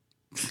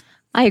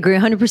 I agree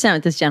 100%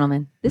 with this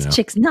gentleman. This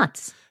chick's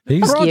nuts.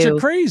 Broads are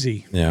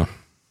crazy. Yeah.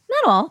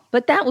 Not all,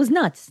 but that was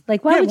nuts.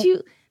 Why would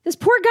you? This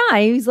poor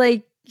guy, she's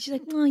like,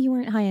 oh, you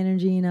weren't high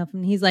energy enough.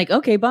 And he's like,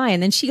 okay, bye.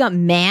 And then she got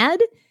mad.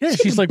 Yeah, she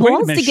she's like, balls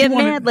wait a minute. to get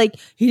mad.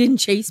 He didn't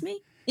chase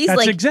me. He's That's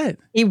like, exact.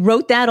 He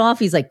wrote that off.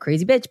 He's like,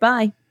 crazy bitch,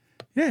 bye.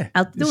 Yeah.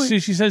 Out the door. She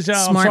says, I'm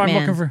Smart sorry, I'm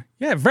man. looking for.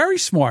 Yeah, very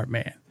smart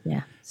man.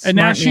 Yeah. And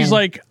now Smart she's man.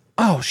 like,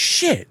 oh,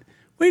 shit.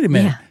 Wait a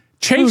minute. Yeah.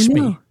 Chase Oh,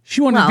 me. no.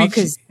 She wanted Well, to be.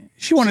 'cause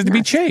She wanted she's to be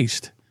nuts.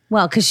 chased.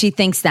 Well, because she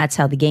thinks that's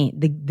how the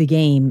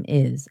game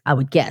is. I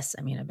would guess.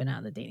 I mean, I've been out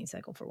of the dating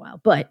cycle for a while,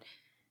 but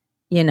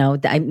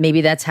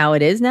maybe that's how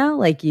it is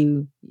now.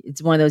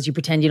 It's one of those you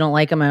pretend you don't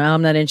like him, and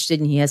I'm not interested,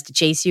 and he has to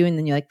chase you, and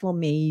then you're like, well,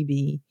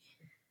 maybe.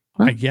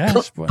 Well, I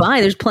guess. but-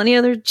 Bye. There's plenty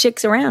of other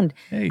chicks around.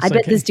 Hey, I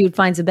bet this dude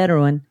finds a better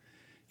one.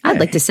 I'd Hey.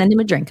 like to send him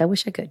a drink. I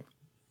wish I could.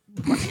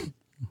 I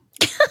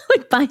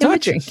would buy him a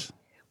drink.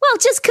 Well,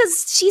 just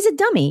because she's a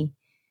dummy.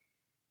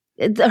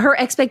 Her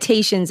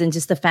expectations and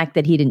just the fact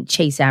that he didn't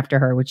chase after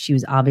her, which she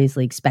was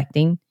obviously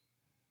expecting.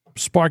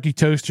 Sparky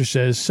Toaster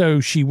says, so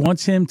she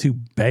wants him to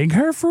beg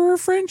her for her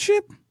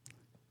friendship?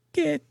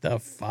 Get the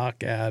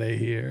fuck out of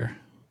here.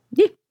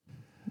 Yeah,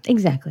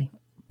 exactly.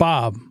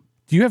 Bob,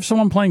 do you have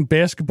someone playing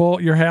basketball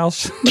at your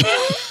house?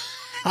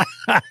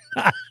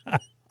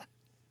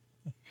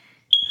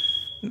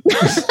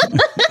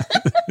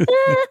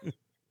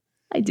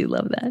 I do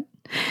love that.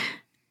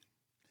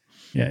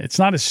 Yeah, it's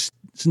not a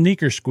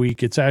sneaker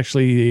squeak. It's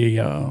actually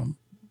a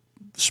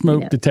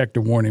smoke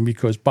detector warning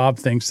because Bob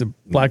thinks that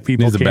black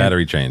people Needs a can't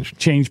battery change.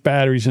 change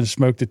batteries in a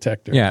smoke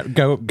detector. Yeah,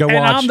 go and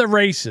watch. I'm the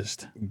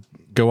racist.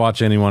 Go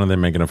watch any one of them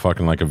making a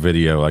fucking a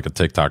video, like a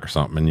TikTok or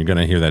something, and you're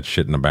gonna hear that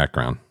shit in the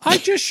background. I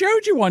just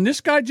showed you one.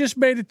 This guy just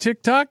made a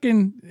TikTok,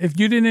 and if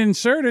you didn't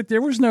insert it, there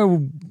was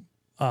no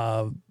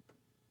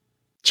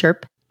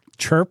chirp,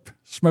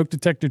 smoke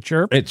detector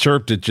chirp. It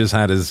chirped. It just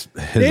had his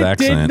It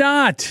accent. did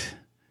not.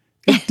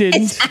 It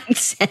didn't.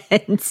 His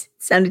accent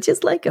sounded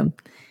just like him.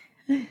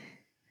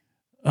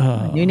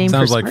 New name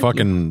Sounds for like Sparky.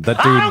 fucking that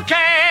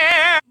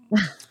dude.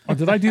 Oh,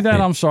 did I do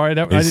that? I'm sorry.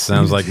 That It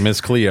sounds like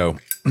Miss Cleo.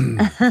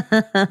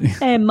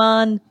 Hey,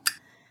 man.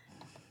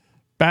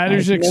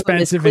 batteries are I know who Miss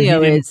expensive. And he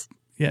Cleo didn't- is.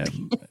 Yeah.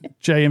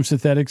 JM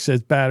Synthetic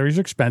says batteries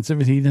are expensive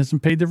and he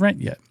hasn't paid the rent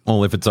yet.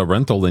 Well, if it's a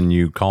rental, then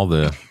you call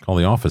the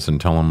office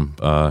and tell them,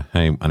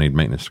 "Hey, I need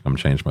maintenance to come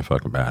change my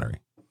fucking battery."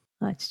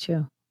 That's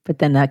true. But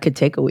then that could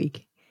take a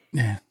week.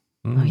 Yeah.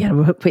 Oh, you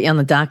got to put you on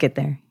the docket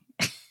there.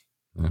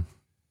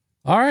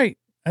 All right.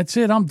 That's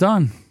it. I'm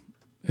done.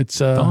 It's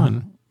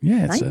done.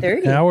 Yeah. It's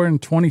 9:30. an hour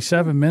and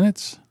 27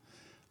 minutes.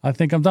 I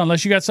think I'm done.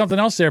 Unless you got something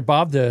else there,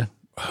 Bob, to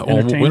Well,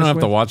 entertain we don't us have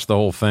to with. watch the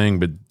whole thing,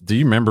 but do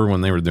you remember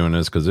when they were doing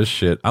this? Because this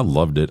shit, I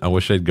loved it. I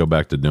wish they'd go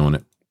back to doing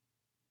it.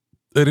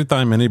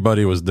 Anytime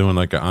anybody was doing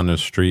like a on the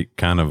street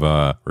kind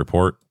of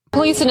report,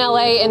 Police in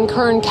LA and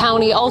Kern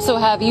County also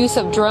have use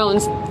of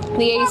drones.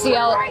 The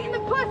ACL.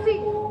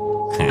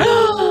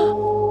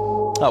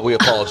 We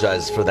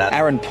apologise for that.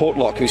 Aaron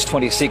Portlock, who's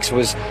 26,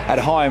 was at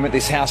home at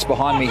this house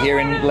behind me here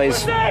in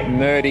Les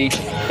Murdy.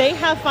 They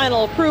have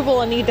final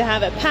approval and need to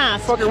have it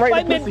passed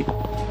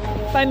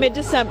by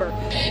mid-December.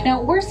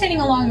 Now, we're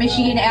sitting along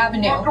Michigan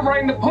Avenue. Fucking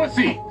right in the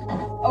pussy.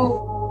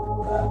 Oh.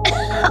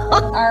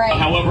 All right.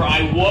 However,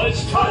 I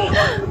was told.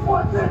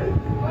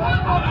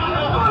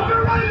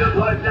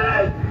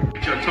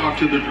 Talk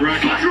to the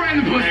director. Fucking right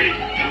in the pussy.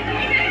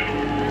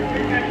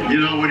 You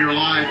know, when you're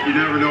alive, you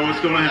never know what's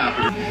going to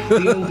happen.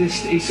 The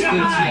oldest is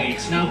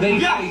 38. Now, they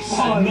face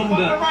a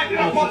number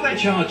of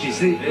charges,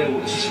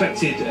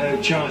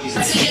 suspected charges.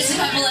 So just a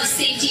couple of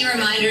safety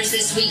reminders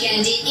this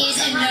weekend. It is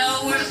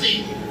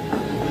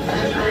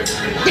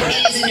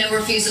a no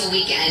refusal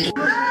weekend.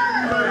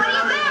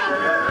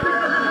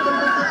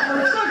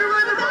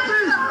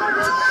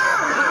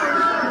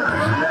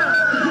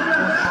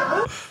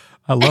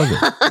 I love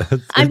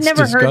it. I've It's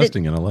never heard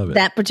disgusting, and I love it.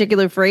 that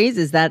particular phrase.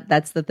 Is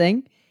that's the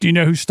thing? Do you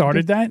know who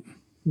started that?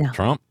 No.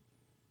 Trump.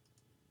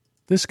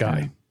 This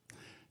guy,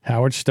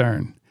 Howard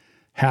Stern.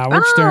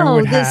 Howard Stern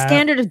would have the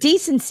standard of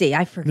decency.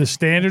 I forgot. The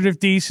standard of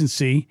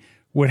decency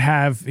would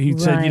have. He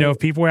said, if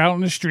people were out on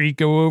the street,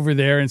 go over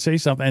there and say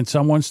something, and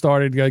someone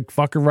started like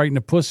fuck her right in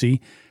the pussy,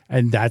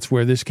 and that's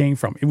where this came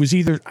from. It was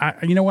either,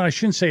 you know what? I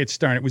shouldn't say it's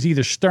Stern. It was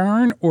either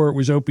Stern or it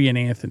was Opie and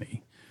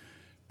Anthony.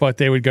 But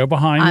they would go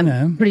behind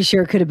them. I'm pretty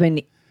sure it could have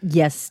been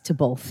yes to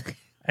both.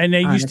 And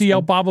they used to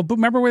yell Baba Booey.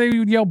 Remember where they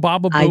would yell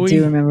Baba Booey? I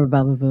do remember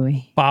Baba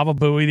Booey. Baba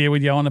Booey, they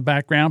would yell in the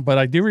background. But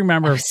I do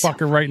remember fuck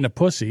her right in the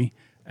pussy.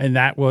 And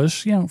that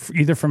was,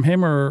 either from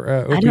him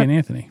or Opie and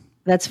Anthony.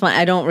 That's fine.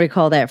 I don't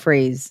recall that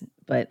phrase,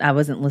 but I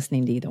wasn't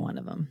listening to either one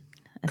of them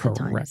at the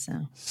time. So.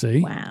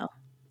 See? Wow.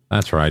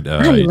 That's right.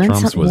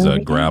 Trump's was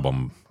grab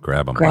him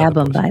by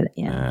the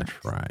pussy.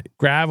 That's right.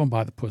 Grab him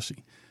by the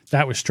pussy.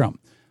 That was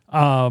Trump.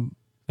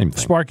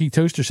 Sparky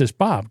Toaster says,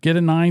 Bob, get a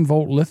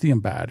 9-volt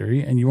lithium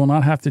battery and you will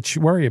not have to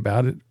worry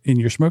about it in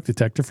your smoke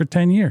detector for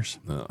 10 years.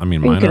 Mine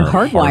are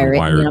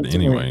hardwired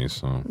anyway.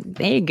 So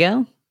there you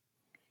go.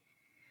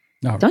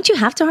 No. Don't you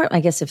have to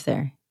I guess if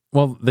they're...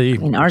 Well,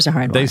 ours are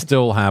hardwired. They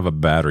still have a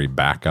battery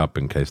backup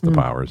in case the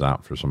power is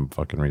out for some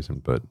fucking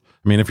reason. But,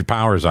 if your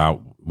power is out,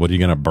 what are you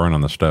going to burn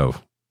on the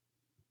stove?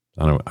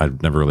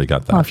 I've never really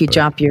got that. Well, if you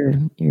drop your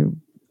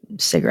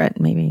cigarette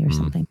maybe or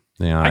something.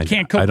 Yeah, I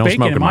can't cook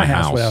bacon in my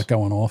house without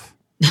going off.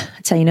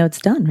 That's how you know it's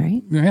done,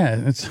 right?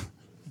 Yeah,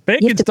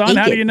 bacon's done.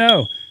 How do you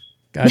know?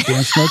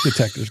 Goddamn smoke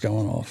detector's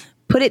going off.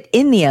 Put it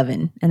in the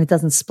oven and it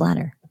doesn't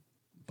splatter.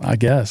 I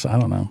guess. I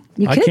don't know.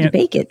 You could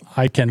bake it.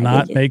 I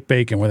cannot make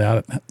bacon without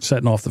it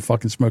setting off the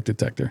fucking smoke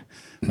detector.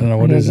 I don't know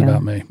what it is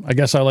about me. I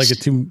guess I like it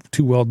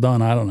too well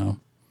done. I don't know.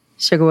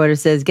 Sugarwater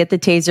says, get the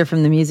taser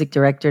from the music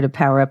director to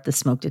power up the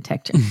smoke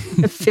detector.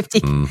 50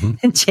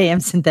 and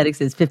JM Synthetic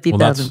says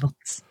 50,000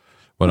 volts.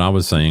 What I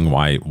was saying,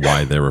 why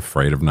they're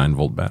afraid of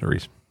 9-volt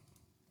batteries.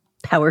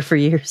 Power for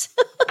years.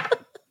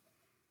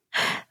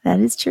 That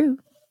is true.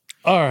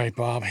 All right,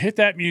 Bob, hit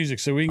that music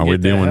so we can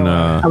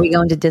Are we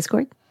going to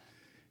Discord?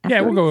 Yeah,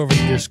 we'll go over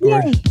to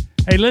Discord. Yay.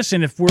 Hey,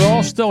 listen, if we're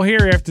all still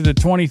here after the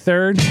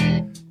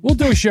 23rd, we'll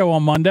do a show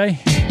on Monday,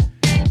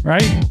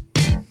 right?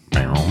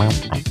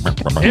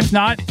 If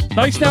not,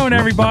 nice knowing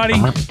everybody.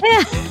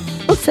 Yeah,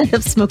 we'll set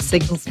up smoke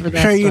signals for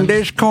that. See you in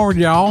Discord,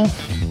 y'all.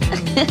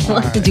 We'll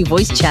have to do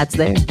voice chats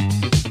there.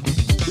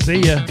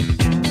 See ya.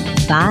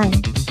 Bye.